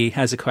McKilhey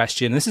has a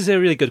question. This is a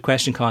really good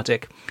question,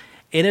 Kartik.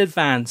 In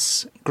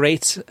advance,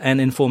 great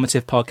and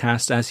informative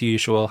podcast as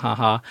usual.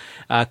 Haha.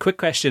 Quick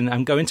question.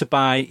 I'm going to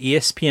buy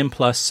ESPN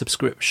Plus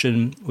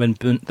subscription when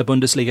the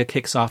Bundesliga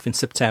kicks off in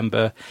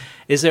September.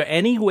 Is there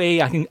any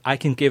way I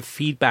can give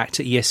feedback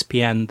to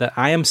ESPN that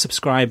I am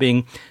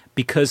subscribing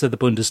because of the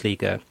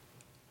Bundesliga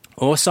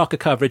or soccer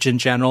coverage in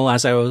general,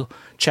 as I will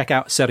check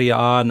out Serie A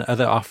and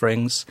other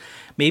offerings?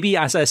 Maybe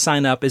as I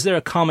sign up, is there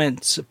a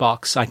comment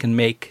box I can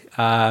make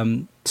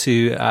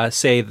to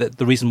say that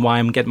the reason why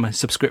I'm getting my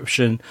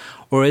subscription,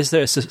 or is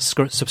there a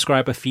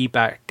subscriber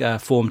feedback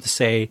form to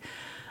say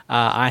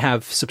I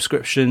have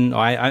subscription, or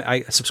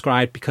I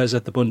subscribe because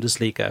of the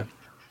Bundesliga?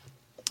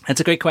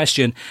 It's a great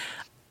question.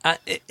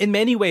 In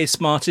many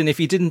ways, Martin, if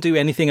you didn't do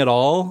anything at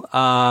all,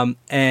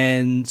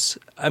 and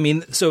I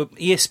mean, so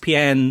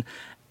ESPN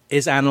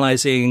is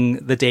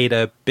analyzing the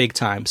data big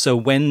time. So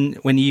when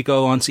you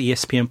go onto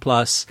ESPN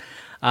Plus,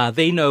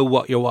 they know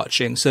what you're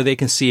watching, so they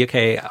can see,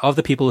 okay, of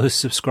the people who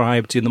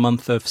subscribed in the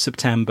month of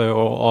September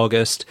or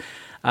August,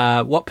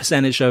 what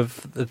percentage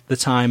of the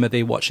time are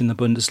they watching the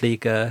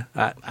Bundesliga?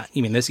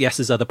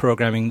 There's other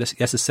programming,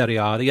 there's Serie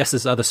A,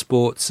 there's other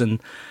sports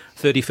and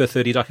 30 for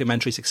 30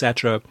 documentaries,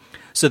 etc.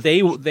 So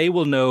they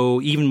will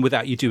know, even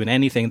without you doing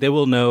anything, they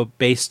will know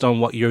based on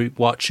what you're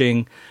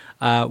watching,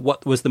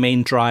 what was the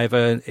main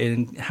driver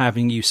in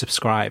having you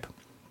subscribe.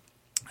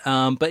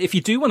 But if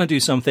you do want to do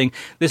something,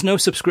 there's no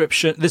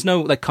subscription, there's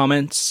no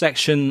comments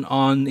section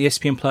on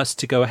ESPN Plus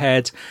to go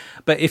ahead.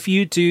 But if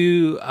you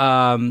do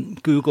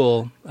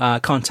Google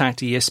contact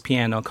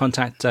ESPN or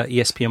contact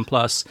ESPN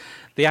Plus,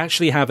 they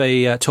actually have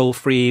a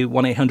toll-free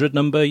 1-800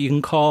 number you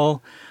can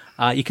call.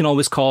 You can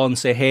always call and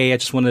say, hey, I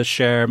just want to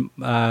share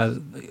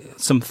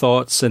some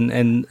thoughts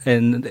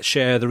and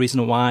share the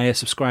reason why I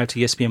subscribe to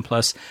ESPN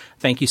Plus.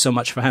 Thank you so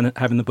much for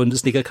having the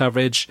Bundesliga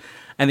coverage.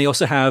 And they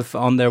also have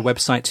on their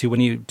website too, when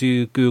you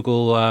do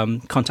Google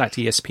Contact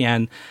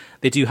ESPN,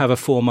 they do have a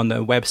form on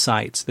their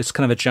website. There's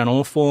kind of a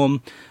general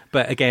form.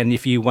 But again,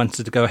 if you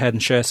wanted to go ahead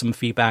and share some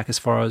feedback as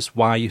far as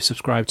why you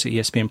subscribe to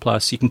ESPN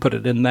Plus, you can put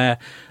it in there.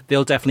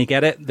 They'll definitely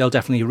get it. They'll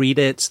definitely read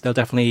it. They'll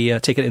definitely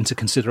take it into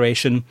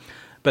consideration.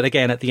 But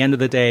again, at the end of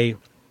the day,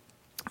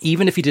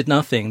 even if you did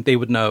nothing, they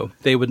would know.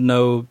 They would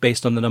know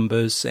based on the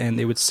numbers, and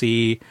they would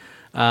see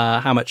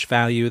how much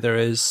value there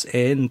is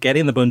in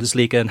getting the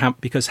Bundesliga, and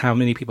because how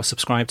many people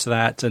subscribe to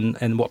that,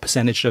 and what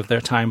percentage of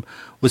their time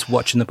was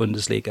watching the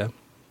Bundesliga.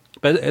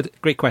 But a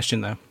great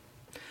question, though.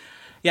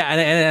 Yeah,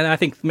 and I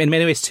think in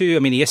many ways too. I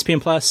mean,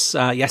 ESPN Plus,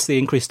 yes, they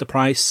increased the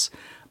price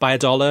by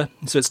 $1,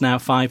 so it's now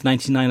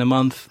 $5.99 a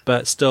month.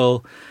 But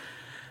still,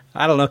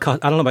 I don't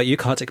know about you,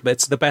 Kartik, but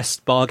it's the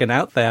best bargain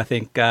out there. I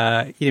think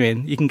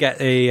you can get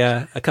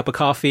a cup of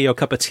coffee or a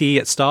cup of tea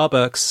at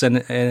Starbucks, and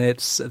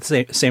it's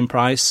the same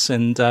price,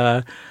 and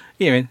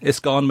it's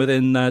gone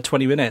within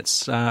 20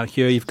 minutes.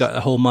 Here you've got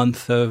a whole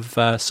month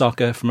of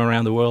soccer from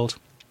around the world.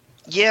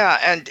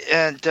 Yeah,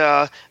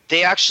 and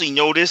they actually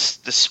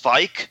noticed the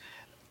spike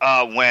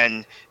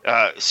when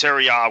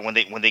Serie A, when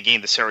they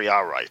gained the Serie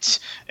A rights,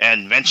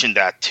 and mentioned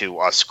that to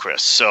us,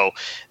 Chris. So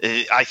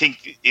I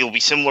think it'll be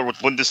similar with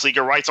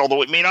Bundesliga rights,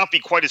 although it may not be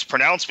quite as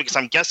pronounced, because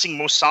I'm guessing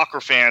most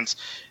soccer fans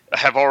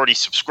have already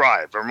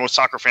subscribed, or most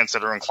soccer fans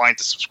that are inclined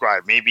to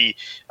subscribe. Maybe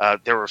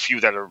there were a few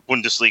that are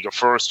Bundesliga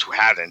first who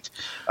hadn't,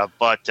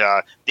 but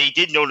they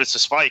did notice a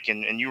spike.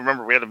 And you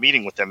remember we had a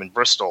meeting with them in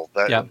Bristol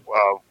that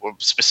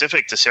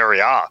specific to Serie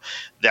A,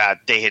 that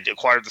they had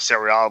acquired the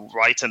Serie A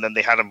rights, and then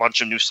they had a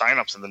bunch of new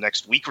signups in the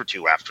next week or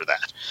two after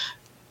that.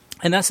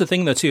 And that's the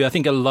thing, though, too. I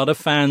think a lot of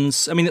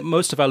fans, I mean,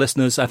 most of our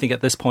listeners, I think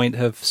at this point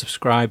have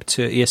subscribed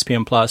to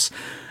ESPN Plus.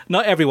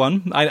 Not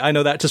everyone. I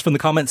know that just from the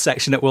comments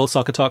section at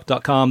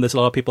worldsoccertalk.com. There's a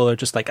lot of people that are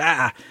just like,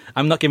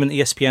 I'm not giving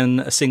ESPN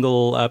a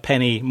single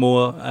penny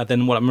more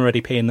than what I'm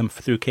already paying them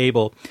through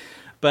cable.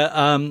 But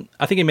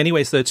I think in many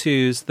ways, though,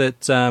 too, is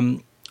that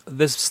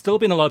there's still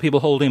been a lot of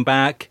people holding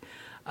back.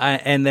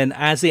 And then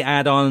as they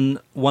add on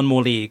one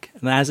more league,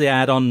 and as they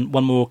add on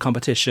one more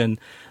competition,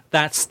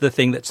 that's the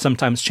thing that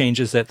sometimes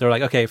changes it. They're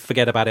like, okay,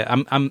 forget about it.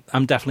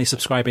 I'm definitely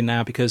subscribing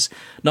now, because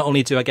not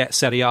only do I get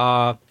Serie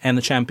A and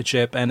the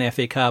Championship and the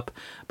FA Cup,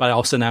 but I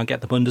also now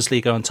get the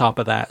Bundesliga on top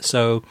of that.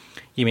 So,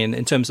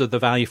 in terms of the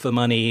value for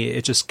money,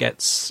 it just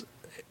gets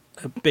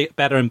a bit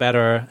better and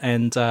better,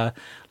 and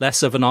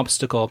less of an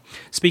obstacle.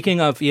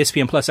 Speaking of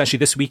ESPN Plus, actually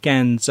this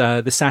weekend,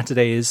 this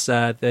Saturday, is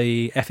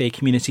the FA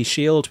Community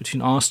Shield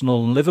between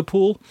Arsenal and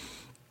Liverpool.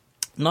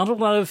 Not a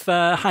lot of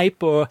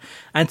hype or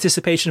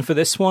anticipation for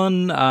this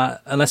one,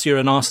 unless you're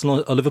an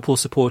Arsenal or Liverpool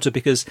supporter,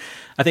 because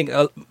I think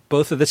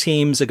both of the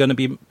teams are going to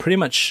be pretty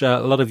much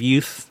a lot of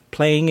youth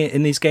playing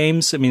in these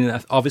games. I mean,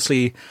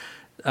 obviously,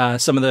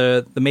 some of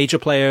the major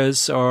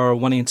players are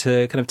wanting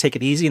to kind of take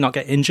it easy, not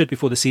get injured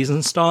before the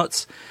season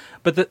starts.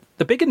 But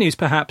the bigger news,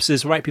 perhaps,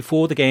 is right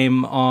before the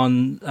game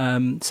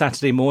on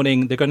Saturday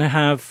morning, they're going to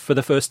have, for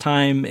the first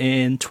time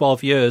in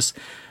 12 years,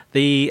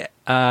 the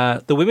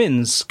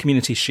Women's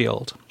Community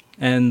Shield.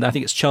 And I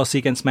think it's Chelsea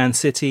against Man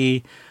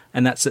City,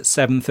 and that's at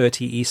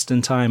 7:30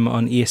 Eastern Time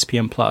on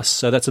ESPN Plus.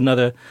 So that's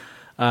another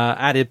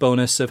added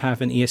bonus of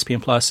having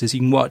ESPN Plus, is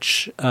you can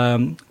watch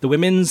the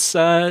Women's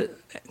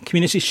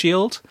Community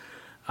Shield,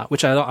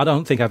 which I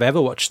don't think I've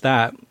ever watched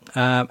that.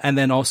 And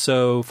then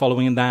also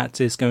following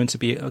that is going to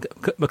be a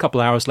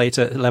couple hours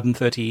later,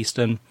 11:30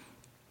 Eastern,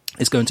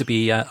 is going to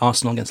be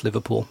Arsenal against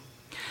Liverpool.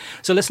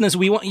 So listeners,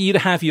 we want you to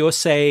have your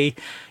say.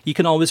 You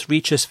can always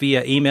reach us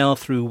via email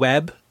through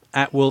web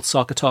at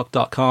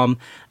worldsoccertalk.com,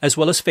 as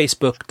well as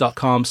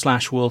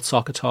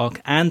facebook.com/worldsoccertalk,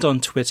 and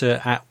on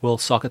Twitter at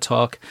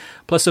worldsoccertalk.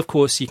 Plus, of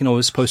course, you can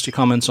always post your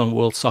comments on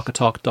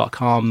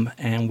worldsoccertalk.com,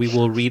 and we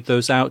will read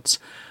those out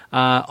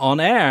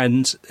on air.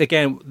 And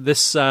again,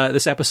 this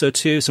episode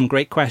too, some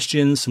great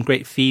questions, some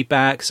great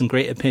feedback, some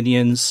great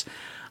opinions,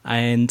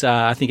 and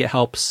I think it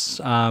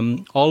helps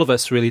all of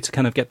us really to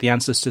kind of get the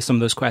answers to some of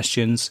those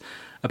questions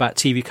about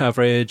TV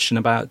coverage and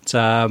about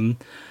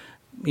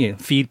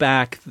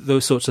feedback,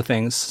 those sorts of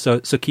things.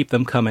 So keep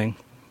them coming.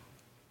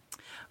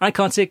 All right,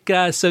 Kartik,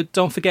 so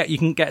don't forget, you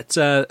can get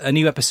a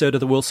new episode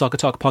of the World Soccer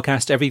Talk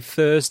podcast every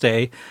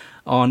Thursday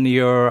on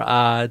your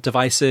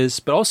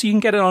devices, but also you can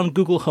get it on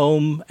Google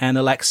Home and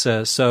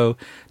Alexa. So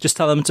just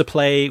tell them to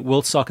play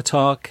World Soccer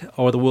Talk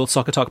or the World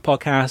Soccer Talk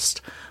podcast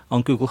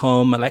on Google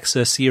Home,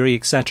 Alexa, Siri,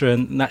 etc.,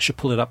 and that should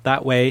pull it up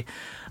that way.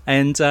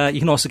 And you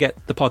can also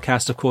get the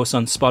podcast, of course,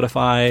 on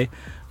Spotify,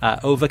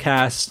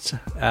 Overcast,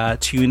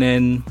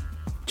 TuneIn,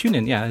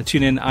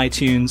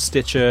 iTunes,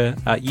 Stitcher,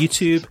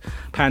 YouTube,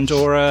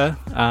 Pandora,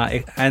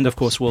 and of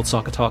course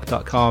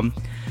worldsoccertalk.com.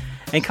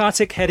 And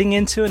Kartik, heading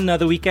into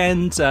another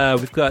weekend,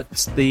 we've got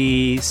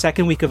the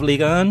second week of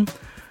Ligue 1,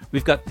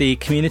 we've got the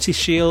Community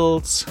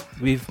Shields,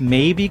 we've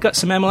maybe got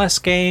some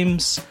MLS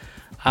games,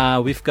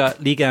 we've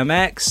got Liga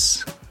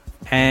MX,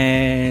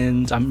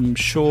 and I'm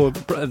sure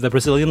the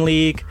Brazilian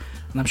League,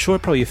 and I'm sure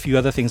probably a few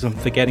other things I'm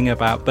forgetting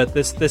about. But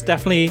there's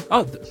definitely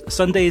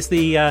Sunday's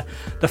the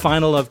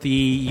final of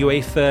the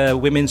UEFA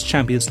Women's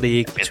Champions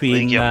League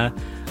between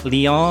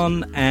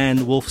Lyon and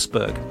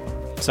Wolfsburg.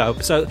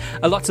 So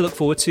a lot to look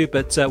forward to.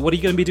 But what are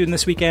you going to be doing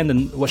this weekend,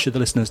 and what should the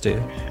listeners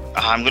do?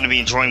 I'm going to be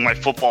enjoying my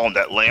football, and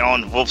that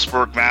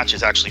Lyon-Wolfsburg match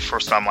is actually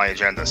first on my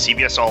agenda.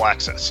 CBS All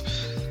Access.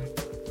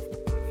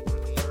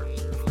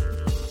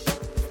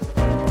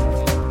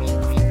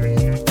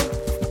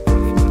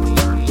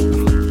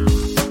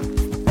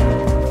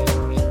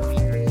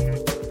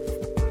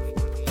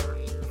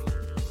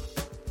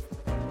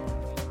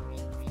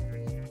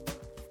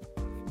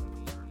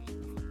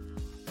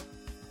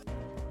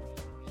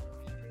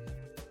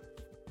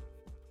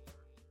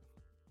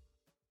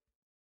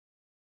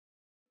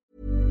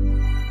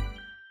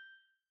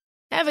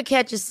 Ever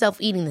catch yourself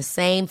eating the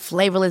same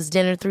flavorless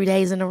dinner 3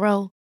 days in a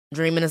row?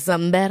 Dreaming of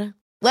something better?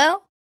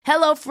 Well,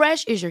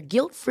 HelloFresh is your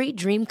guilt-free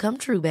dream come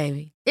true,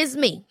 baby. It's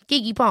me,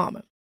 Keke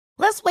Palmer.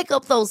 Let's wake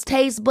up those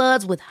taste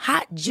buds with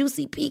hot,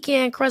 juicy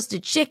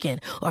pecan-crusted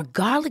chicken or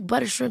garlic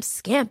butter shrimp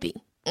scampi.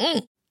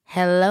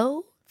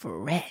 Hello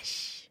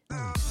Fresh.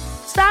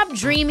 Stop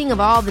dreaming of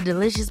all the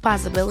delicious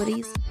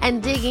possibilities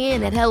and dig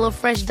in at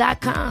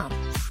HelloFresh.com.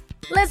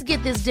 Let's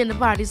get this dinner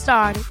party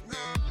started.